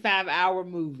 85-hour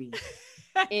movie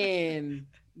in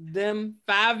them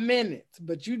 5 minutes,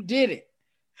 but you did it.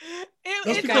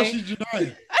 That's because she's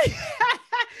Jania.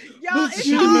 Y'all,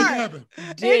 it's hard.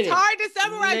 It's hard to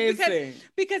summarize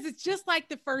because it's just like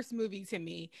the first movie to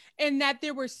me, in that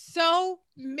there were so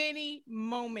many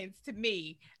moments to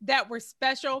me that were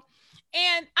special.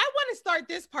 And I want to start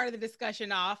this part of the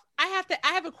discussion off. I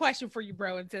have a question for you,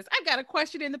 bro and sis. I got a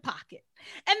question in the pocket,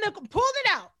 and pulled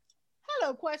it out.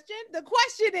 Hello, question. The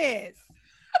question is,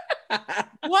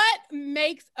 what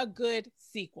makes a good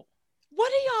sequel? What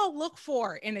do y'all look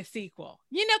for in a sequel?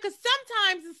 Because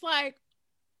sometimes it's like,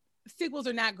 sequels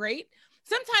are not great.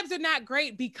 Sometimes they're not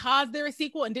great because they're a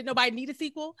sequel and didn't nobody need a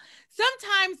sequel.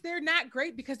 Sometimes they're not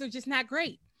great because they're just not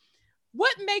great.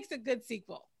 What makes a good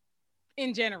sequel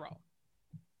in general?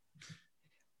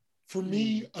 For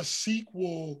me, a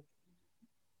sequel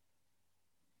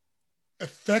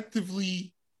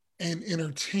effectively and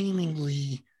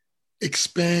entertainingly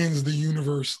expands the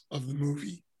universe of the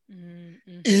movie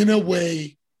in a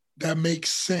way that makes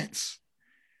sense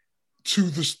to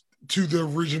the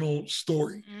original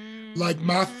story. Like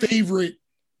my favorite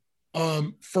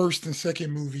first and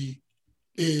second movie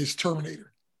is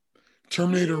Terminator.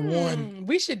 Terminator 1.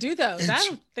 We should do those. I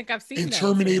don't think I've seen and those.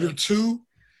 Terminator 2.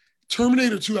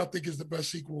 Terminator 2, I think, is the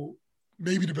best sequel,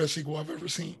 maybe the best sequel I've ever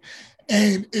seen.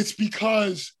 And it's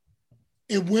because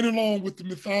it went along with the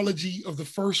mythology of the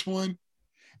first one,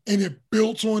 and it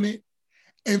built on it.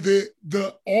 And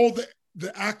all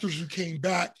the actors who came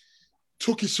back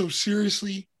took it so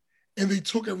seriously, and they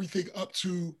took everything up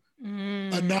to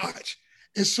a notch.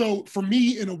 And so for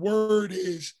me, in a word,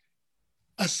 is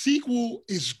a sequel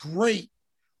is great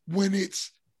when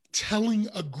it's telling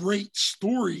a great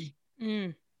story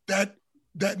that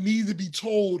needs to be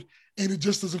told, and it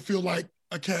just doesn't feel like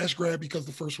a cash grab because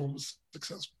the first one was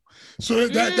successful. So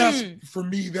that's, for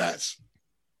me, that's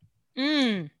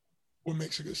what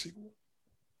makes a good sequel.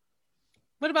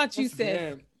 What about you,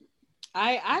 Sis?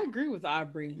 I agree with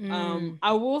Aubrey.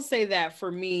 I will say that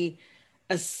for me,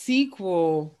 a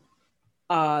sequel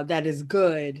that is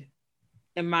good,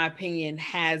 in my opinion,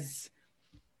 has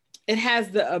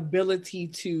the ability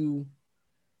to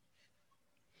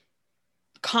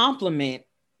complement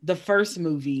the first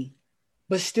movie,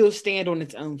 but still stand on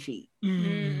its own feet.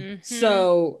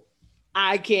 So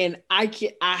I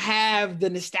have the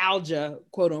nostalgia,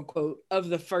 quote unquote, of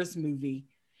the first movie,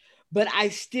 but I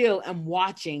still am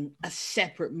watching a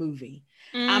separate movie.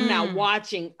 I'm not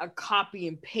watching a copy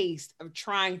and paste of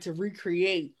trying to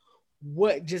recreate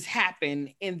what just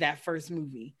happened in that first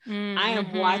movie. I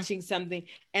am watching something,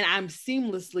 and I'm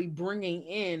seamlessly bringing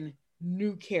in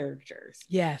new characters.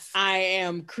 Yes. I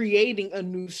am creating a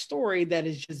new story that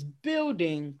is just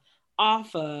building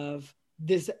off of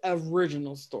this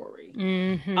original story.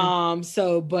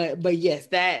 So, but yes,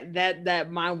 that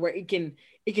mind where it can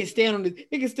stand on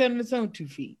its own 2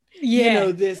 feet.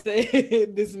 Yeah. This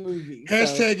movie.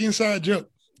 Hashtag inside joke.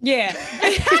 Yeah.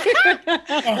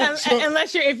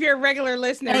 Unless if you're a regular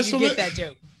listener, you get that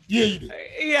joke. Yeah, you did.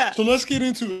 Yeah. So let's get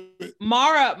into it.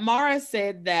 Mara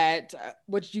said that,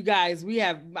 which you guys,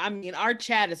 our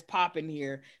chat is popping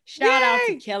here. Shout out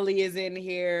to Kelly is in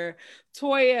here.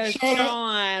 Toya,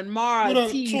 Sean, Mara,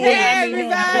 T. Hey,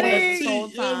 everybody.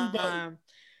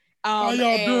 How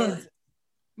y'all doing?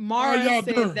 Mara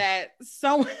said that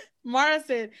Mara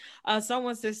said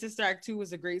someone said Sister Act 2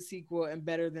 was a great sequel and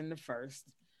better than the first.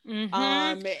 Mm-hmm.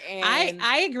 And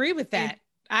I agree with that.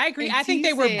 I agree. I think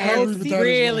they were both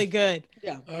really good.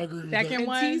 Yeah, I agree with Second that.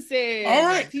 one. T said, all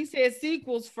right. T said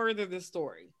sequels further the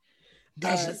story.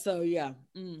 That's it. So yeah.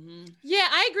 Mm-hmm. Yeah,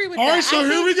 I agree with that. All right, so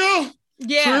here we go.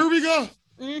 Yeah. So here we go.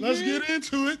 Mm-hmm. Let's get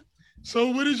into it.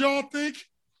 So what did y'all think?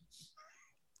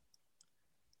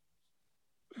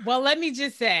 Well, let me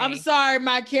just say. I'm sorry,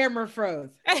 my camera froze.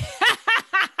 All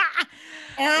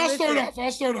right,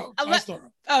 I'll start off.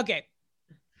 Okay.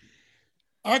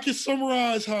 I can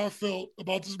summarize how I felt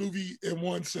about this movie in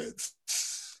one sentence.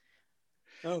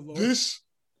 Oh, Lord. This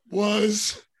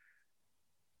was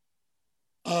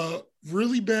a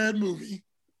really bad movie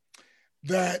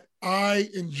that I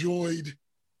enjoyed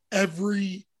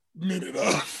every minute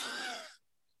of.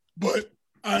 But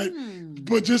I enjoyed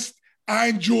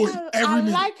every minute. I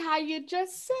like how you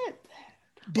just said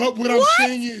that. But what I'm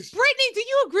saying is, Brittany, do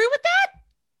you agree with that?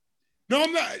 No,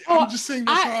 I'm not. I'm just saying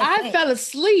that's how I felt. fell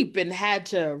asleep and had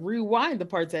to rewind the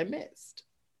parts I missed.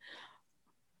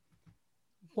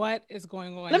 What is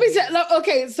going on? Let me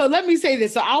say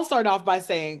this. So I'll start off by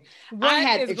saying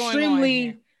if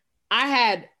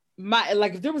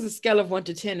there was a scale of 1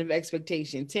 to 10 of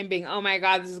expectation, 10 being, oh my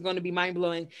God, this is going to be mind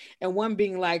blowing. And 1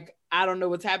 being like, I don't know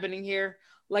what's happening here.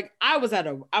 Like I was at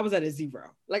a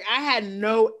 0. Like I had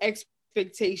no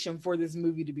expectation for this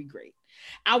movie to be great.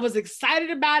 I was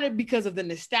excited about it because of the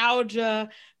nostalgia,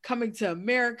 coming to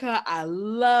America. I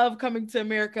love coming to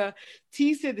America.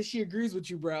 T said that she agrees with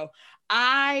you, bro.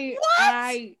 I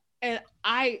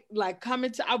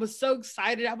was so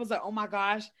excited. I was like, oh my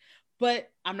gosh,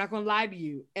 but I'm not going to lie to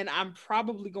you. And I'm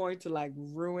probably going to like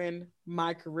ruin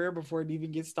my career before it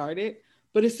even gets started.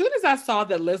 But as soon as I saw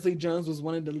that Leslie Jones was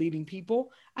one of the leading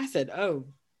people, I said, oh,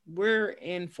 we're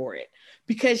in for it,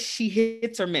 because she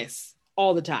hits or miss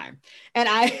all the time. And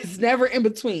it's never in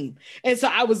between. And so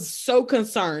I was so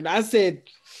concerned. I said,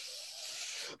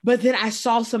 but then I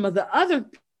saw some of the other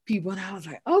people and I was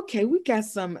like, okay, we got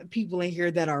some people in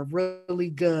here that are really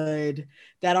good,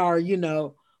 that are,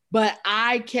 but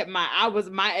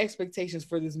my expectations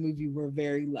for this movie were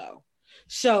very low.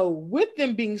 So with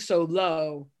them being so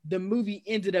low, the movie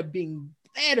ended up being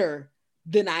better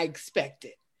than I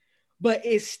expected. But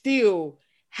it's still,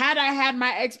 had I had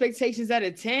my expectations at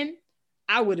a 10,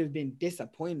 I would have been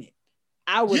disappointed.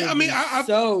 I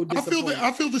so disappointed.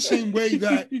 I feel the same way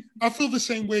I feel the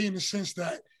same way in the sense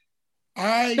that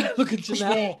look at you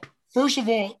now. First of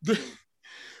all, there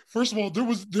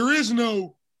is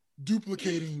no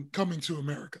duplicating Coming to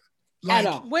America. Like,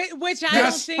 at all. Which I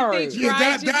don't think they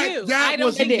tried to do. I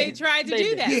don't think they tried to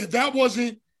do that. Yeah, that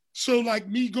wasn't, so like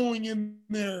me going in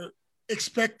there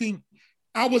expecting,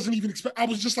 I was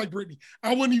just like Brittany.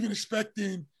 I wasn't even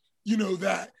expecting,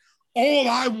 that. All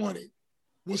I wanted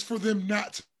was for them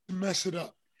not to mess it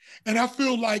up. And I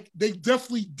feel like they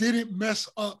definitely didn't mess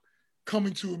up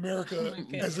Coming to America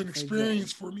as an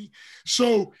experience for me.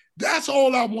 So that's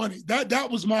all I wanted.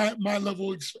 That was my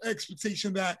level of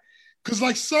expectation, that, because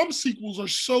like some sequels are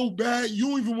so bad, you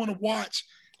don't even want to watch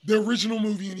the original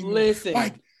movie anymore. Listen.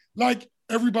 Like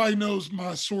everybody knows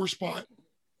my sore spot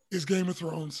is Game of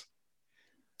Thrones.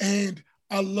 And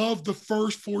I love the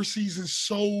first 4 seasons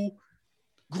so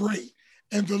great,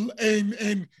 and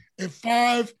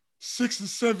 5, 6, and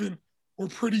 7 were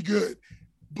pretty good,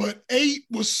 but 8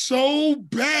 was so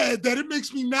bad that it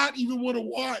makes me not even want to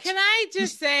watch. Can I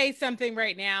just say something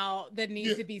right now that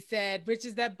needs to be said, which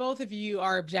is that both of you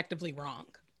are objectively wrong.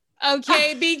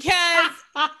 Okay, because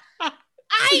y'all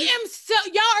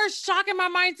are shocking my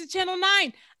mind to Channel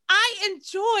 9. I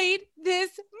enjoyed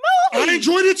this movie. I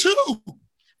enjoyed it too.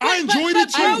 I enjoyed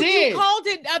it too. Bro, you called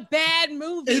it a bad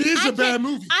movie. It is a bad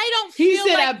movie. I don't feel feel He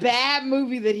said a bad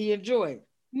movie that he enjoyed.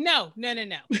 No.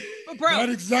 But bro,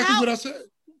 that's exactly what I said.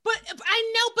 But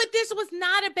I know, but this was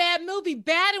not a bad movie.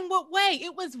 Bad in what way?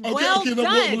 It was well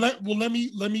done. Let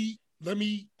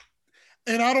me,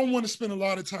 and I don't want to spend a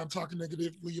lot of time talking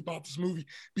negatively about this movie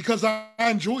because I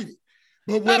enjoyed it.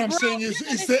 But what I'm saying is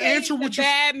to answer what you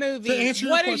bad movie. To answer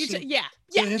your question. Yeah.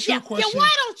 Why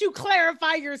don't you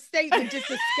clarify your statement just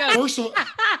to discuss?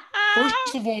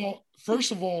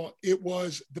 First of all, it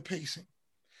was the pacing.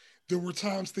 There were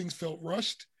times things felt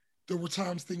rushed. There were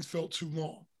times things felt too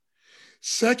long.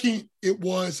 Second, it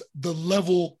was the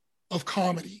level of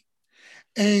comedy.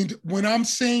 And when I'm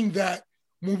saying that,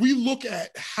 when we look at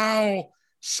how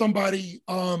somebody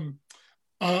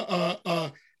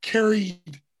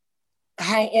carried,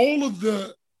 how all of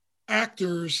the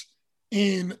actors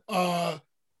in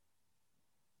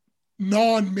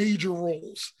non-major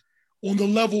roles on the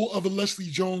level of a Leslie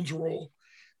Jones role,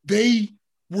 they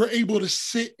were able to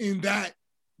sit in that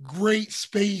great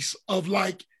space of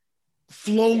like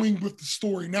flowing with the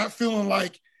story, not feeling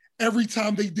like every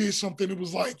time they did something, it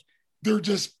was like they're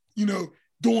just,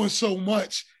 doing so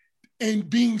much and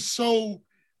being so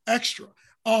extra.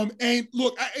 And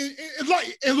look,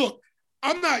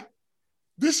 I'm not,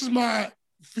 this is my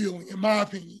feeling, in my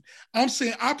opinion. I'm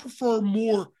saying I prefer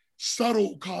more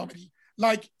subtle comedy,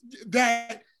 like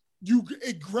that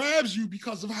it grabs you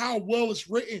because of how well it's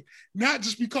written, not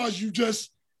just because you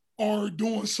just are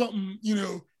doing something,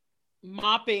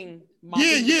 mopping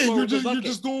you're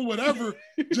just doing whatever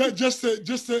just to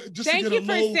get a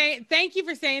low. Thank you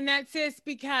for saying that, sis,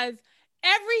 because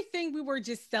everything we were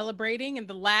just celebrating in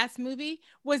the last movie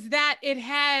was that it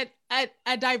had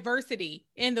a diversity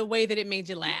in the way that it made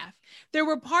you laugh. There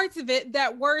were parts of it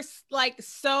that were like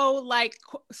so like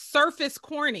surface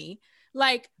corny,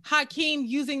 like Hakeem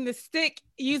using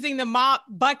the mop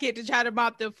bucket to try to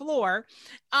mop the floor,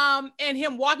 and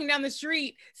him walking down the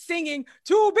street singing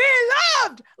 "To Be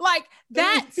Loved." Like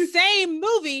that same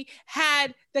movie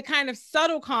had the kind of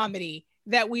subtle comedy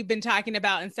that we've been talking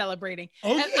about and celebrating.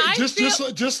 Okay, just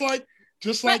like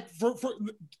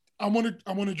I want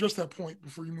to address that point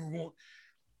before you move on.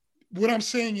 What I'm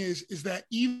saying is that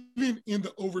even in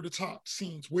the over the top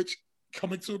scenes, which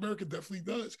Coming to America definitely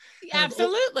does.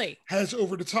 Absolutely. Has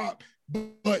over the top.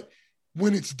 But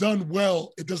when it's done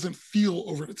well, it doesn't feel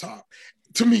over the top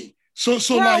to me. So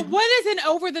Bro, like, what is an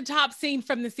over the top scene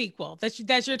from the sequel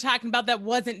that you're talking about that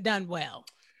wasn't done well?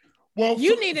 Well,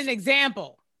 you need an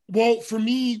example. Well, for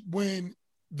me, when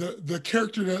the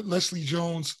character that Leslie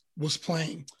Jones was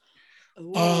playing.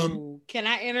 Can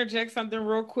I interject something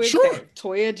real quick? Sure. That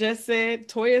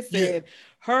Toya said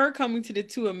her coming to the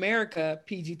To America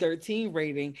PG-13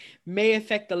 rating may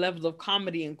affect the level of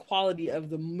comedy and quality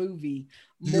of the movie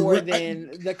more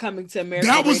than the Coming to America.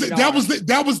 That was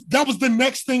the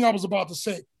next thing I was about to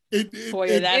say. It's a good point.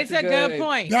 It's a good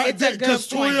point. That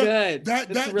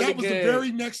was the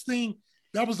very next thing.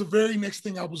 That was the very next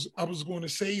thing I was going to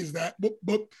say is that.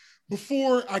 But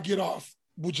before I get off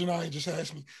what Janiyah just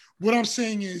asked me, what I'm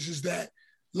saying is that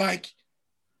like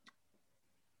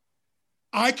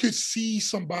I could see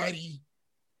somebody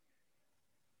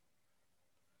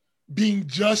being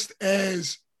just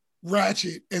as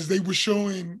ratchet as they were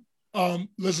showing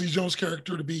Leslie Jones'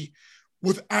 character to be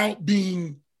without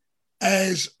being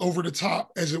as over the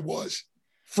top as it was.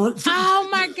 Oh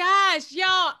my gosh,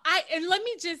 y'all! And let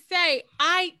me just say,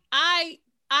 I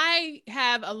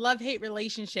have a love-hate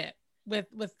relationship with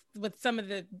some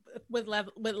of with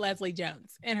Leslie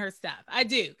Jones and her stuff. I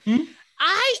do. Hmm?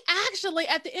 I actually,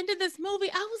 at the end of this movie,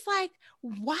 I was like,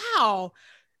 wow,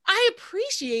 I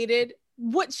appreciated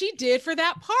what she did for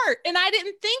that part. And I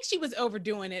didn't think she was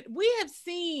overdoing it. We have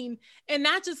seen, and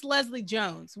not just Leslie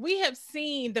Jones, we have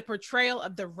seen the portrayal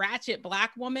of the ratchet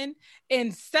Black woman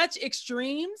in such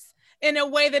extremes in a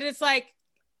way that it's like,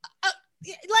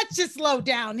 let's just slow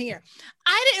down here.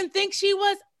 I didn't think she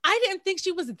was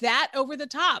that over the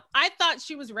top. I thought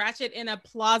she was ratchet in a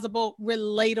plausible,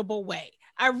 relatable way.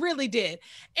 I really did.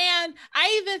 And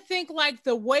I even think like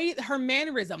the way her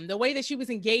mannerism, the way that she was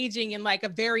engaging in like a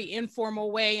very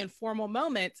informal way in formal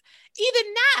moments,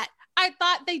 even that, I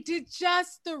thought they did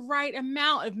just the right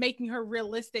amount of making her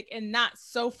realistic and not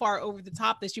so far over the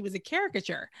top that she was a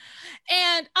caricature.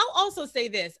 And I'll also say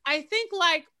this. I think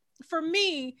like for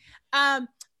me,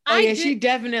 she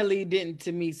definitely didn't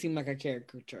to me seem like a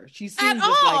caricature. She seemed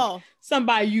just like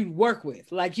somebody you'd work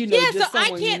with, like just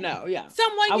someone you know. Yeah,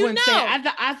 someone you know.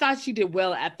 I thought she did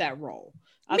well at that role.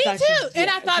 Me too, and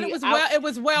I thought it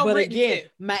was well but written again, too.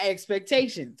 My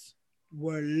expectations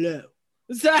were low,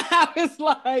 so I was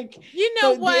like,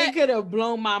 what? It could have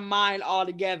blown my mind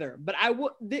altogether. But I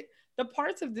would the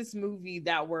parts of this movie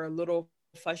that were a little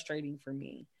frustrating for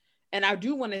me. And I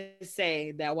do want to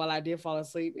say that while I did fall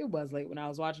asleep, it was late when I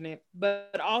was watching it,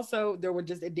 but also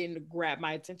it didn't grab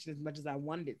my attention as much as I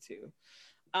wanted it to.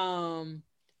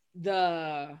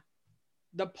 The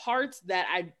parts that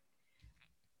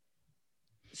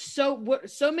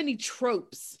so many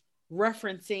tropes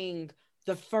referencing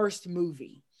the first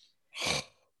movie.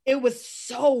 It was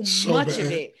so much bad.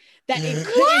 Of it that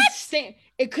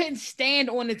it couldn't stand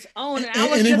on its own. And I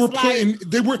was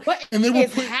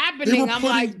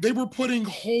they were putting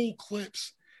whole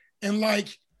clips and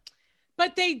like.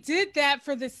 But they did that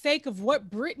for the sake of what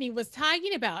Brittany was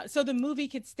talking about, so the movie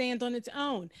could stand on its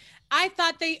own. I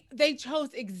thought they chose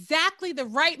exactly the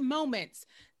right moments.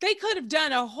 They could have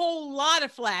done a whole lot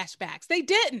of flashbacks. They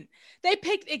didn't. They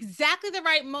picked exactly the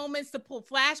right moments to pull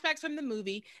flashbacks from the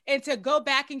movie and to go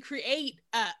back and create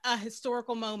a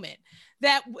historical moment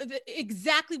that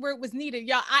exactly where it was needed.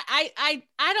 Y'all, I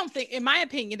don't think, in my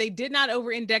opinion, they did not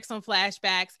over-index on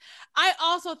flashbacks. I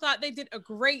also thought they did a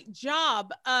great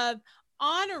job of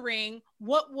honoring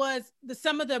what was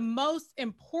some of the most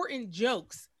important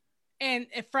jokes and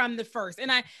from the first.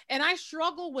 And I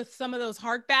struggle with some of those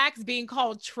harkbacks being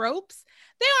called tropes.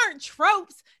 They aren't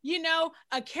tropes, you know.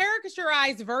 A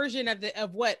caricaturized version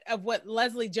of what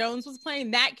Leslie Jones was playing,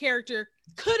 that character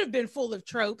could have been full of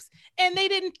tropes, and they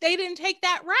didn't take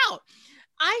that route.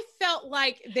 I felt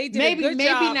like they did a good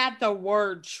job. Maybe not the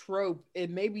word trope.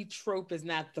 Maybe trope is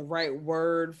not the right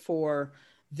word for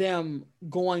them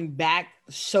going back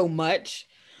so much.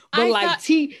 But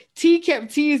T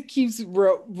keeps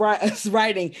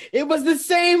writing. It was the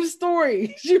same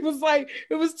story. She was like,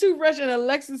 it was too fresh. And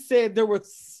Alexis said there were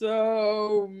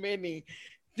so many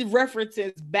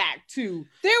references back to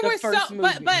the first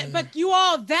movie. But you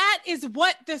all, that is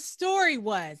what the story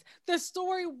was. The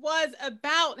story was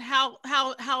about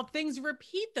how things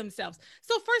repeat themselves.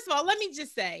 So first of all, let me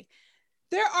just say,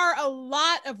 there are a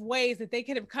lot of ways that they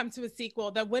could have come to a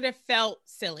sequel that would have felt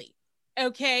silly.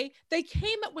 Okay, they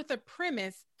came up with a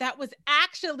premise that was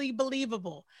actually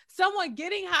believable. Someone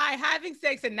getting high, having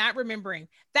sex, and not remembering.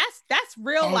 That's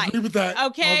real life. I agree with that.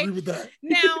 Okay, I agree with that.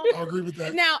 Now, I agree with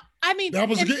that. Now, I mean, that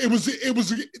was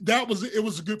it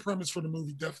was a good premise for the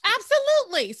movie, definitely.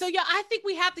 Absolutely. So yeah, I think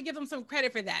we have to give them some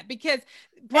credit for that, because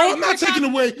I'm not taking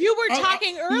away. You were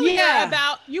talking earlier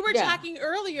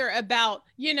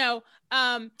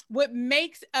about what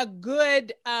makes a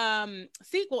good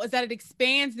sequel is that it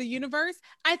expands the universe.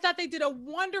 I thought they did a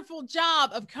wonderful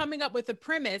job of coming up with a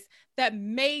premise that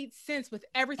made sense with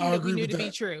everything that we knew to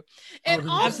be true. And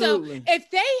also,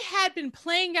 if they had been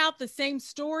playing out the same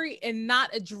story and not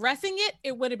addressing it,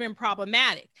 it would have been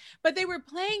problematic. But they were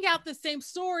playing out the same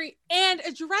story and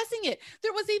addressing it.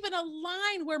 There was even a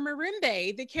line where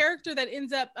Marimbe, the character that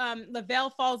ends up Lavelle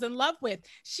falls in love with,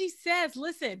 she says,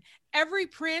 listen, every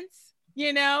prince,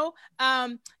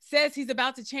 says he's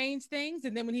about to change things,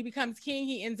 and then when he becomes king,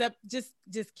 he ends up just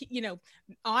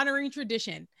honoring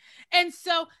tradition. And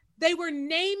so they were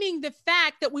naming the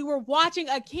fact that we were watching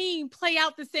a king play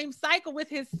out the same cycle with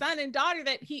his son and daughter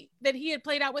that he had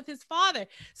played out with his father.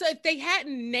 So if they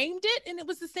hadn't named it and it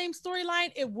was the same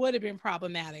storyline, it would have been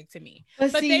problematic to me.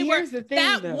 But here's the thing,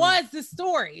 that was the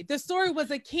story. The story was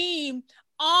a king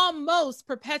almost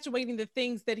perpetuating the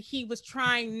things that he was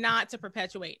trying not to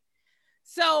perpetuate.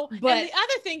 So, but and the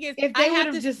other thing is, if they would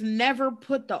have just never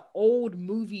put the old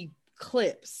movie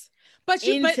clips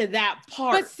into that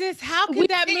part. But sis, how could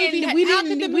that movie? How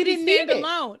could the movie stand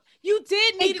alone? You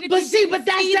did need it. But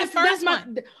that's my.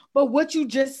 But what you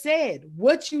just said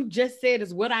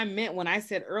is what I meant when I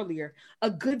said earlier. A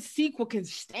good sequel can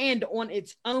stand on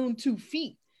its own 2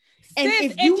 feet. And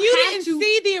sis, if you didn't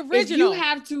see the original, you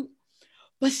have to.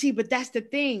 But that's the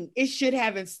thing. It should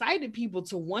have incited people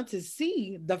to want to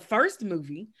see the first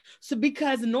movie. So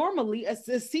because normally a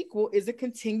sequel is a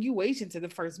continuation to the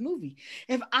first movie.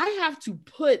 If I have to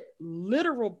put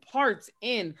literal parts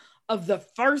in of the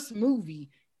first movie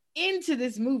into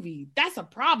this movie, that's a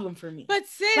problem for me. But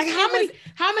sis, like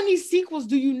how many sequels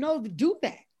do you know that do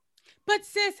that? But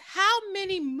sis, how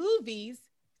many movies,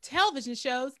 television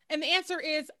shows, and the answer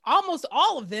is almost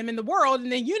all of them in the world, in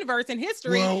the universe, and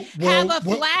history have a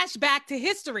flashback to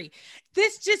history.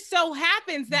 This just so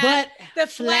happens that the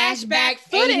flashback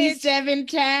footage 87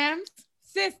 times.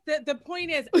 Sis, the point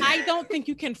is, I don't think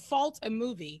you can fault a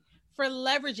movie for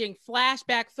leveraging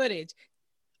flashback footage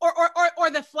or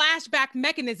the flashback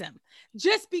mechanism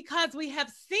just because we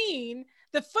have seen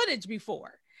the footage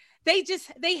before. They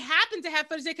happen to have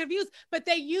footage they could have used, but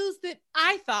they used it,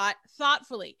 I thought,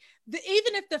 thoughtfully.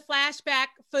 Even if the flashback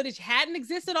footage hadn't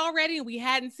existed already and we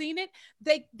hadn't seen it,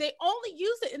 they only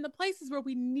used it in the places where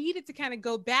we needed to kind of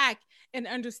go back and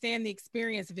understand the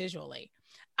experience visually.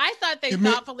 I thought they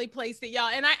thoughtfully placed it,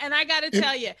 y'all. And I got to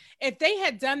tell you, if they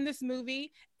had done this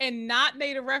movie and not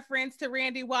made a reference to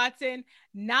Randy Watson,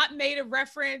 not made a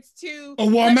reference to...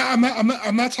 Oh, well,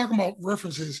 I'm not talking about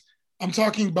references. I'm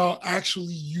talking about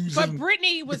actually using. But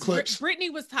Brittany was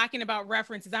talking about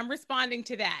references. I'm responding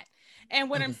to that. And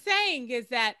what I'm saying is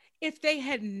that if they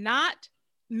had not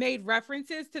made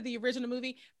references to the original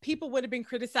movie, people would have been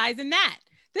criticizing that.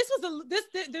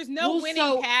 There's no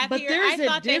winning path here. I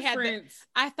thought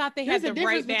they had the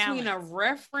right balance between a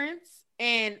reference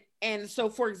and And so,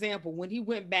 for example, when he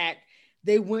went back,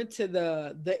 they went to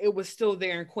the it was still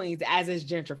there in Queens as it's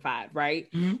gentrified,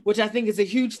 right? Mm-hmm. Which I think is a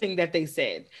huge thing that they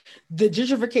said. The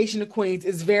gentrification of Queens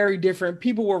is very different.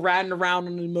 People were riding around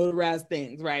on the motorized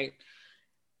things, right?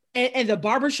 And the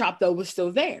barbershop, though, was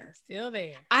still there. Still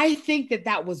there. I think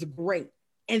that was great.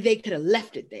 And they could have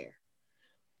left it there.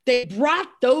 They brought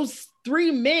those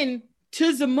 3 men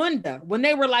to Zamunda when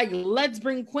they were like, let's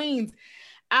bring Queens.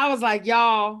 I was like,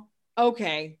 y'all,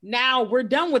 okay, now we're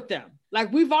done with them.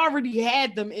 Like, we've already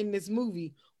had them in this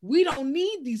movie. We don't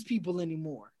need these people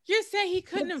anymore. You're saying he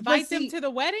couldn't invite them to the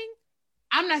wedding?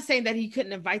 I'm not saying that he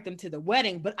couldn't invite them to the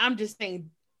wedding, but I'm just saying,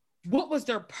 what was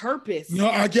their purpose? No,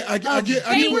 I get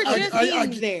they were just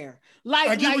being there.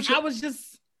 Like I was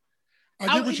just.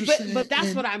 I get what you're saying. But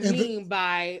that's what I mean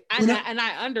by, and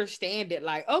I understand it.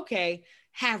 Like, okay,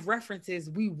 have references.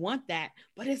 We want that.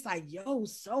 But it's like, yo,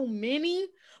 so many.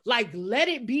 Like, let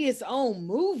it be its own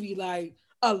movie. Like,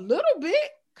 a little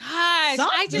bit. Gosh,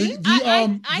 I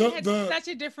had such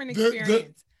a different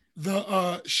experience.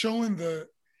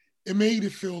 It made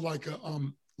it feel like a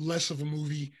less of a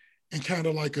movie and kind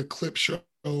of like a clip show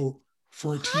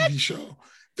for a TV show.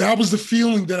 That was the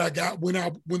feeling that I got when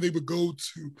they would go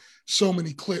to so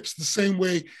many clips. The same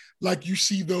way, like you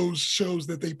see those shows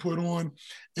that they put on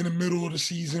in the middle of the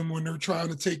season when they're trying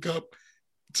to take up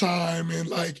time and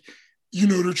like, you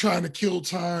know, they're trying to kill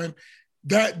time.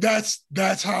 That's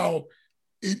how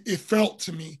it felt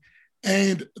to me.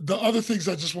 And the other things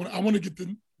I want to get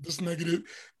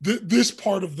this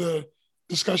part of the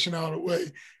discussion out of the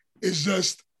way is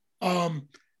just I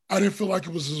didn't feel like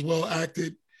it was as well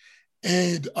acted.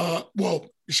 And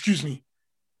excuse me,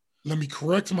 let me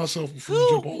correct myself before you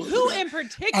jump all over who that. In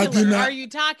particular are you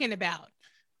talking about?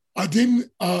 I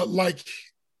didn't like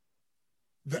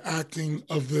the acting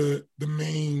of the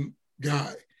main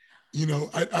guy. You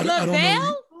know, I don't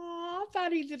know. Oh, I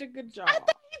thought he did a good job. I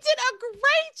thought he did a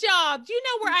great job. Do you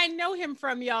know where I know him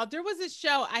from, y'all? There was a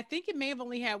show, I think it may have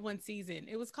only had 1 season.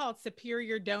 It was called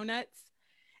Superior Donuts.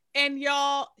 And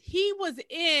y'all, he was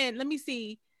in, let me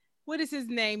see, what is his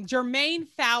name? Jermaine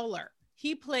Fowler.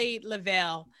 He played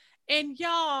Lavelle. And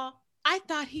y'all, I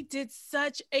thought he did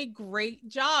such a great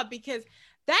job because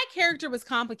that character was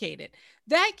complicated.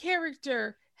 That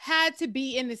character had to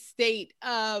be in a state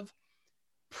of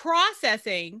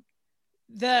processing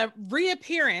the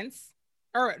reappearance,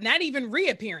 or not even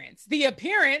reappearance, the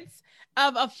appearance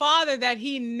of a father that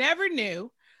he never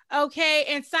knew. Okay.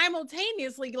 And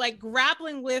simultaneously like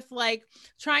grappling with like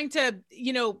trying to,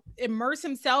 you know, immerse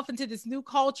himself into this new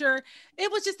culture.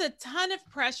 It was just a ton of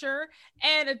pressure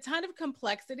and a ton of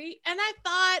complexity. And I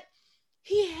thought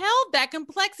he held that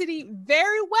complexity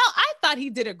very well. I thought he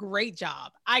did a great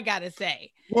job, I gotta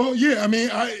say. Well, yeah, I mean,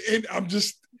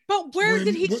 but where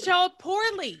did he show up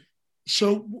poorly?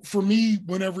 So for me,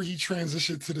 whenever he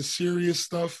transitioned to the serious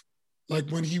stuff, like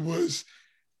when he was,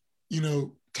 you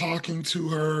know, talking to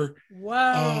her.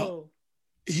 Whoa!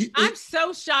 I'm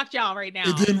so shocked, y'all, right now.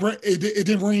 It didn't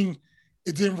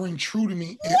ring true to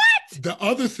me. What? And the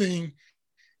other thing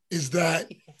is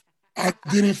that I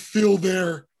didn't feel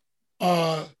their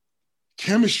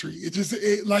chemistry. I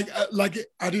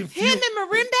didn't feel him and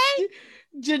Marimbe.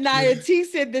 Janiyah T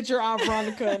said that you're Aunt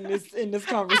Veronica in this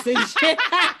conversation.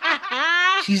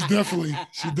 She definitely is.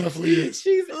 She's definitely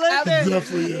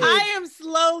is. I am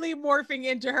slowly morphing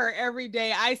into her every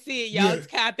day. I see it, y'all. Yeah.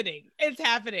 It's happening. It's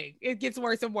happening. It gets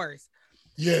worse and worse.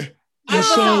 Yeah. And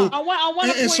so I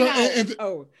want to point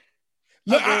out.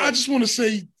 I just want to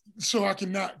say, so I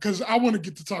cannot, because I want to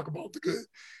get to talk about the good.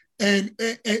 And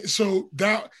so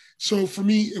for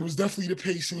me, it was definitely the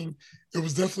pacing. It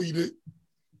was definitely the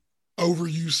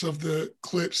overuse of the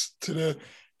clips to the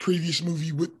previous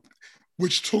movie,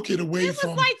 which took it away from.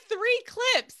 It was like 3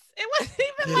 clips. It wasn't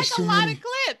even like a lot of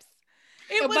clips.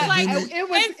 It was like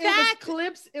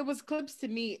it was clips to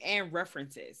me and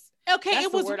references. Okay, that's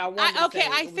it was.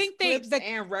 I think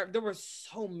there were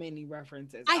so many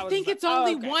references. I think it's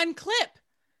only one clip.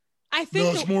 I think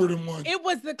no, it's more than one. It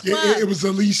was the club. It was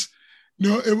at least.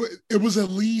 No, it was at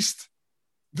least.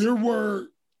 There were.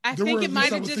 I think it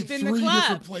might have just been the club.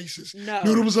 Different places. No,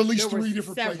 there was at least 3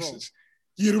 different places.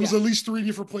 Yeah, there was at least 3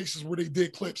 different places where they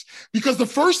did clips. Because the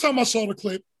first time I saw the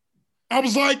clip, I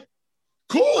was like,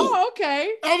 cool. Oh,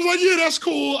 okay. I was like, yeah, that's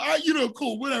cool.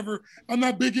 Cool, whatever. I'm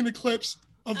not big into clips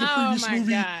of the previous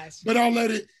movie, but I'll let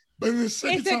it. But in the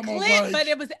second time, I was like, but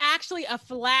it was actually a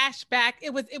flashback.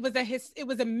 It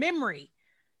was a memory.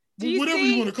 Whatever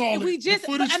you want to call it.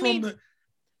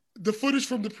 The footage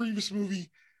from the previous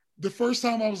movie. The first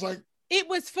time I was like, it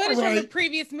was footage from the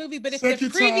previous movie, but if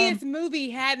the previous movie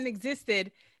hadn't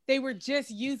existed, they were just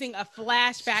using a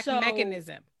flashback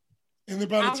mechanism. And then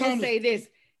by the I time will say this,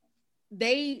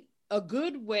 a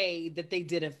good way that they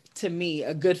did it, to me,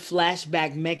 a good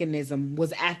flashback mechanism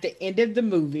was at the end of the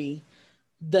movie,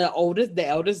 the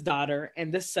eldest daughter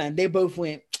and the son, they both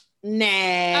went,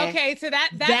 nah. Okay, so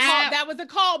that was a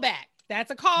callback. That's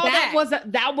a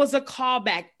callback. That was a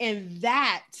callback, and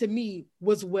that to me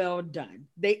was well done.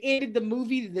 They ended the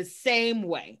movie the same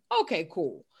way. Okay,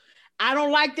 cool. I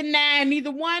don't like the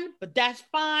neither one, but that's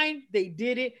fine. They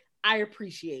did it. I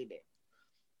appreciate it.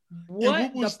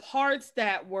 What the parts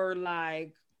that were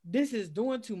like, this is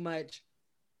doing too much.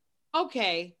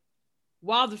 Okay,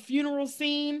 while the funeral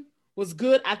scene was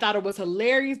good, I thought it was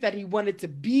hilarious that he wanted to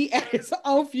be at his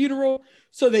own funeral,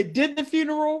 so they did the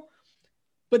funeral.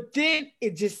 But then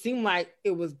it just seemed like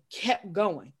it was kept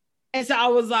going. And so I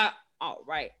was like, all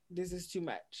right, this is too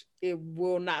much. It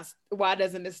will not, why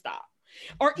doesn't it stop?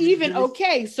 Or even,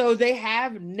 okay, so they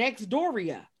have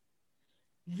Nextdoria.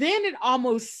 Then it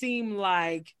almost seemed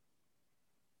like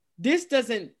this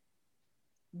feels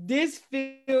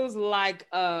like,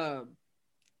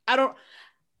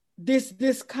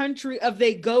 this country of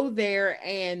they go there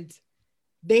and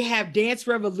they have dance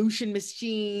revolution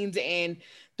machines and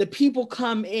the people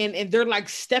come in and they're like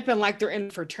stepping like they're in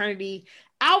a fraternity.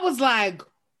 I was like,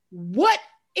 what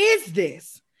is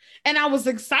this? And I was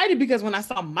excited because when I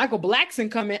saw Michael Blackson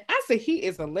come in, I said, he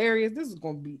is hilarious. This is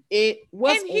going to be it.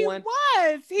 He was.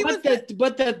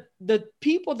 But the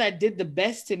people that did the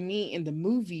best to me in the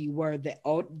movie were the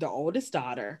oldest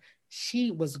daughter.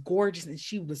 She was gorgeous and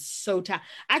she was so tired.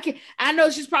 I know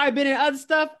she's probably been in other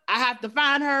stuff. I have to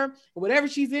find her. Whatever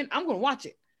she's in, I'm going to watch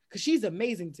it because she's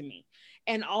amazing to me.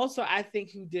 And also, I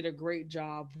think who did a great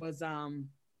job was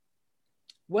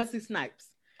Wesley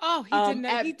Snipes. Oh,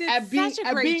 he did such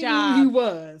a great job. Who he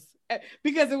was,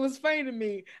 because it was funny to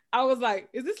me. I was like,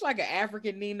 is this like an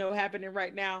African Nino happening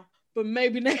right now? But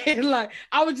maybe not. Like,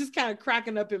 I was just kind of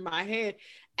cracking up in my head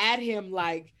at him,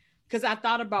 like, because I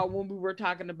thought about when we were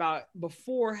talking about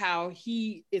before how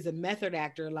he is a method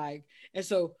actor, like, and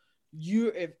so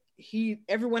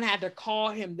everyone had to call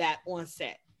him that on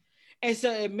set. And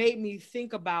so it made me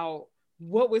think about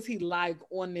what was he like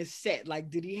on this set?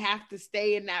 Like, did he have to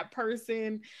stay in that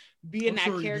person, be in that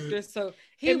character? So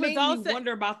it made me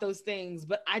wonder about those things,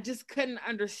 but I just couldn't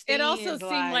understand. It also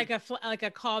seemed like a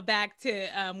callback to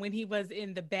when he was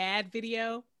in the Bad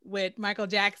video with Michael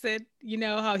Jackson. You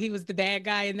know how he was the bad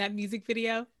guy in that music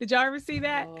video? Did y'all ever see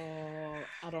that?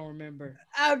 I don't remember.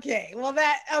 Okay, well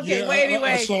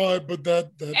anyway. I saw it, but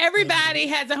that everybody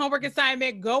has a homework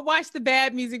assignment. Go watch the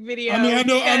Bad music video. I mean, I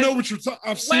know what you're talking.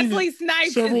 I've seen Wesley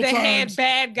Snipes is the head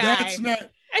bad guy.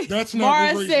 That's not.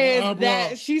 Mara says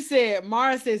that. She said,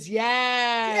 Mara says,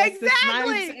 yeah,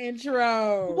 exactly.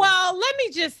 Intro. Well, let me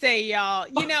just say, y'all.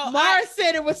 You know, Mara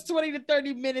said it was 20 to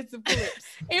 30 minutes of clips.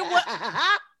 It was.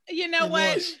 You know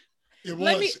what? It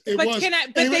was. They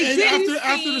didn't.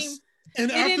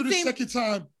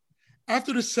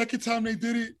 After the second time they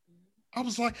did it, I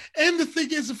was like, and the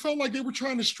thing is, it felt like they were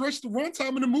trying to stretch the runtime,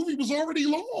 and the movie was already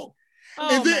long.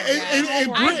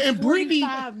 Brittany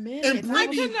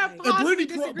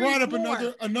brought up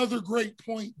another great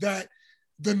point, that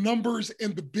the numbers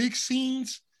and the big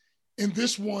scenes in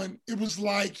this one, it was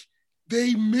like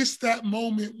they missed that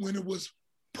moment when it was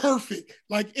perfect,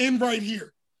 like in right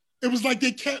here. It was like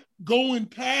they kept going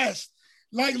past,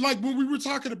 like when we were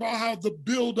talking about how the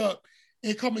build up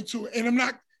and coming to it, and I'm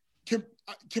not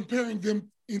comparing them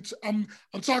into, I'm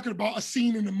talking about a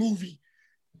scene in the movie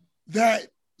that,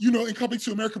 you know, in Coming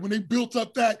to America, when they built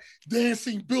up that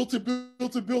dancing, built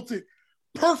it,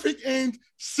 perfect, and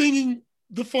singing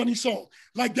the funny song.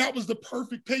 Like, that was the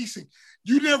perfect pacing.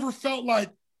 You never felt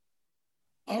like,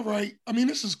 all right, I mean,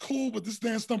 this is cool, but this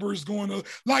dance number is going to,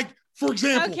 like, for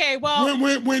example, okay, well,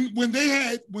 when they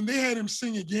had him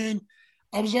sing again,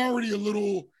 I was already a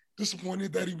little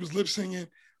disappointed that he was lip singing,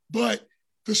 but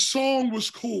the song was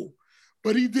cool.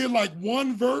 But he did like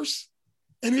one verse,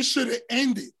 and it should have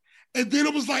ended. And then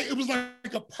it was like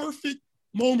a perfect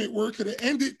moment where it could have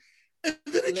ended, and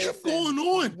then it kept going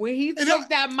on. When he took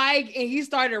that mic and he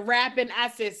started rapping, I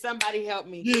said, "Somebody help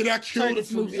me!" Yeah, that killed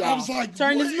this movie. I was like,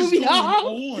 "Turn this movie off!"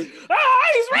 Oh, he's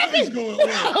rapping.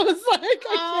 I was like,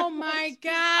 "Oh my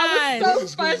god!" I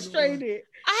was so frustrated.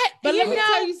 But let me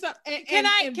tell you something. Can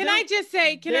I just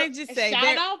say?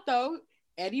 Shout out though,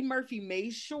 Eddie Murphy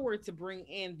made sure to bring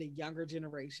in the younger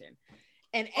generation.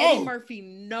 And Eddie Murphy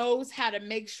knows how to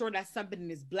make sure that something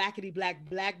is blackity black,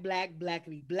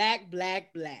 blackity black.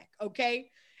 Okay.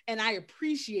 And I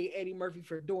appreciate Eddie Murphy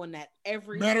for doing that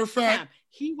every matter of fact time.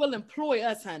 He will employ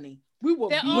us, honey. We will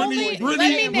Brittany,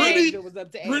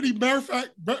 matter of fact,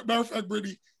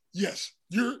 Brittany, yes.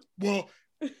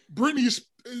 Brittany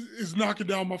is knocking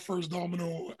down my first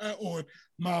domino on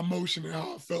my emotion and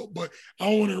how I felt. But I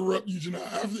don't want to interrupt you,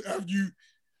 Janai. After you,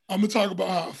 I'm gonna talk about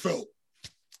how I felt.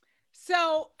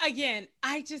 So again,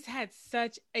 I just had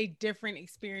such a different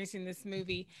experience in this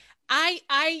movie. I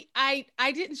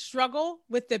didn't struggle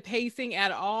with the pacing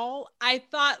at all. I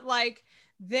thought like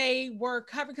they were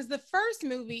covered because the first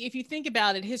movie, if you think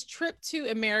about it, his trip to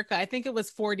America, I think it was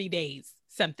 40 days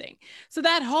something. So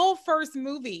that whole first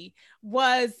movie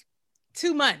was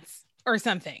 2 months or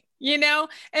something, you know?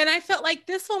 And I felt like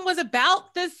this one was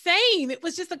about the same. It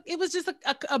was just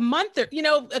a month or, you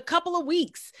know, a couple of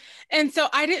weeks. And so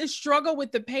I didn't struggle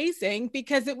with the pacing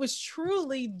because it was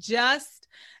truly just,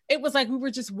 it was like we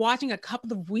were just watching a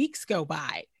couple of weeks go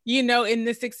by, you know, in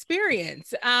this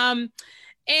experience. And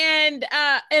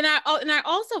I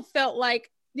also felt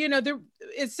like, you know,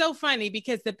 it's so funny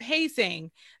because the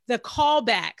pacing, the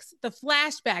callbacks, the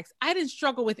flashbacks, I didn't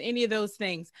struggle with any of those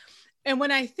things. And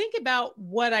when I think about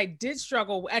what I did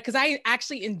struggle with, because I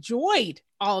actually enjoyed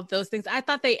all of those things, I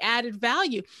thought they added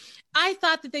value. I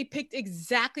thought that they picked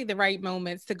exactly the right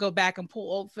moments to go back and pull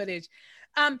old footage.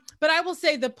 But I will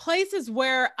say the places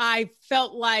where I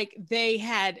felt like they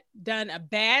had done a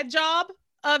bad job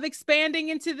of expanding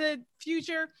into the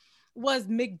future was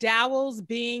McDowell's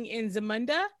being in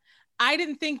Zamunda. I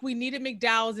didn't think we needed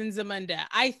McDowell's in Zamunda.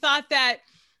 I thought that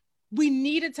we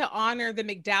needed to honor the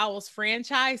McDowell's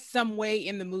franchise some way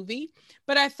in the movie,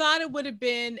 but I thought it would have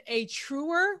been a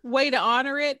truer way to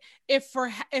honor it if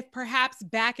perhaps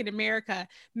back in America,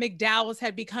 McDowell's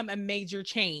had become a major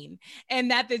chain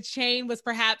and that the chain was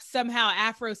perhaps somehow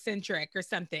Afrocentric or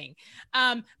something.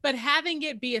 But having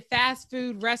it be a fast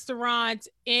food restaurant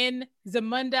in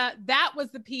Zamunda, that was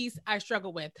the piece I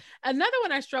struggled with. Another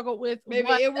one I struggled with, maybe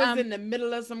it was in the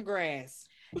middle of some grass.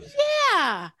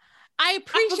 Yeah. I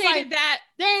appreciated that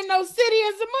there ain't no city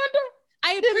in Zamunda.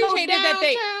 I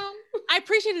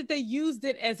appreciated they used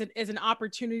it as an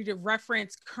opportunity to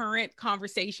reference current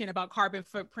conversation about carbon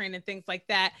footprint and things like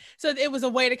that. So it was a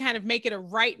way to kind of make it a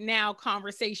right now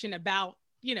conversation about,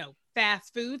 you know,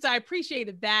 fast foods. I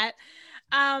appreciated that.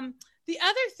 The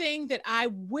other thing that I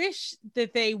wish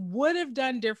that they would have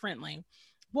done differently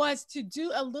was to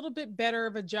do a little bit better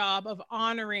of a job of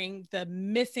honoring the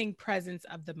missing presence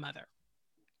of the mother.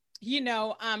 You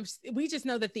know, we just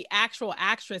know that the actual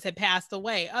actress had passed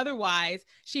away. Otherwise,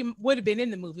 she would have been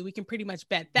in the movie. We can pretty much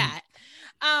bet that.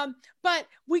 But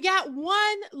we got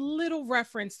one little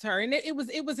reference to her, and it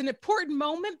was an important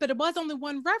moment, but it was only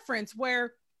one reference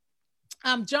where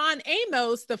John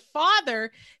Amos, the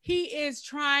father, he is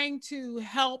trying to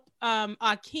help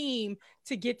Akeem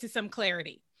to get to some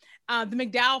clarity. The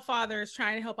McDowell father is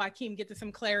trying to help Akeem get to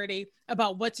some clarity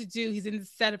about what to do. He's in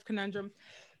this set of conundrum.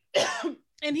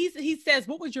 And he says,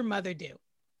 what would your mother do?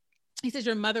 He says,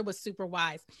 your mother was super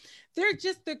wise. There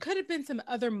could have been some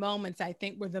other moments, I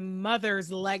think, where the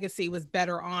mother's legacy was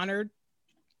better honored.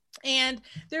 And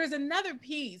there's another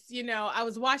piece, you know, I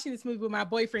was watching this movie with my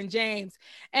boyfriend, James,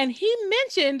 and he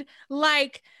mentioned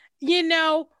like, you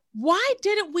know, why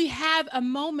didn't we have a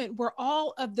moment where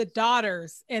all of the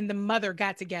daughters and the mother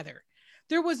got together?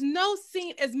 There was no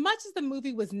scene, as much as the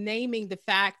movie was naming the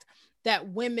fact that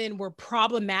women were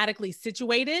problematically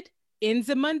situated in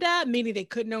Zamunda, meaning they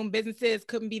couldn't own businesses,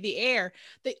 couldn't be the heir.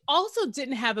 They also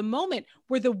didn't have a moment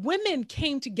where the women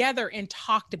came together and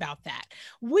talked about that.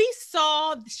 We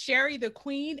saw Sherry the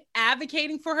Queen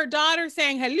advocating for her daughter,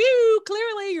 saying, hello,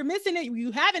 clearly you're missing it.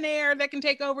 You have an heir that can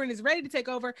take over and is ready to take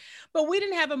over. But we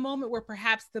didn't have a moment where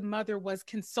perhaps the mother was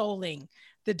consoling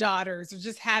the daughters or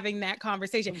just having that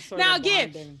conversation. Now,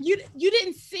 again, you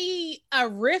didn't see a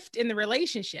rift in the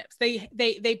relationships.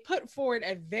 They put forward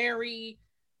a very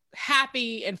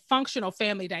happy and functional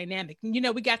family dynamic. You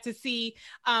know, we got to see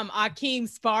Akeem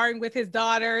sparring with his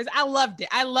daughters. I loved it.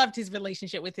 I loved his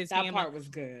relationship with his family. That part was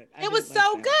good. It was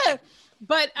so good.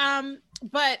 But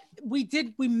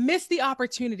we missed the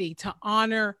opportunity to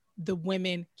honor the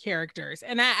women characters.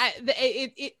 And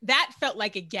that felt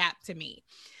like a gap to me.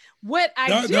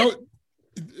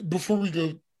 Before we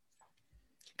go,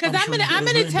 because I'm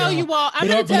gonna tell you all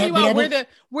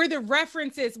where the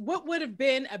references, what would have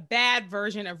been a bad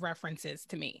version of references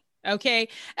to me. Okay,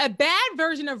 a bad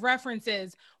version of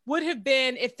references would have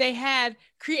been if they had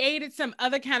created some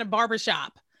other kind of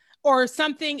barbershop or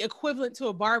something equivalent to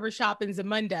a barbershop in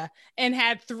Zamunda and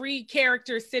had 3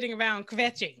 characters sitting around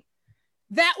kvetching.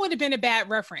 That would have been a bad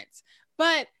reference.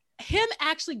 But him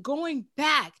actually going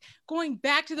back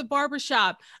to the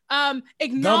barbershop,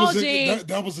 acknowledging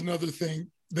that was another thing.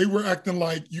 They were acting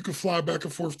like you could fly back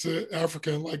and forth to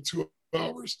Africa in like 2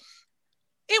 hours.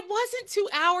 It wasn't 2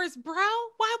 hours, bro.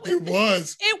 Why was it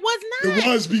was? It was not. It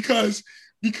was because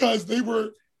because they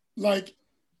were like,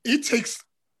 it takes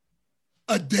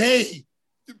a day,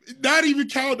 not even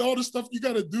counting all the stuff you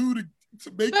got to do to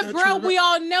make that. But bro, we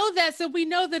all know that, so we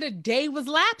know that a day was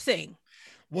lapsing.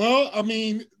 Well, I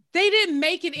mean, they didn't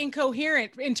make it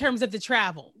incoherent in terms of the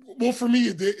travel. Well, for me,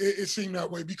 it seemed that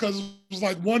way because it was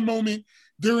like one moment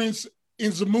they're in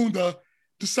Zamunda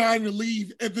deciding to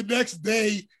leave, and the next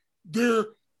day they're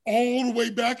all the way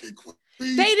back in Queens.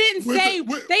 They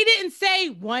didn't say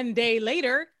 1 day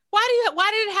later. Why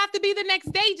did it have to be the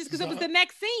next day just because it was the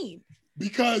next scene?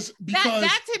 Because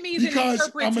that to me is an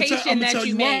interpretation that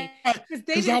you made.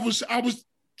 Because I was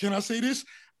can I say this?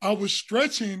 I was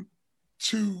stretching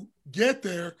to get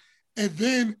there, and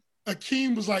then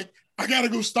Akeem was like, I gotta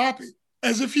go stop it,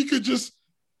 as if he could just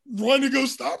run to go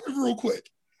stop it real quick.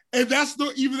 And that's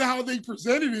not even how they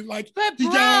presented it. Like, he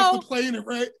got off the plane and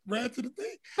ran to the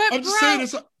thing. I'm just saying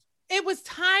this. It was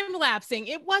time lapsing.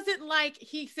 It wasn't like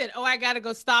he said, "Oh, I gotta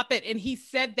go stop it," and he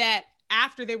said that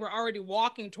after they were already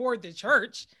walking toward the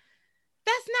church.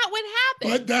 That's not what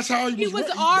happened. But that's how he was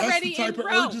already that's the type of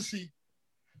urgency.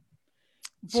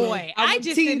 Boy, so, I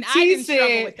didn't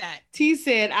struggle with that. T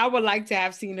said, I would like to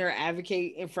have seen her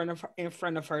advocate in front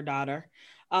of her daughter.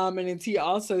 And then T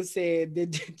also said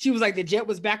that she was like, the jet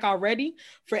was back already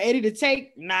for Eddie to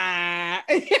take. Nah.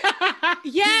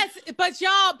 Yes, but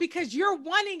y'all, because you're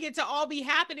wanting it to all be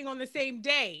happening on the same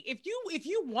day. If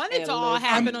you want it to all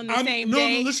happen on the same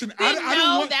day, no, listen, then I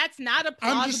don't want, that's not a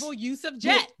plausible use of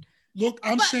jet. Look,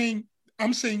 I'm saying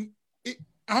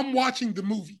I'm watching the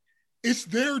movie. It's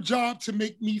their job to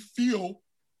make me feel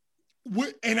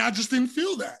and I just didn't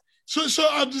feel that. So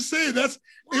I'm just saying it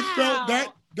felt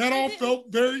that all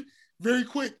felt very, very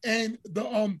quick. And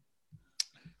the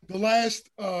last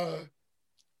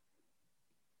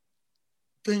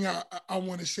thing I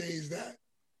want to say is that,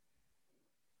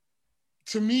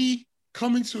 to me,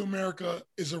 Coming to America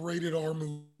is a rated R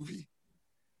movie.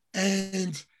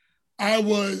 And I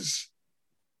was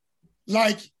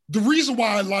like, the reason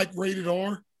why I like rated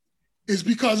R is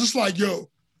because it's like, yo,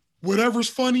 whatever's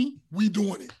funny, we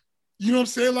doing it. You know what I'm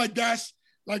saying? Like, that's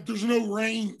like, there's no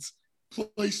reins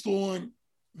placed on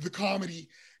the comedy.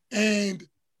 And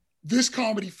this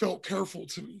comedy felt careful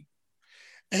to me.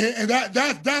 And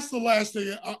that's the last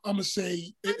thing I'm gonna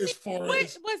say as far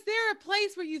as. Was there a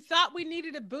place where you thought we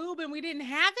needed a boob and we didn't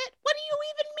have it? What do you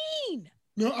even mean?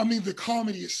 No, I mean, the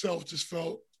comedy itself just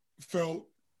felt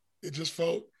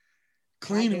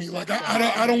clean to me. Like,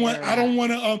 I don't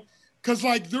want to because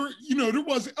like there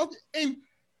wasn't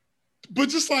but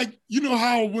just like, you know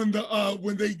how when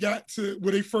they got to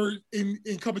when they first in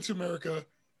Coming to America,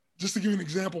 just to give you an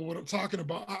example of what I'm talking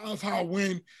about, of how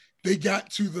when they got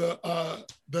to the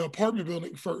apartment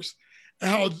building first,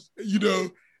 and how,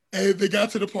 and they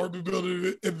got to the apartment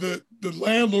building, and the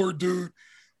landlord dude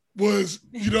was,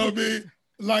 you know what I mean?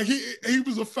 Like, he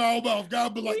was a foul-mouthed guy,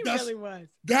 but like,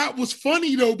 that was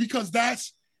funny though, because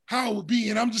that's how it would be.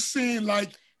 And I'm just saying,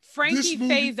 like, Frankie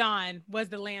Faison was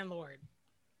the landlord.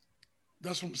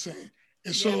 That's what I'm saying.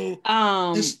 And so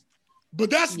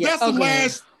that's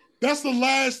the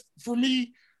last for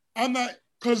me.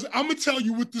 Because I'm gonna tell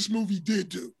you what this movie did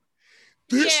do.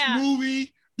 This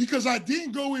movie, because I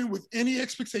didn't go in with any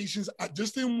expectations, I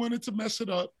just didn't want it to mess it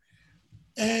up.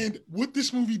 And what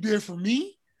this movie did for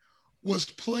me was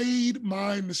played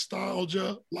my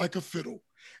nostalgia like a fiddle.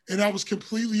 And I was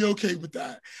completely okay with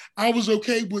that. I was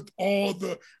okay with all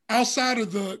outside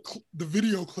of the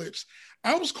video clips,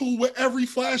 I was cool with every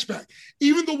flashback.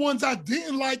 Even the ones I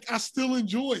didn't like, I still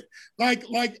enjoyed. Like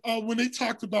when they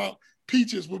talked about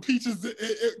Peaches, when Peaches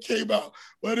it came out,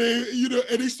 but and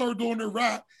they started doing their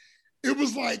rap, it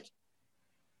was like,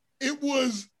 it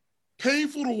was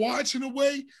painful to watch in a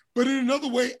way, but in another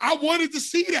way, I wanted to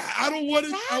see that. I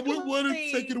wouldn't want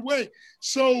to take it away.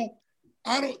 So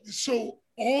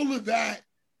all of that,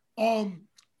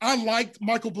 I liked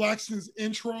Michael Blackson's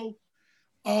intro.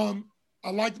 I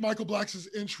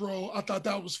thought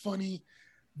that was funny,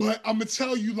 but I'm gonna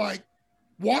tell you, like,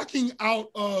 walking out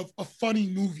of a funny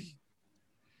movie,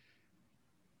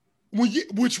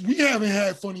 which we haven't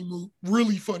had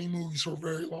really funny movies for a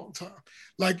very long time.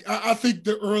 Like, I think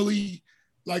the early,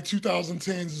 like,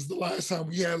 2010s is the last time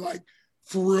we had, like,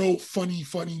 for real funny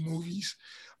movies,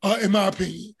 in my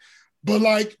opinion. But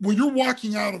like, when you're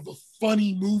walking out of a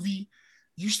funny movie,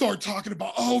 you start talking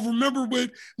about, oh, remember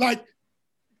when, like,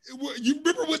 you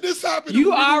remember when this happened?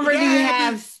 You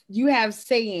have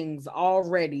sayings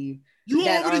already. You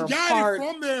already got it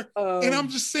from there. And I'm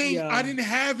just saying, I didn't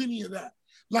have any of that.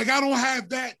 Like, I don't have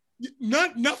that.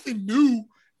 Nothing new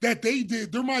that they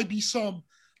did. There might be some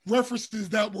references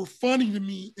that were funny to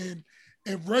me in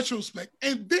retrospect.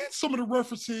 And then some of the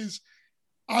references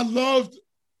I loved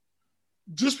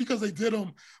just because they did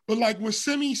them, but like when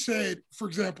Simi said, for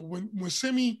example, when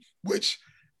Simi, which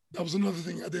that was another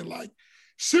thing I didn't like.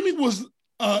 Simi was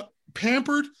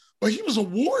pampered, but he was a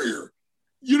warrior.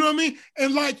 You know what I mean?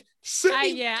 And like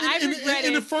Simi,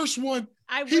 in the first one,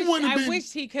 I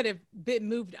wish he could have been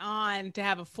moved on to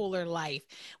have a fuller life.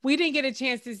 We didn't get a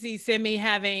chance to see Simi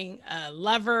having a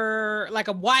lover, like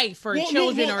a wife or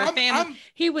children or a family.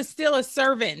 He was still a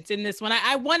servant in this one.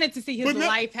 I wanted to see his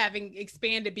life having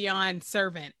expanded beyond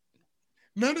servant.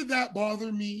 None of that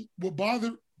bothered me.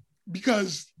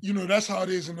 Because, you know, that's how it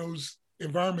is in those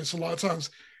environments. A lot of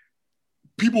times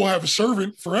people have a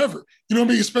servant forever. You know what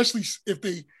I mean? Especially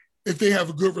if they have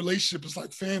a good relationship, it's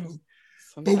like family.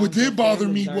 Sometimes but what did bother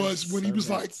me was when he was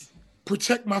like,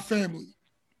 protect my family,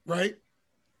 right?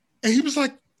 And he was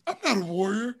like, I'm not a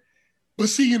warrior. But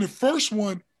see, in the first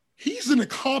one, he's an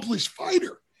accomplished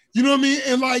fighter. You know what I mean?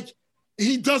 And like,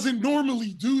 he doesn't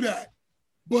normally do that.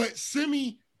 But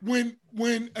Simi, when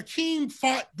Akeem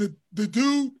fought the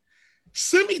dude,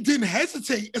 Simi didn't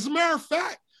hesitate. As a matter of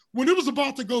fact, when it was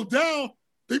about to go down,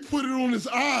 they put it on his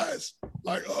eyes,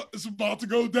 like, it's about to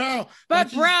go down.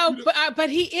 But like but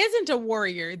he isn't a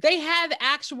warrior. They have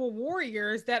actual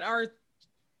warriors that are,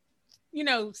 you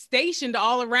know, stationed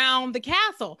all around the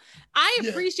castle. I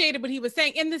appreciated what he was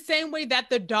saying in the same way that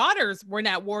the daughters were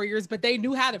not warriors, but they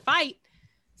knew how to fight.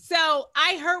 So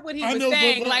I heard what he was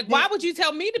saying. But why would you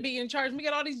tell me to be in charge? We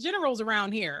got all these generals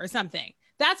around here or something.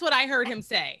 That's what I heard him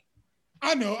say.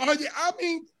 I know. I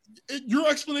mean, your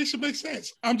explanation makes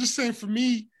sense. I'm just saying, for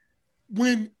me,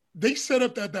 when they set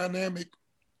up that dynamic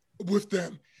with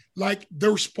them, like they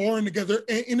were sparring together,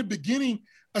 and in the beginning,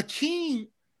 Akeem,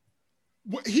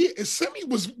 Simi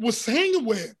was hanging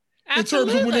with in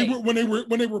terms of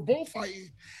when they were both fighting,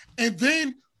 and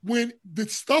then when the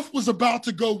stuff was about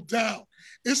to go down,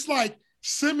 it's like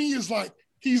Simi is like,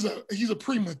 he's a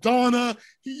prima donna.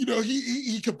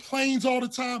 He complains all the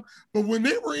time. But when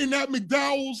they were in that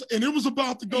McDowell's and it was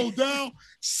about to go down,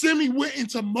 Simi went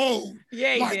into mode.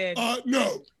 Yeah, he did.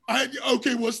 No.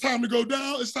 Well, it's time to go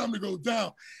down. It's time to go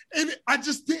down. And I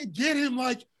just didn't get him.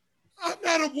 Like, I'm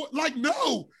not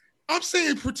no. I'm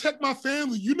saying protect my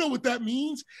family. You know what that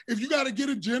means. If you got to get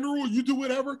a general, you do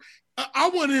whatever. I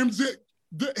want him to.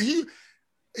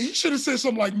 He should have said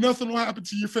something like, nothing will happen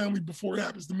to your family before it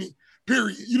happens to me.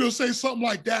 Period. You know, say something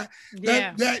like that.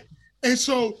 Yeah.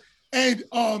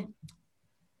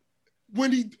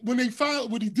 When he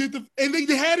did and they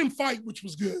had him fight, which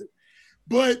was good.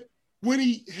 But when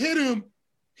he hit him,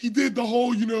 he did the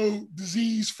whole,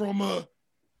 disease from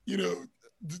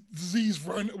disease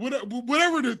run,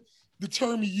 whatever the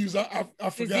term he used. I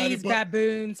forgot disease, it.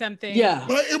 Baboon, something. Yeah.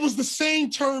 But it was the same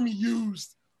term he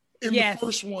used in the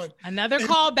first one. Another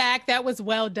callback that was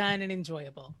well done and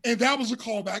enjoyable. And that was a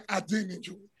callback I didn't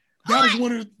enjoy.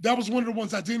 That was one of the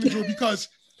ones I didn't enjoy because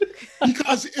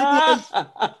it was.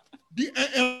 And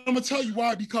I'm gonna tell you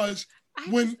why. Because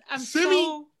when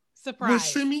Simi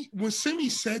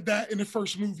said that in the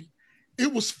first movie,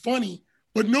 it was funny,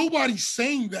 but nobody's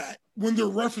saying that when they're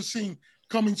referencing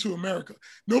Coming to America.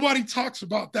 Nobody talks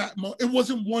about that. It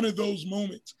wasn't one of those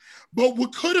moments. But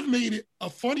what could have made it a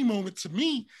funny moment to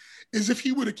me is if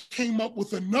he would have came up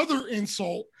with another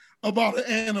insult about an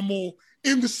animal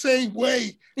in the same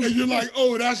way. And you're like,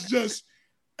 oh, that's just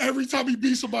every time he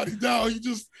beats somebody down, he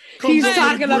just comes He's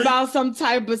talking about some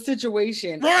type of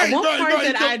situation. Right, One part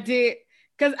that I did,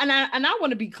 because and I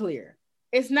want to be clear.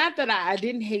 It's not that I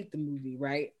didn't hate the movie,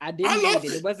 right? I didn't hate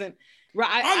it. It wasn't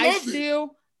right.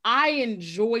 I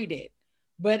enjoyed it,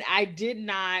 but I did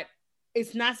not.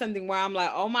 It's not something where I'm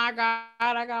like, oh my God,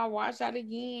 I gotta watch that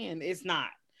again. It's not.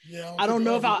 Yeah, I don't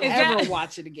know if I'll ever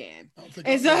watch it again.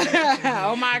 It's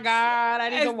oh my God, I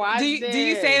need to watch it. Do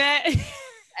you say that?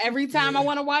 Every time I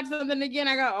want to watch something again,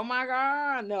 I go, oh my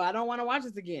God, no, I don't want to watch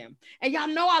this again. And y'all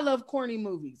know I love corny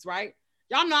movies, right?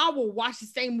 Y'all know I will watch the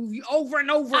same movie over and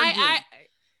over again.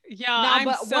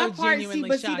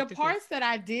 The parts that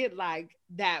I did like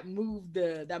that moved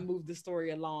the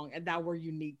story along and that were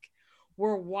unique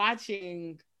were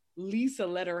watching Lisa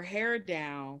let her hair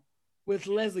down with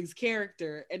Leslie's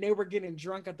character and they were getting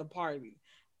drunk at the party.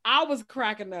 I was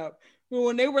cracking up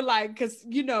when they were like, because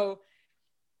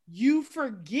you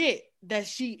forget that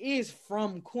she is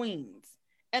from Queens.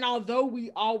 And although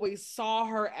we always saw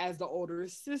her as the older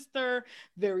sister,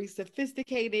 very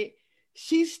sophisticated,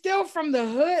 she's still from the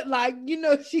hood. Like,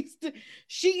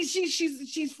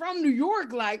 she's from New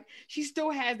York. Like, she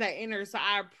still has that in her. So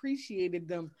I appreciated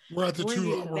them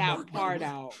bringing that part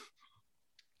out.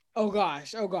 Oh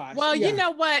gosh. Well, you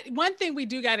know what? One thing we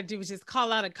do got to do is just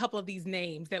call out a couple of these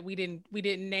names that we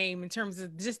didn't name in terms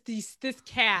of just this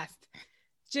cast.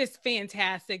 just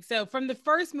fantastic. So from the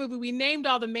first movie, we named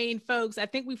all the main folks. I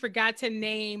think we forgot to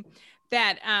name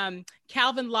that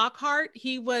Calvin Lockhart.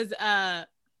 He was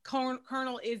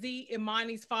Colonel Izzy,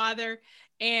 Imani's father,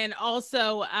 and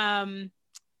also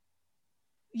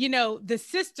the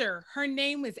sister, her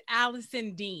name was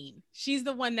Allison Dean. She's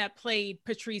the one that played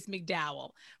Patrice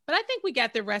McDowell. But I think we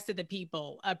got the rest of the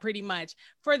people pretty much.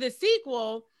 For the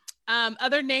sequel,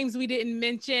 other names we didn't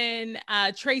mention,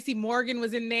 Tracy Morgan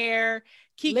was in there.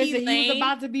 Kiki Listen, Lane. he was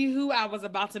about to be who I was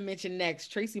about to mention next.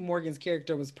 Tracy Morgan's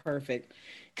character was perfect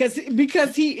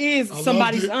because he is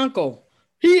somebody's uncle.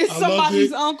 He is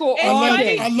somebody's uncle.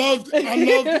 I loved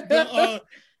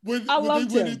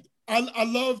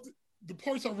the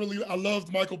parts I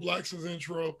loved Michael Blackson's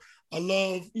intro. I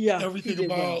love everything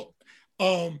about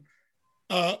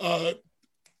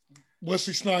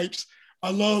Wesley Snipes. I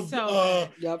love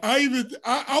Tiana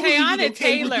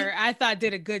Taylor, I thought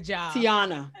did a good job.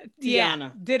 Tiana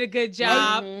did a good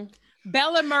job.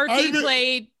 Bella Murphy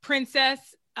played Princess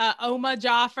Oma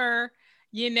Jaffer.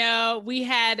 We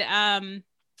had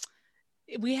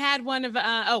one of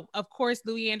of course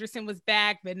Louis Anderson was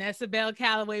back. Vanessa Bell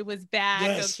Calloway was back.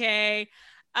 Yes. Okay.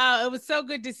 It was so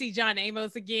good to see John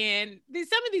Amos again.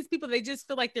 Some of these people, they just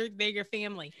feel like they're your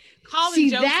family.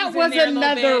 Colin Jost that was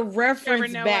another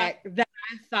reference back that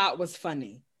I thought was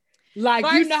funny. Like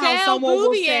Marcel how someone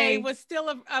will say was still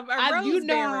a rose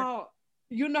bearer.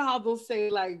 How they'll say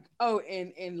like, oh,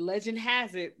 and legend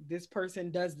has it, this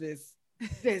person does this.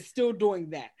 They're still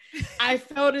doing that. I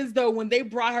felt as though when they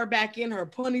brought her back in, her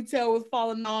ponytail was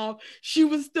falling off. She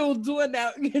was still doing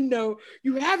that.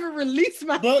 You haven't released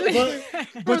my. But I'm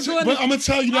gonna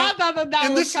tell you that. I thought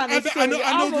that was kind of silly.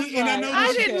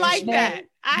 I didn't like that.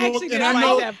 I actually didn't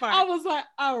like that part. I was like,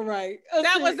 all right,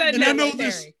 that was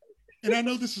unnecessary. And I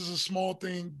know this is a small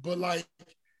thing, but like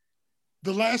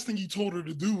the last thing he told her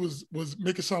to do was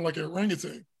make it sound like an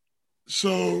orangutan.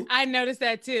 So I noticed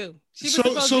that too. She was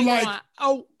supposed to be like, yeah.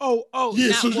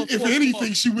 So if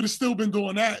anything, she would have still been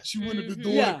doing that. She wouldn't have been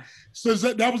doing. Yeah. So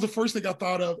that was the first thing I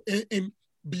thought of, and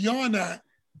beyond that,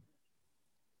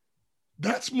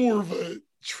 that's more of a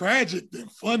tragic than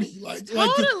funny.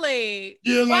 Totally.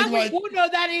 No,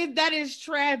 that is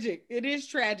tragic. It is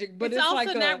tragic, but it's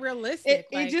also not realistic.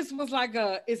 It just was like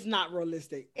it's not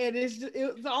realistic.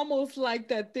 It's almost like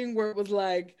that thing where it was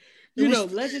like.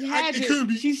 Legend has it.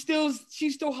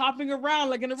 She's still hopping around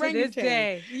like an orangutan. To this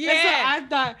day. Yeah. So I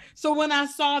thought. So when I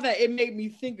saw that, it made me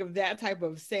think of that type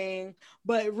of saying.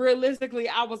 But realistically,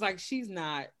 I was like, she's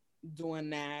not doing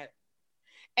that.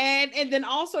 And then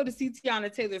also to see Tiana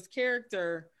Taylor's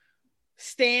character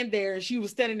stand there, and she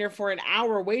was standing there for an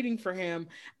hour waiting for him.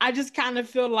 I just kind of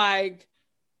feel like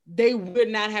they would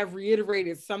not have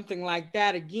reiterated something like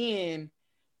that again.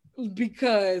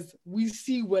 Because we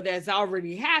see what has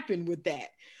already happened with that.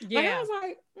 Yeah. Like, I was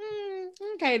like,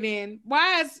 okay, then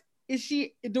why is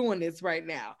she doing this right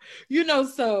now?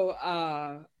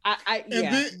 So then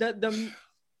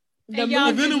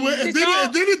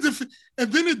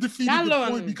it defeated the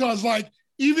point because like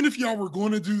even if y'all were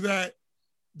going to do that,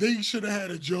 they should have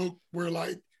had a joke where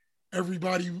like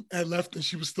everybody had left and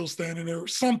she was still standing there or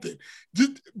something.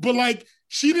 But like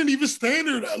she didn't even stand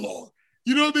there that long.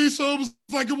 You know what I mean? So it was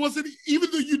like it wasn't, even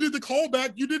though you did the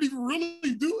callback, you didn't even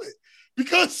really do it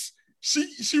because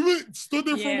she stood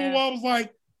there for a little while. I was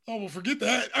like, oh, well, forget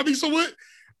that. I mean, so what?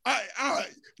 I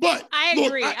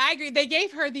agree. I agree. They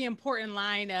gave her the important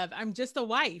line of "I'm just a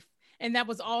wife," and that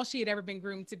was all she had ever been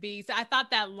groomed to be. So I thought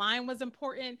that line was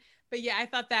important. But yeah, I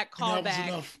thought that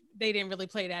callback, they didn't really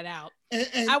play that out.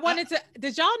 And I wanted to.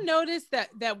 Did y'all notice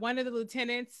that one of the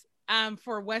lieutenants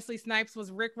for Wesley Snipes was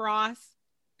Rick Ross?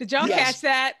 Did y'all catch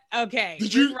that? Okay.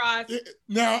 Ross.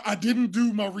 Now, I didn't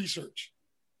do my research,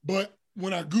 but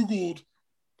when I Googled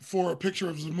for a picture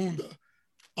of Zamunda,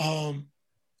 and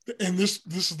this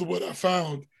is what I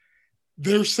found,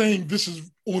 they're saying this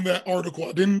is on that article.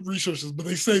 I didn't research this, but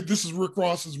they say this is Rick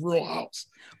Ross's real house.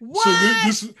 What?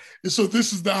 So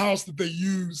this is the house that they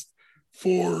used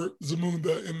for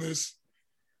Zamunda in this.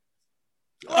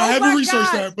 I haven't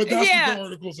researched that, but that's what the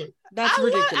article said. That's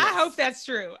ridiculous. I hope that's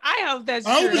true. I hope that's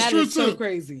true. I hope it's true too. So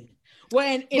crazy. Well,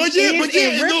 and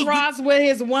Rick Ross with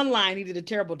his one line, he did a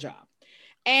terrible job.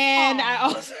 And I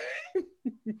also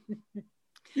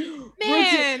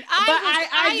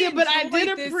I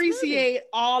did appreciate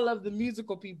all of the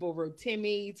musical people.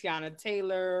 Rotimi, Tiana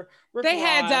Taylor. They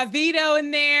had Davido in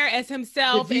there as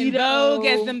himself, and Vogue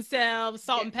as themselves,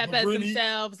 Salt and Pepper as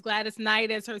themselves, Gladys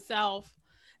Knight as herself.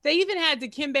 They even had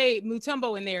Dikembe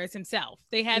Mutombo in there as himself.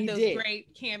 They had those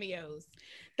great cameos.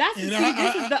 This is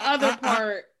the other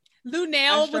part.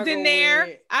 Lunel was in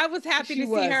there. I was happy to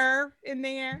see her in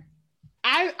there.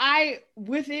 I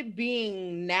with it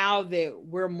being now that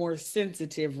we're more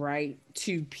sensitive, right,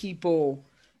 to people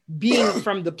being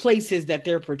from the places that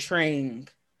they're portraying,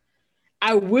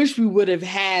 I wish we would have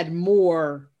had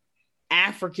more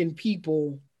African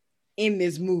people in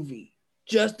this movie,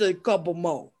 just a couple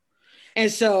more.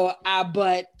 And so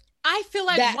but I feel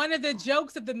like one of the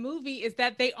jokes of the movie is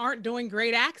that they aren't doing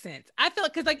great accents. I feel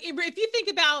like, because like if you think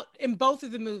about in both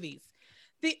of the movies,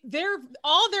 they're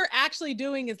actually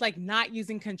doing is like not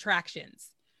using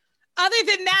contractions. Other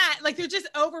than that, like they're just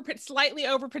slightly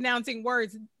over pronouncing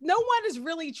words. No one is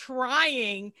really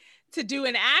trying to do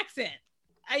an accent.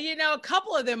 A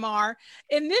couple of them are.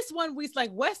 In this one, we like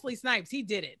Wesley Snipes. He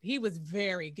did it. He was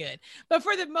very good. But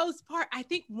for the most part, I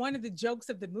think one of the jokes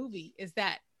of the movie is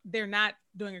that they're not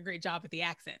doing a great job at the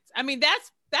accents. I mean,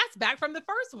 that's back from the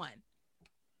first one.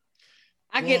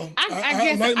 I guess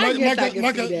I can see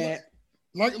that.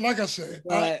 Like I said,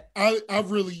 but I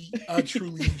truly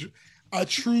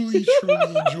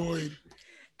enjoyed.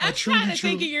 I'm trying to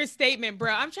think of your statement,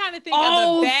 bro. I'm trying to think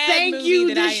of the bad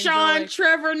movie that I enjoyed. Thank you, Deshaun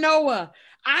Trevor Noah.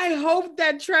 I hope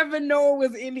that Trevor Noah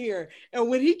was in here. And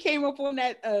when he came up on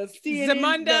that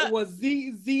CNN that was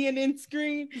CNN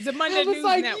screen, Zamunda News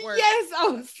Network. Yes, I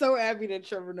was so happy that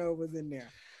Trevor Noah was in there.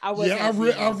 I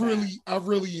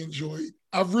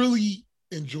really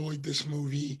enjoyed this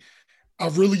movie. I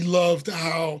really loved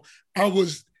how I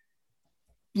was,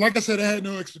 like I said, I had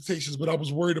no expectations, but I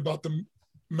was worried about them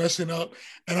messing up.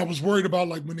 And I was worried about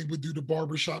like when they would do the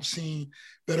barbershop scene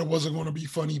that it wasn't going to be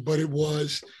funny, but it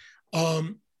was.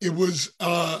 You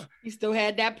still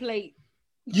had that plate.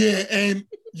 Yeah, and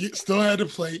you still had the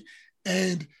plate.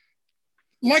 And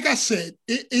like I said,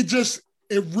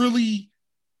 it really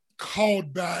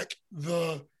called back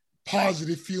the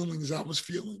positive feelings I was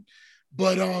feeling.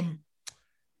 But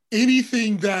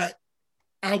anything that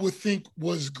I would think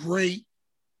was great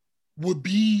would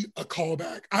be a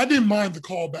callback. I didn't mind the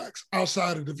callbacks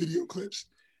outside of the video clips,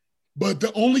 but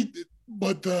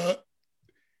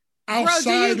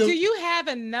outside do you have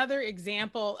another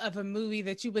example of a movie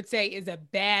that you would say is a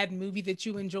bad movie that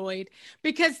you enjoyed?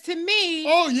 Because to me,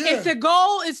 if the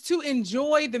goal is to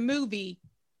enjoy the movie,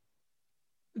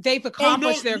 they've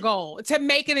accomplished their goal to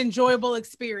make an enjoyable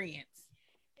experience.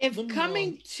 If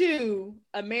Coming to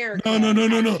America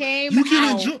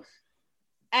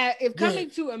if Coming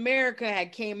to America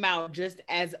had came out just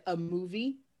as a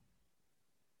movie,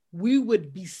 we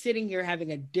would be sitting here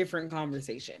having a different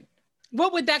conversation.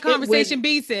 What would that conversation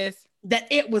be, sis? That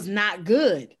it was not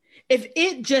good. If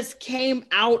it just came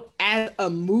out as a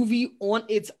movie on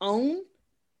its own,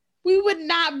 we would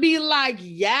not be like,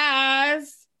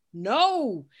 yes,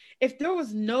 no. If there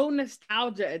was no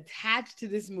nostalgia attached to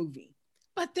this movie.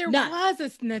 But there was a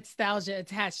nostalgia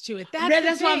attached to it.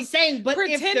 That's what I'm saying. But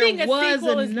pretending if there a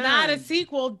sequel is not a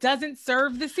sequel doesn't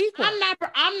serve the sequel. I'm not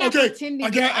pretending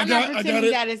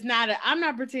that it's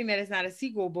not a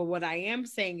sequel. But what I am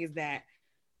saying is that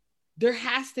there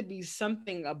has to be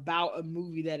something about a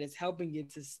movie that is helping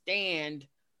it to stand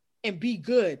and be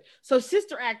good. So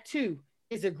Sister Act 2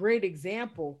 is a great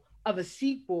example of a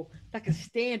sequel that can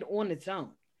stand on its own.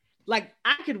 Like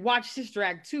I could watch Sister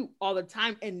Act 2 all the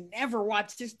time and never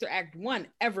watch Sister Act 1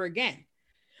 ever again.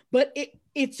 But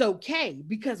it's okay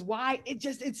because why? It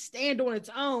stand on its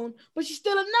own, but she's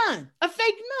still a nun, a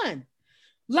fake nun.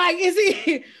 Like,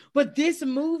 but this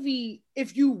movie,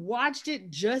 if you watched it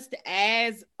just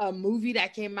as a movie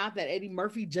that came out that Eddie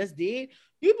Murphy just did,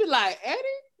 you'd be like, Eddie,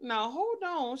 now hold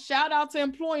on. Shout out to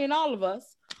employing all of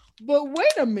us. But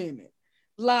wait a minute.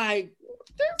 Like,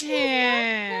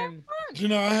 damn.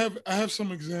 I have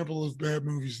some example of bad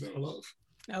movies that I love.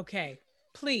 Okay,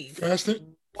 please.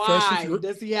 Why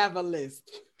does he have a list?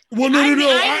 Well, no.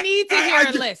 I need to hear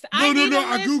a list. I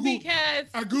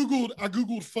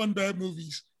googled fun bad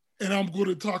movies, and I'm going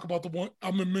to talk about I'm going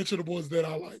to mention the ones that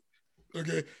I like.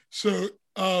 Okay, so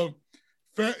the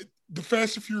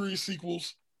Fast and Furious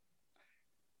sequels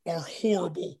are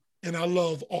horrible, and I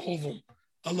love all of them.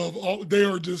 They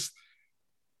are just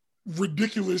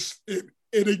ridiculous, and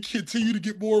they continue to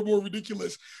get more and more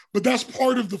ridiculous. But that's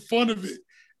part of the fun of it.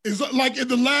 Is like in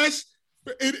the last.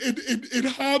 In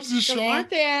Hobbs and Shaw, aren't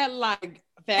they at like?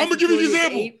 I'm gonna give you an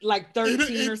example, 8, like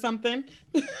 13 or something.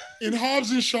 In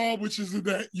Hobbs and Shaw, which is in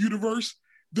that universe,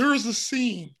 there is a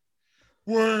scene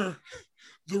where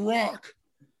The Rock,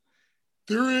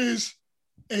 there is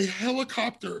a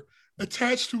helicopter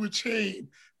attached to a chain,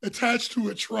 attached to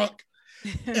a truck,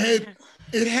 and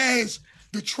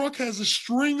the truck has a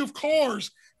string of cars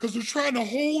because they're trying to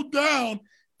hold down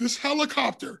this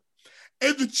helicopter,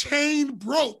 and the chain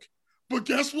broke. But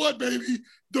guess what, baby?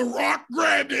 The Rock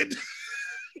grabbed it.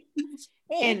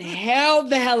 and held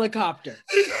the helicopter.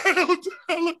 He held the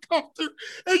helicopter,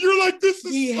 and you're like, this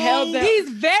is He's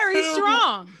very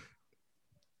strong.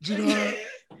 Janai,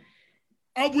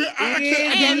 I'm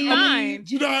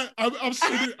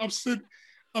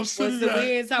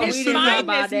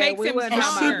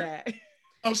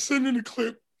sending a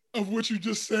clip of what you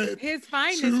just said. His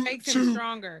fineness makes him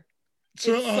stronger. It's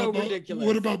so ridiculous.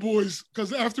 What about boys?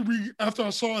 Because after I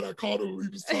saw it, I called him when he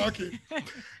was talking.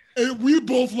 And we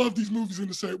both love these movies in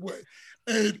the same way.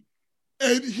 And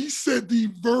he said the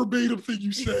verbatim thing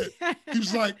you said. He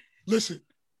was like, listen,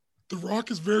 The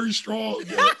Rock is very strong.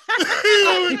 You know?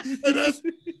 And that's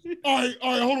all right,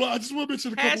 hold on. I just want to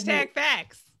mention a couple more.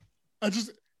 Facts.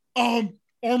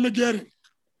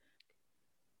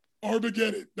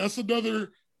 Armageddon. That's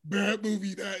another bad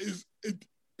movie that is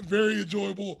very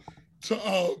enjoyable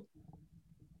to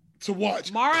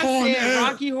watch. Mara said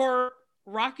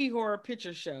Rocky Horror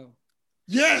Picture Show.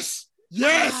 Yes.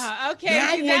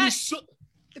 Okay.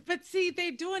 But see,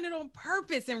 they're doing it on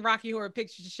purpose in Rocky Horror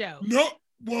Picture Show. No,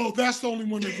 well, that's the only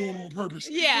one they're doing on purpose.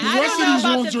 Yeah, I don't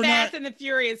know about the Fast and the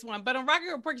Furious one, but on Rocky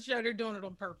Horror Picture Show, they're doing it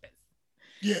on purpose.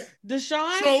 Yeah.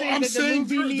 Deshaun said that the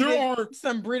movie needed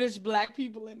some British black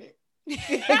people in it.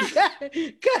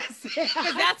 Because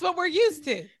that's what we're used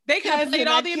to. They could have played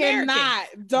all the Americans.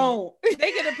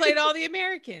 They could have played all the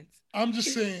Americans. I'm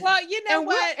just saying. Well, you know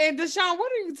what? And Deshaun,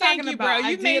 what are you talking about? Bro.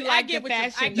 I get what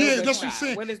fashion. Yeah, that's what I'm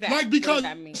saying. What is that? Like, because what does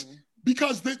that mean?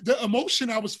 Because the emotion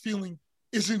I was feeling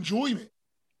is enjoyment.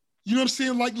 You know what I'm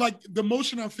saying? Like the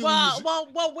emotion I'm feeling.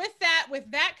 Well, with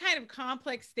that kind of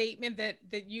complex statement that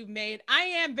you've made, I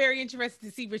am very interested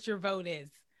to see what your vote is.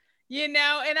 You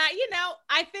know, and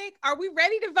I think, are we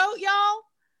ready to vote, y'all?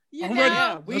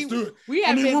 Let's do it. We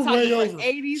have been talking for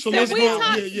 80 seconds.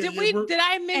 Did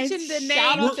I mention the name?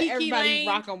 Shout out to everybody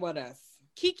rocking with us.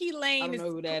 Kiki Lane. I don't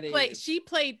know who that is. She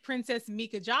played Princess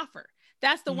Mika Jaffer.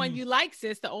 That's the one you like,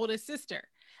 sis, the oldest sister.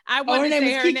 I want her name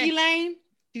is Kiki Lane.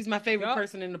 She's my favorite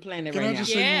person in the planet right now. Can I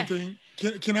just say one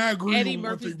thing? Can I agree Eddie with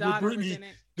Murphy's one thing with Brittany in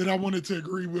it. that I wanted to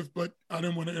agree with, but I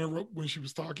didn't want to interrupt when she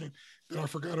was talking that I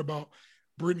forgot about?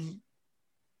 Brittany,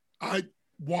 I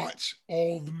watch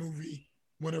all the movie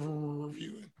whenever we're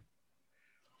reviewing,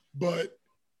 but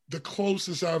the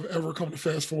closest I've ever come to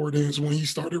fast forward is when he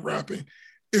started rapping.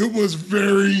 It was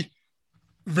very,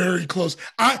 very close.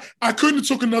 I couldn't have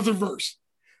took another verse,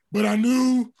 but I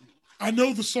know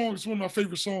the song is one of my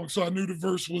favorite songs, so I knew the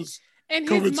verse was. And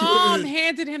his mom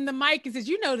handed him the mic and says,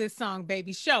 "You know this song,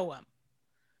 baby. Show him."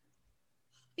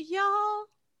 Y'all.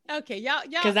 Okay, y'all.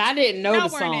 Because I didn't know the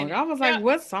song. I was like,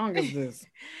 "What song is this?"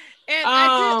 And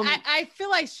I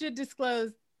feel I should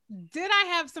disclose. Did I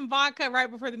have some vodka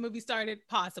right before the movie started?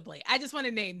 Possibly. I just want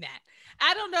to name that.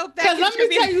 I don't know if that. Because let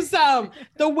me tell you something.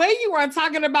 The way you are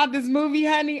talking about this movie,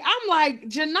 honey, I'm like,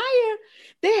 Janaya,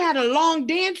 they had a long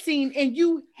dance scene, and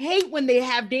you hate when they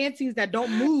have dance scenes that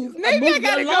don't move. Maybe I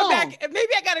gotta go back.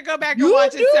 Maybe I gotta go back and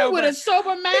watch it sober. With a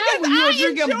sober man when you were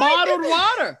drinking bottled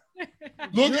water.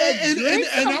 Look,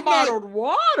 and I'm bottled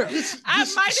water. I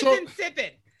might have been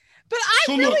sipping, but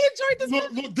I really enjoyed this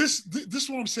movie. Look, this is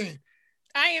what I'm saying.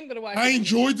 I am gonna watch. I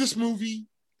enjoyed this movie.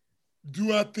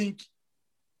 Do I think?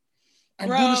 I'm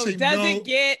gonna say does no. It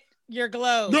get your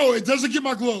globe? No, it doesn't get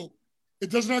my globe. It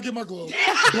does not get my globe.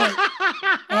 But,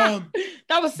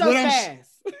 that was so fast.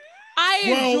 I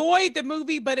enjoyed the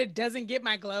movie, but it doesn't get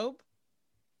my globe.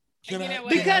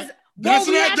 Because that's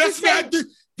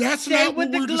not what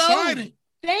we're deciding.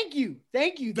 Thank you.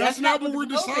 That's not what we're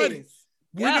deciding.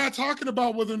 We're not talking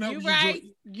about whether or not we enjoy it.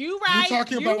 You're right. We're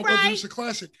talking about whether it's a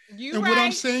classic. What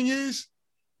I'm saying is,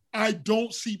 I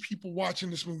don't see people watching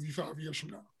this movie 5 years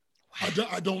from now.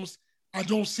 I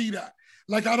don't see that.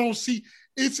 Like, I don't see.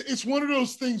 It's one of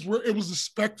those things where it was a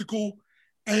spectacle,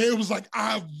 and it was like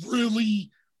I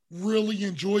really, really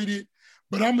enjoyed it.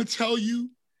 But I'm gonna tell you,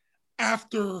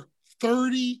 after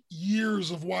 30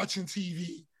 years of watching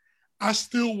TV, I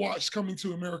still watch Coming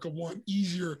to America 1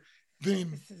 easier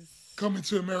than Coming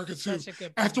to America 2.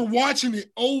 After watching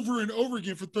it over and over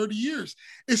again for 30 years,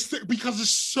 it's because it's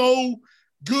so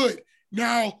good.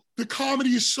 Now, the comedy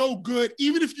is so good.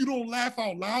 Even if you don't laugh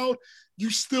out loud, you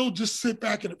still just sit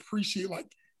back and appreciate, like,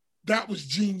 that was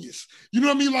genius. You know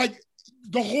what I mean? Like,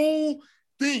 the whole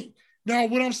thing. Now,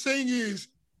 what I'm saying is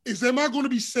am I going to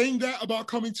be saying that about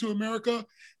Coming to America?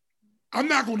 I'm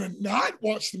not going to not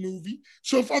watch the movie.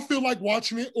 So if I feel like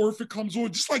watching it, or if it comes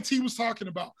on, just like T was talking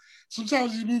about,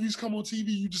 sometimes these movies come on TV,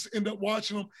 you just end up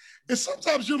watching them. And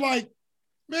sometimes you're like,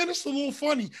 man, it's a little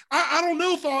funny. I don't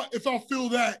know if I'll feel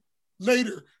that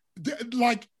later.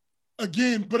 Like,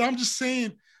 again, but I'm just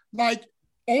saying, like,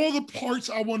 all the parts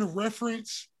I want to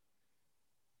reference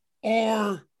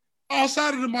are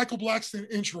outside of the Michael Blackson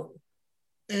intro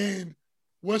and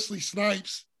Wesley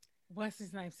Snipes. Wesley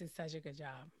Snipes did such a good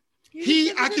job.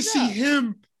 I could see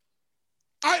him.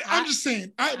 I'm just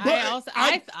saying. Let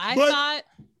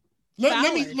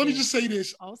me just say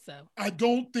this. Also, I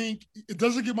don't think it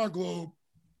doesn't get my Globe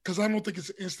because I don't think it's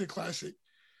an instant classic.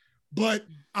 But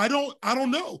I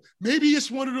don't know. Maybe it's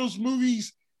one of those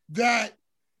movies that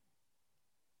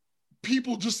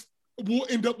people just will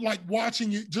end up like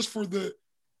watching it just for the,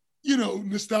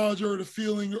 nostalgia or the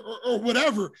feeling or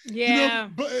whatever. Yeah.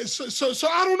 But so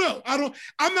I don't know.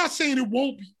 I'm not saying it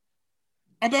won't be.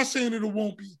 I'm not saying it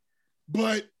won't be,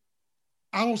 but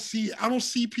I don't see it. I don't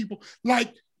see people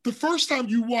like the first time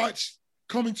you watched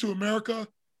Coming to America,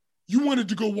 you wanted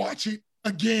to go watch it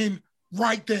again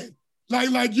right then.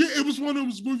 It was one of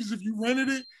those movies. If you rented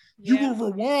it, you would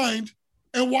rewind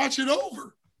and watch it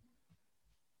over.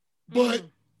 But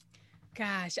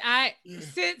gosh,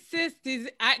 sis,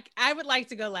 I would like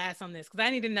to go last on this because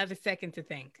I need another second to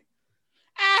think.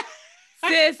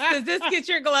 Sis, does this get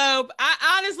your Globe?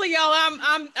 Honestly, y'all,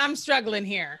 I'm struggling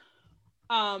here.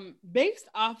 Based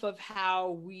off of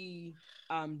how we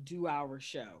do our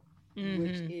show,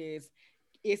 which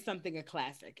is something a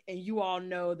classic, and you all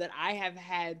know that I have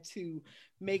had to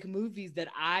make movies that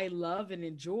I love and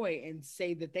enjoy and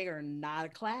say that they are not a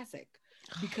classic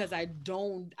because I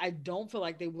don't feel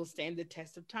like they will stand the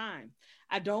test of time.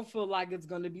 I don't feel like it's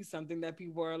going to be something that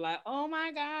people are like, oh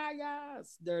my God,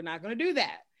 yes. They're not going to do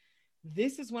that.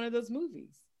 This is one of those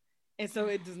movies. And so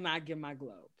it does not get my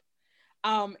Globe.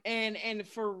 And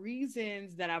for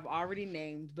reasons that I've already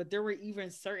named, but there were even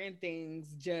certain things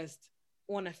just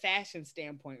on a fashion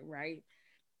standpoint, right?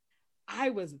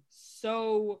 I was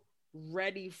so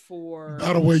ready for.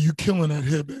 By the way, you killing that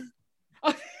headband.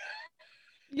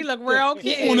 You look real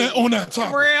cute. On that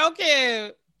topic. Real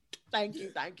cute. Thank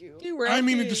you. I didn't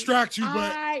mean to distract you,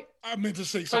 but I meant to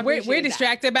say something. We're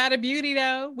distracted by the beauty,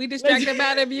 though. We distracted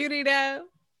by the beauty, though.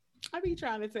 I be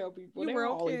trying to tell people. They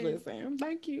real always cute. Listen.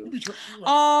 Thank you.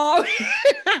 Oh,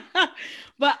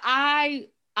 but I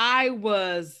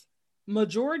was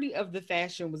majority of the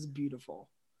fashion was beautiful.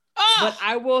 Oh, but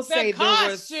I will say there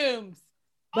was costumes.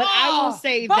 But I will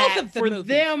say that for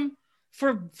movies.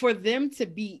 for them to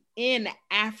be in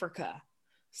Africa,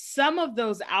 some of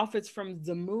those outfits from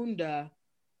Zamunda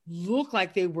look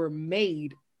like they were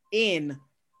made in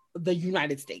the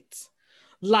United States.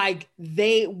 Like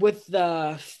they, with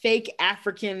the fake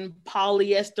African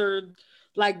polyester,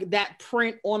 like that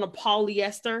print on a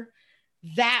polyester,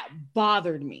 that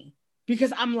bothered me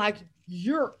because I'm like,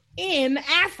 you're in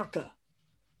Africa.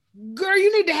 Girl,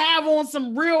 you need to have on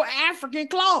some real African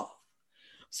cloth.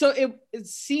 So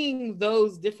it's seeing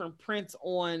those different prints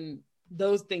on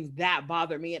those things that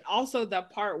bothered me. And also the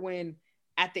part when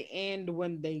at the end,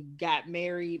 when they got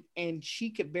married and she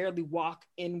could barely walk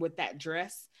in with that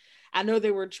dress. I know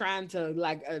they were trying to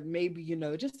like maybe,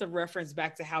 just a reference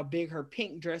back to how big her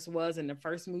pink dress was in the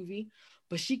first movie,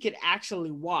 but she could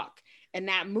actually walk. In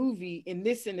that movie, in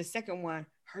the second one,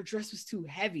 her dress was too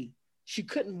heavy. She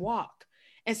couldn't walk.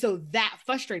 And so that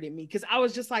frustrated me because I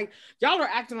was just like, y'all are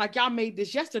acting like y'all made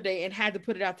this yesterday and had to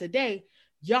put it out today.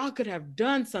 Y'all could have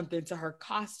done something to her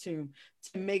costume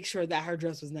to make sure that her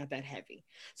dress was not that heavy.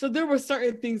 So there were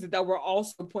certain things that were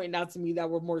also pointing out to me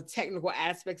that were more technical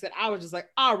aspects that I was just like,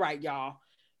 all right, y'all,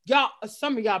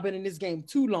 some of y'all been in this game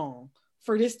too long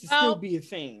for this to still be a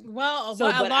thing. Well,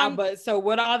 so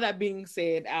with all that being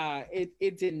said,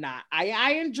 it did not.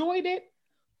 I enjoyed it,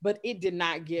 but it did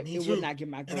not get. It would not get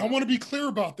my. And I want to be clear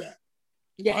about that.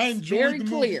 Yes, I enjoyed the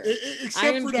clear. movie,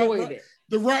 except for that.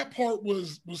 The rap part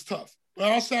was tough. But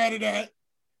outside of that,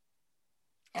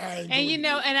 and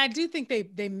I do think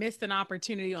they missed an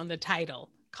opportunity on the title,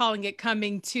 calling it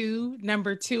 "Coming to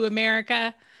 #2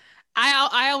 America."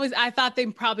 I thought they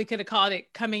probably could have called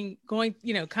it "Coming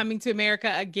to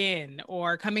America Again"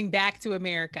 or "Coming Back to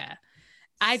America."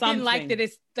 I didn't like that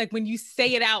it's like when you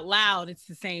say it out loud, it's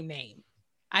the same name.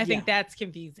 I think that's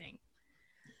confusing.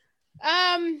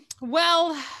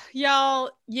 Well,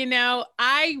 y'all,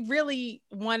 I really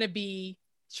want to be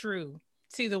true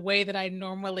to the way that I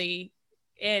normally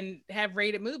and have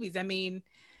rated movies. I mean,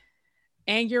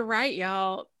 and you're right,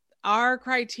 y'all. Our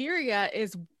criteria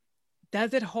is,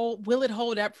 will it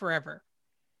hold up forever?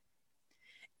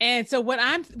 And so what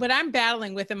I'm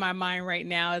battling with in my mind right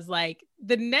now is like,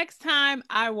 the next time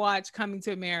I watch Coming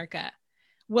to America,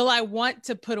 will I want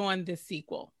to put on this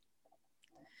sequel?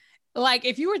 Like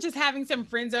if you were just having some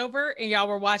friends over and y'all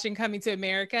were watching Coming to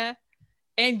America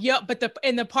and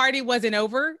the party wasn't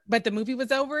over, but the movie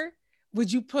was over,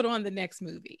 would you put on the next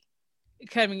movie,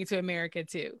 Coming to America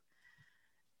too?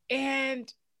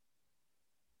 And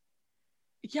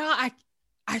Yeah,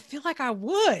 I feel like I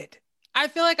would. I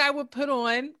feel like I would put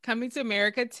on Coming to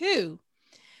America too.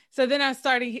 So then I'm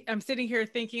sitting here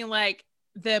thinking like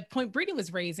the point Brittany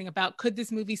was raising about could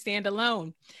this movie stand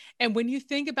alone? And when you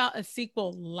think about a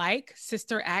sequel like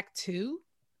Sister Act 2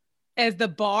 as the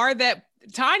bar that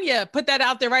Tanya put that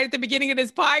out there right at the beginning of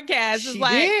this podcast, She is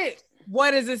like, did.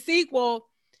 What is a sequel?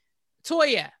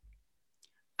 Toya.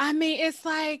 I mean, it's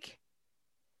like,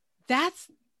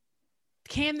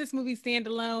 can this movie stand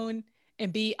alone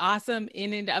and be awesome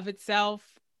in and of itself?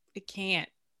 It can't.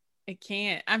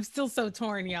 I'm still so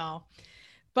torn, y'all.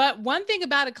 But one thing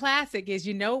about a classic is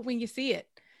you know when you see it.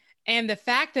 And the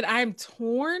fact that I'm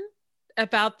torn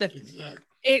about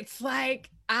it's like,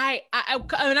 and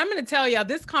I'm going to tell y'all,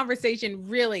 this conversation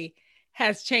really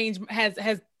has changed,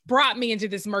 has brought me into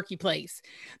this murky place.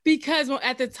 Because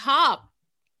at the top,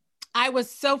 I was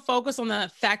so focused on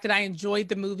the fact that I enjoyed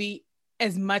the movie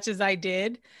as much as I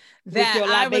did. That with your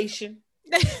libation.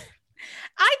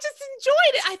 I just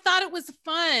enjoyed it. I thought it was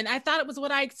fun. I thought it was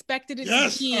what I expected it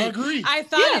to be. I agree. I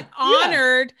thought it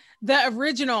honored the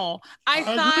original. I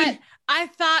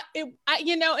thought it,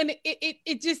 and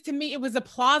it just, to me, it was a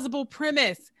plausible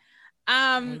premise.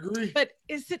 I agree. But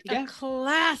is it a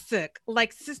classic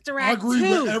like Sister Act 2? I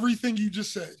agree with everything you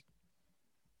just said.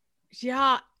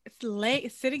 Yeah, it's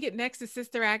late. Sitting it next to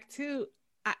Sister Act 2.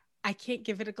 I can't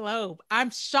give it a globe.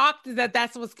 I'm shocked that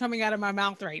that's what's coming out of my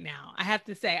mouth right now. I have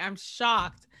to say, I'm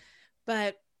shocked,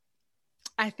 but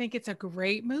I think it's a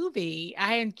great movie.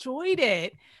 I enjoyed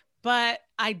it, but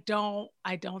I don't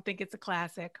think it's a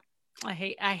classic. I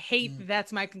hate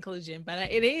that's my conclusion,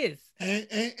 but it is and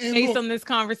based on this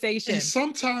conversation. And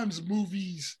sometimes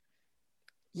movies,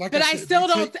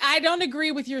 I don't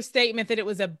agree with your statement that it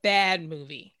was a bad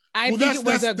movie. I think it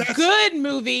was a good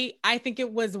movie. I think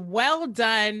it was well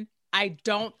done. I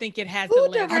don't think it has the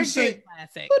level of classic.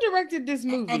 Who directed this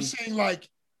movie? I'm saying like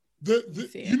there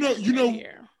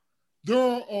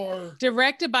are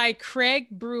directed by Craig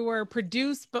Brewer,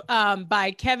 produced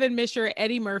by Kevin Misher,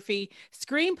 Eddie Murphy.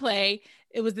 Screenplay,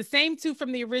 it was the same two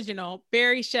from the original,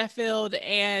 Barry Sheffield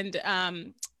and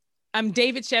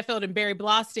David Sheffield and Barry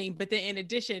Blostein, but then in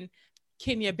addition,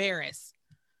 Kenya Barris.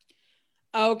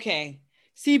 Okay.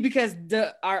 See, because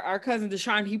our cousin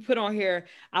Deshaun, he put on here,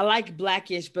 I like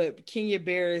Blackish, but Kenya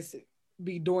Barris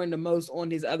be doing the most on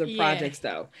his other projects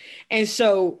though. And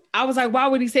so I was like, why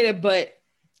would he say that? But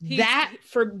that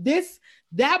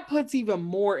puts even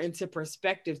more into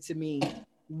perspective to me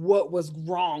what was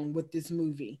wrong with this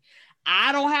movie.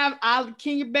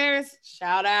 Kenya Barris,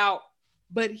 shout out,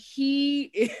 but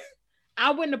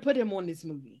I wouldn't have put him on this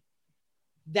movie.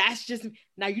 That's just,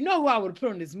 now you know who I would have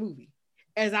put on this movie.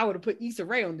 As I would have put Issa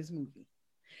Rae on this movie.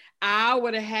 I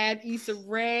would have had Issa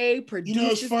Rae produce. You know,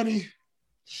 it's funny.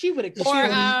 She would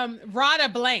have Rada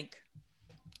Blank.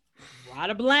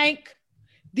 Rada Blank.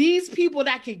 These people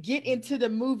that could get into the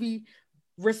movie,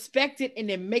 respect it, and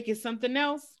then make it something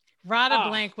else. Rada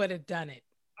Blank would have done it.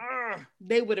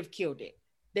 They would have killed it.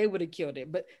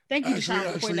 But thank you, Deshaun,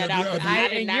 for pointing that out.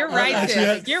 And you're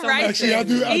right. You're right. Actually, I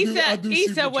do.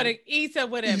 Issa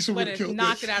would have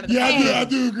knocked it out of the park. I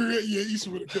do agree. Yeah, Issa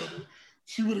would have killed it.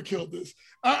 She would have killed this.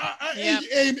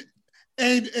 And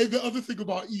the other thing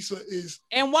about Issa is,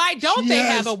 and why don't they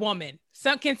have a woman?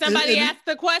 So can somebody ask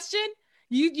the question?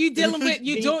 You dealing with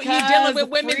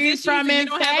women's issues and you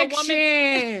don't have a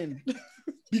woman?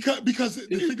 because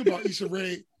the thing about Issa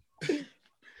Rae.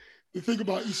 The thing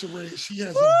about Issa Rae,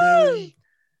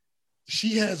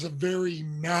 she has a very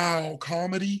now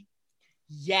comedy.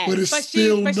 Yes, but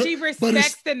she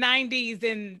respects the 90s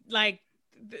and like,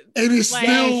 and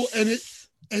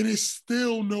it's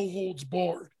still no holds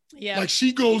barred. Yeah, like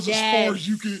she goes as far as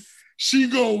you can. She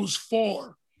goes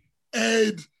far,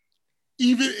 and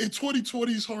even in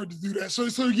 2020, it's hard to do that. So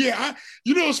yeah,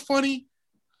 it's funny.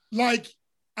 Like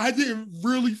I didn't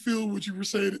really feel what you were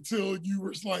saying until you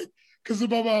were like. Because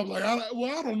in my mind, I'm like,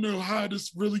 I don't know how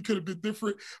this really could have been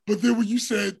different. But then when you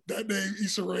said that name,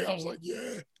 Issa Rae, I was like,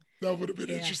 yeah, that would have been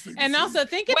interesting. And also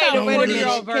think about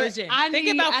 40-year-old version.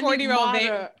 Think about 40-year-old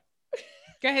version.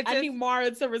 Go ahead, sis. I need Mara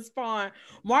to respond.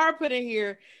 Mara put in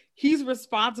here, he's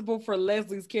responsible for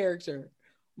Leslie's character.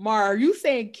 Mara, are you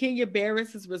saying Kenya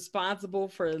Barris is responsible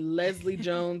for Leslie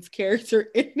Jones' character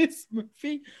in this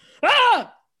movie?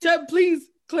 Please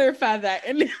clarify that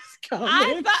in this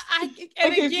comment.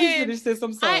 Please finish this.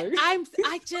 I'm sorry.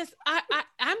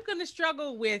 I'm gonna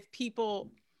struggle with people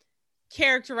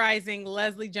characterizing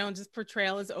Leslie Jones's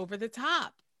portrayal as over the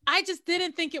top. I just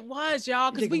didn't think it was,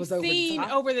 y'all, because we've seen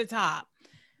over the top.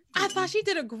 I thought she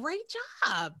did a great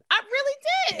job. I really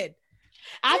did.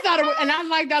 I thought it was, and I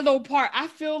like that little part. I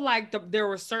feel like there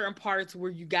were certain parts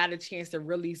where you got a chance to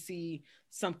really see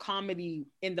some comedy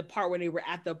in the part when they were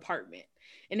at the apartment.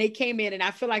 And they came in, and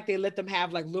I feel like they let them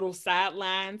have like little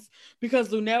sidelines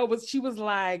because she was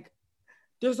like,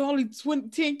 there's only 10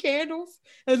 candles.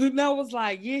 And Lunel was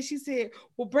like, yeah, she said,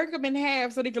 well, break them in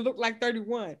half so they can look like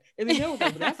 31. And Lunel was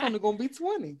like, but that's only going to be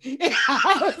 20. And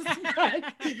I was like,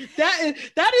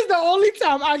 that is the only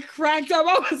time I cracked up.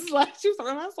 I was like, she was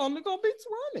like, that's only going to be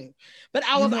 20. But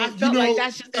I felt like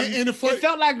that's just, it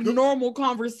felt like normal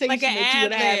conversation like that you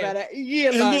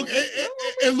would have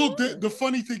at the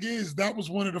funny thing is, that was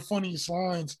one of the funniest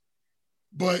lines.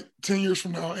 But 10 years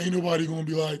from now, ain't nobody going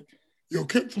to be like, yo,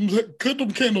 cut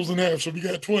them candles in half so we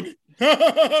got 20.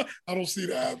 I don't see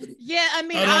that happening. Yeah, I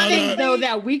mean, I think though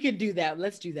that we could do that.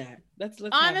 Let's do that. Let's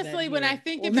honestly, when I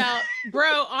think about,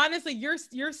 bro, honestly, your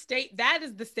that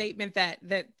is the statement that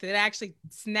actually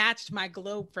snatched my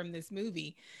globe from this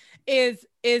movie, is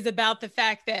about the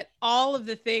fact that all of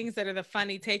the things that are the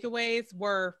funny takeaways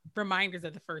were reminders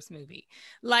of the first movie,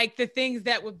 like the things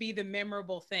that would be the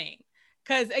memorable thing.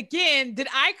 Because again, did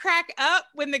I crack up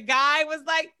when the guy was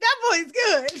like, that boy's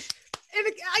good? And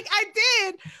I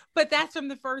did, but that's from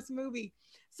the first movie.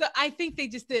 So I think they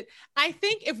just did. I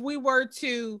think if we were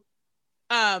to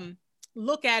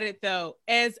look at it though,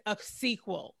 as a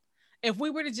sequel, if we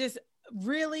were to just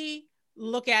really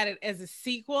look at it as a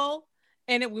sequel,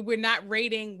 and we were not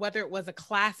rating whether it was a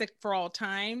classic for all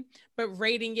time, but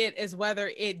rating it as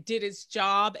whether it did its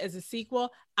job as a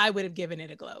sequel, I would have given it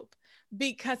a Globe.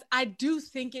 Because I do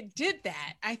think it did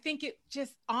that. I think it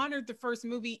just honored the first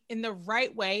movie in the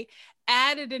right way,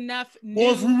 added enough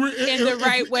new in the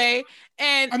right way,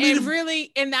 and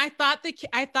I thought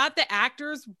the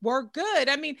actors were good.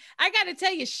 I mean, I got to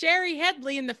tell you, Sherry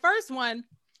Headley in the first one,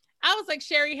 I was like,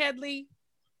 Sherry Headley,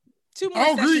 2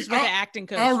 more sessions with the acting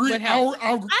coach would help.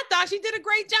 I thought she did a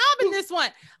great job in this one.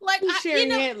 Like, she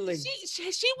was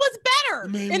better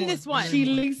in this one. She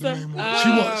Lisa. She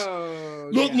was.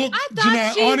 Look, I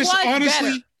thought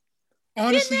Janai,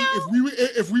 honestly,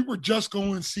 if we were just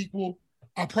going sequel,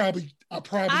 I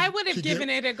would have given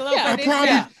it a Globe.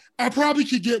 I probably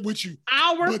could get with you.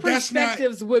 Our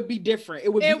perspectives would be different.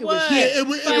 It would be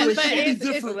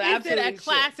different. Is it a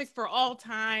classic for all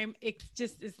time? It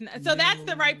just is not. So that's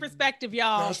the right perspective,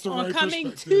 y'all. That's the right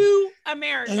coming to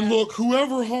America. And look,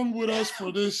 whoever hung with us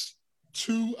for this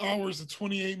 2 hours and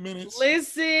 28 minutes.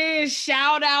 Listen,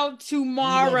 shout out to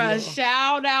Mara.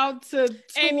 Shout out to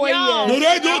Toya.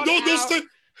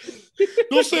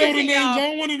 Don't say all the names. I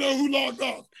don't want to know who logged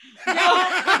off.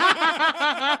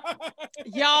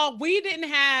 Y'all, we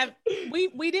didn't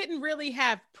really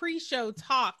have pre-show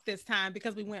talk this time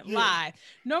because we went live.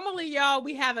 Normally, y'all,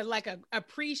 we have a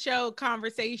pre-show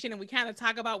conversation and we kind of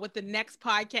talk about what the next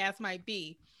podcast might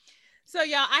be. So,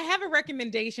 y'all, I have a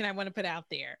recommendation I want to put out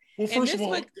there. Well, first of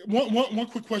all, one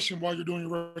quick question while you're doing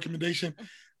your recommendation.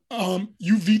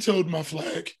 You vetoed my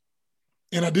flag,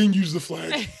 and I didn't use the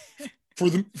flag for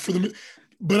the.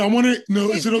 But I want to know: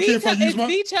 is it okay if I use my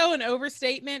veto an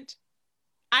overstatement?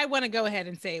 I want to go ahead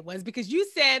and say it was, because you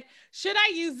said, "Should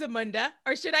I use the Munda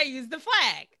or should I use the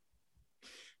flag?"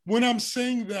 When I'm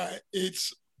saying that,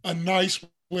 it's a nice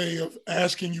way of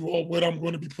asking you all what I'm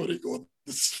going to be putting on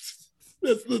this.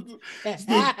 So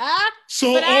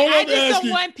but I just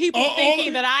don't want people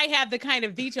thinking that I have the kind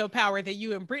of veto power that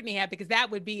you and Brittany have, because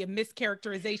that would be a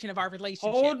mischaracterization of our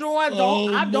relationship. Hold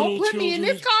on, don't put me in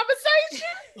this conversation.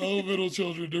 Oh, little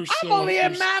children, I'm only a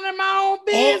man of my own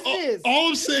business.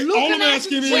 All I'm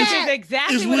asking is, which is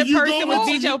exactly what a person with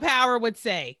veto power would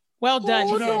say. Well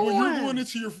done. When you're going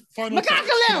into your final talk,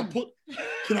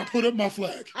 can I put up my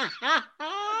flag?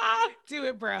 Do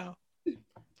it, bro.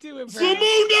 Do it, bro. Zamunda!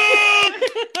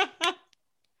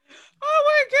 Oh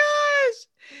my gosh.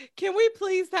 Can we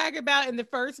please talk about in the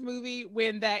first movie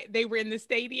when they were in the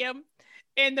stadium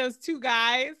and those two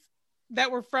guys that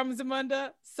were from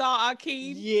Zamunda saw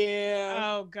Akeem?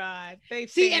 Yeah. Oh God.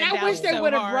 And I wish they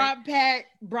would have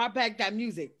brought back that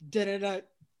music. Da-da-da.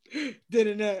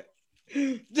 Da-da-da.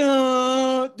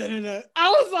 I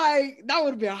was like, that would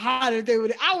have been hot if they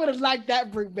would. I would have liked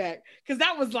that bring back, because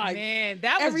that was like, man,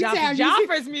 that was every time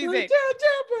Jaffer's music.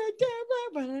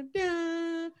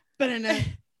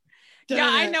 Yeah,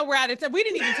 I know we're out of time. We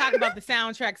didn't even talk about the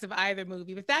soundtracks of either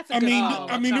movie, but that's a good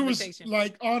it was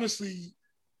like, honestly,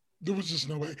 there was just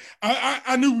no way.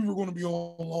 I knew we were going to be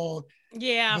on long.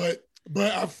 Yeah,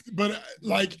 but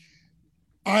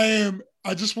I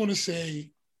just want to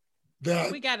say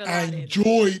that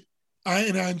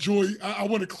I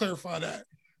want to clarify that.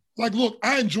 Like, look,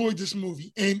 I enjoyed this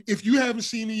movie, and if you haven't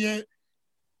seen it yet,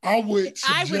 I would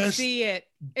see it.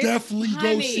 definitely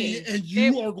go see it, and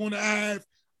you are going to have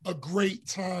a great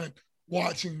time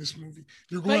watching this movie.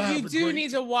 You're going to have a great time. But you do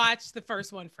need to watch the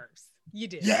first one first. You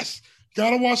do. Yes.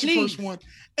 Gotta watch the first one.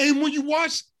 And when you're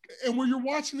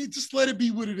watching it, just let it be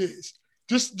what it is.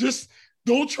 Just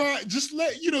don't try, just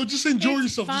just enjoy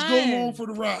yourself. Fun. Just go along for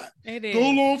the ride. It is. Go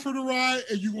along for the ride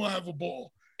and you're gonna have a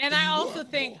ball. And I also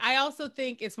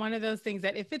think it's one of those things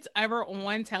that if it's ever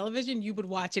on television, you would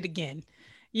watch it again.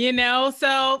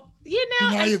 So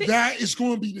that is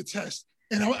going to be the test.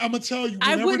 And I'm gonna tell you,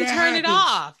 I wouldn't turn it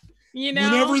off.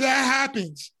 Whenever that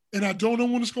happens, and I don't know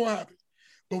when it's gonna happen,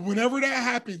 but whenever that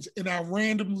happens, and I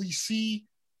randomly see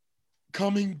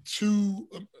coming to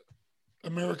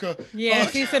America,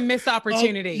 it's a missed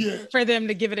opportunity for them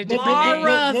to give it a different name.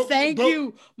 Mara, thank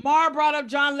you. Mara brought up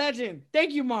John Legend.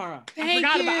 Thank you, Mara. Thank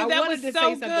you. I wanted to say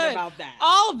something about that.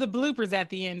 All of the bloopers at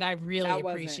the end, I really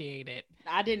appreciate it.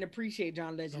 I didn't appreciate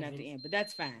John Legend at the end, but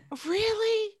that's fine.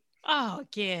 Really? Oh,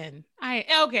 again.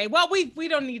 Okay. Well, we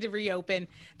don't need to reopen.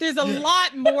 There's a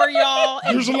lot more, y'all.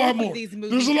 There's a lot more. These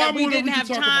movies that we didn't have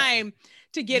time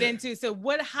to get into. So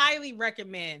would highly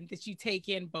recommend that you take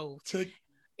in both.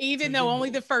 Even though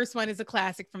only the first one is a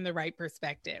classic from the Wright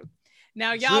perspective.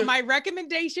 Now, y'all, my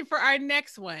recommendation for our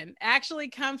next one actually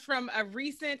comes from a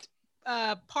recent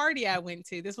party I went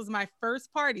to. This was my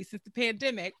first party since the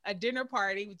pandemic, a dinner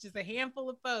party, which is a handful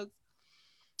of folks.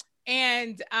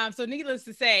 And so needless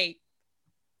to say,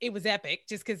 it was epic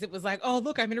just because it was like, oh,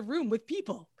 look, I'm in a room with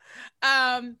people.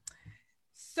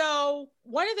 So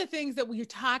one of the things that we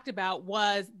talked about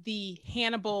was the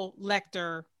Hannibal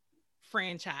Lecter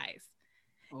franchise.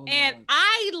 And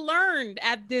I learned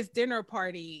at this dinner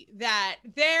party that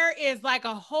there is like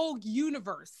a whole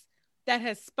universe that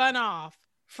has spun off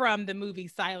from the movie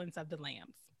Silence of the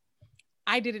Lambs.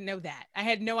 I didn't know that. I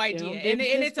had no idea. And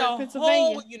it's a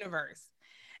whole universe.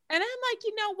 And I'm like,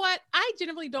 you know what? I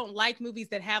generally don't like movies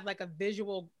that have like a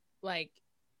visual, like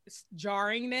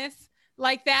jarringness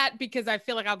like that, because I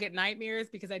feel like I'll get nightmares,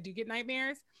 because I do get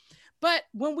nightmares. But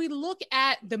when we look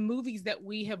at the movies that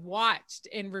we have watched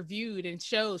and reviewed and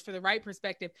shows for the Wright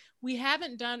perspective, we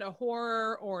haven't done a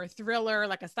horror or a thriller,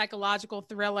 like a psychological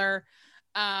thriller.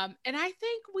 And I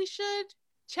think we should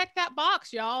check that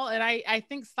box, y'all. And I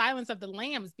think Silence of the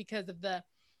Lambs, because of the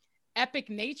epic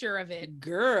nature of it.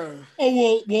 Girl.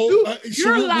 Oh, well.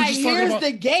 You're like, here's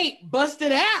the gate, bust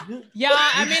it out. Yeah,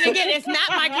 I mean, again, it's not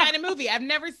my kind of movie. I've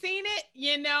never seen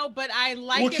it, but I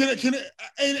like it.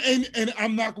 And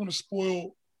I'm not going to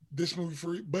spoil this movie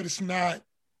for you, but it's not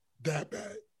that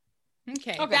bad.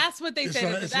 Okay. That's what they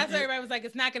said. That's what everybody was like,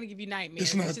 it's not going to give you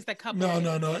nightmares. It's just a couple.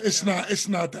 No. It's not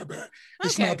that bad.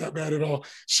 It's not that bad at all.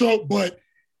 So, but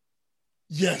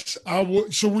yes, I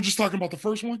would. So we're just talking about the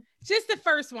first one? Just the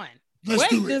first one. Let's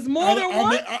do it. There's more than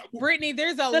one? Brittany,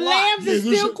 there's a lot. The Lambs is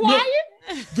still quiet?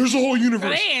 There's a whole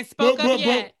universe. They ain't spoke up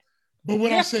yet. But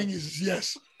what I'm saying is,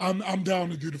 yes, I'm down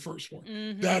to do the first one.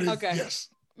 Mm-hmm. That is, yes.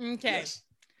 Okay. Yes.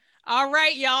 All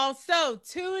right, y'all. So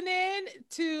tune in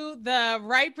to the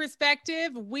Wright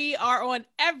Perspective. We are on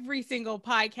every single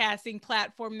podcasting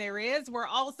platform there is. We're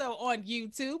also on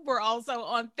YouTube. We're also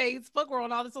on Facebook. We're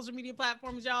on all the social media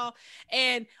platforms, y'all.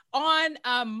 And on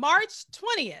March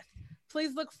 20th,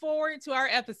 please look forward to our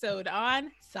episode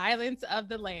on Silence of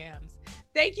the Lambs.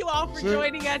 Thank you all for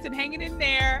joining us and hanging in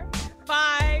there.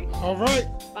 Bye. All right.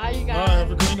 Bye, you guys. Bye.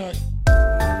 Have a great night.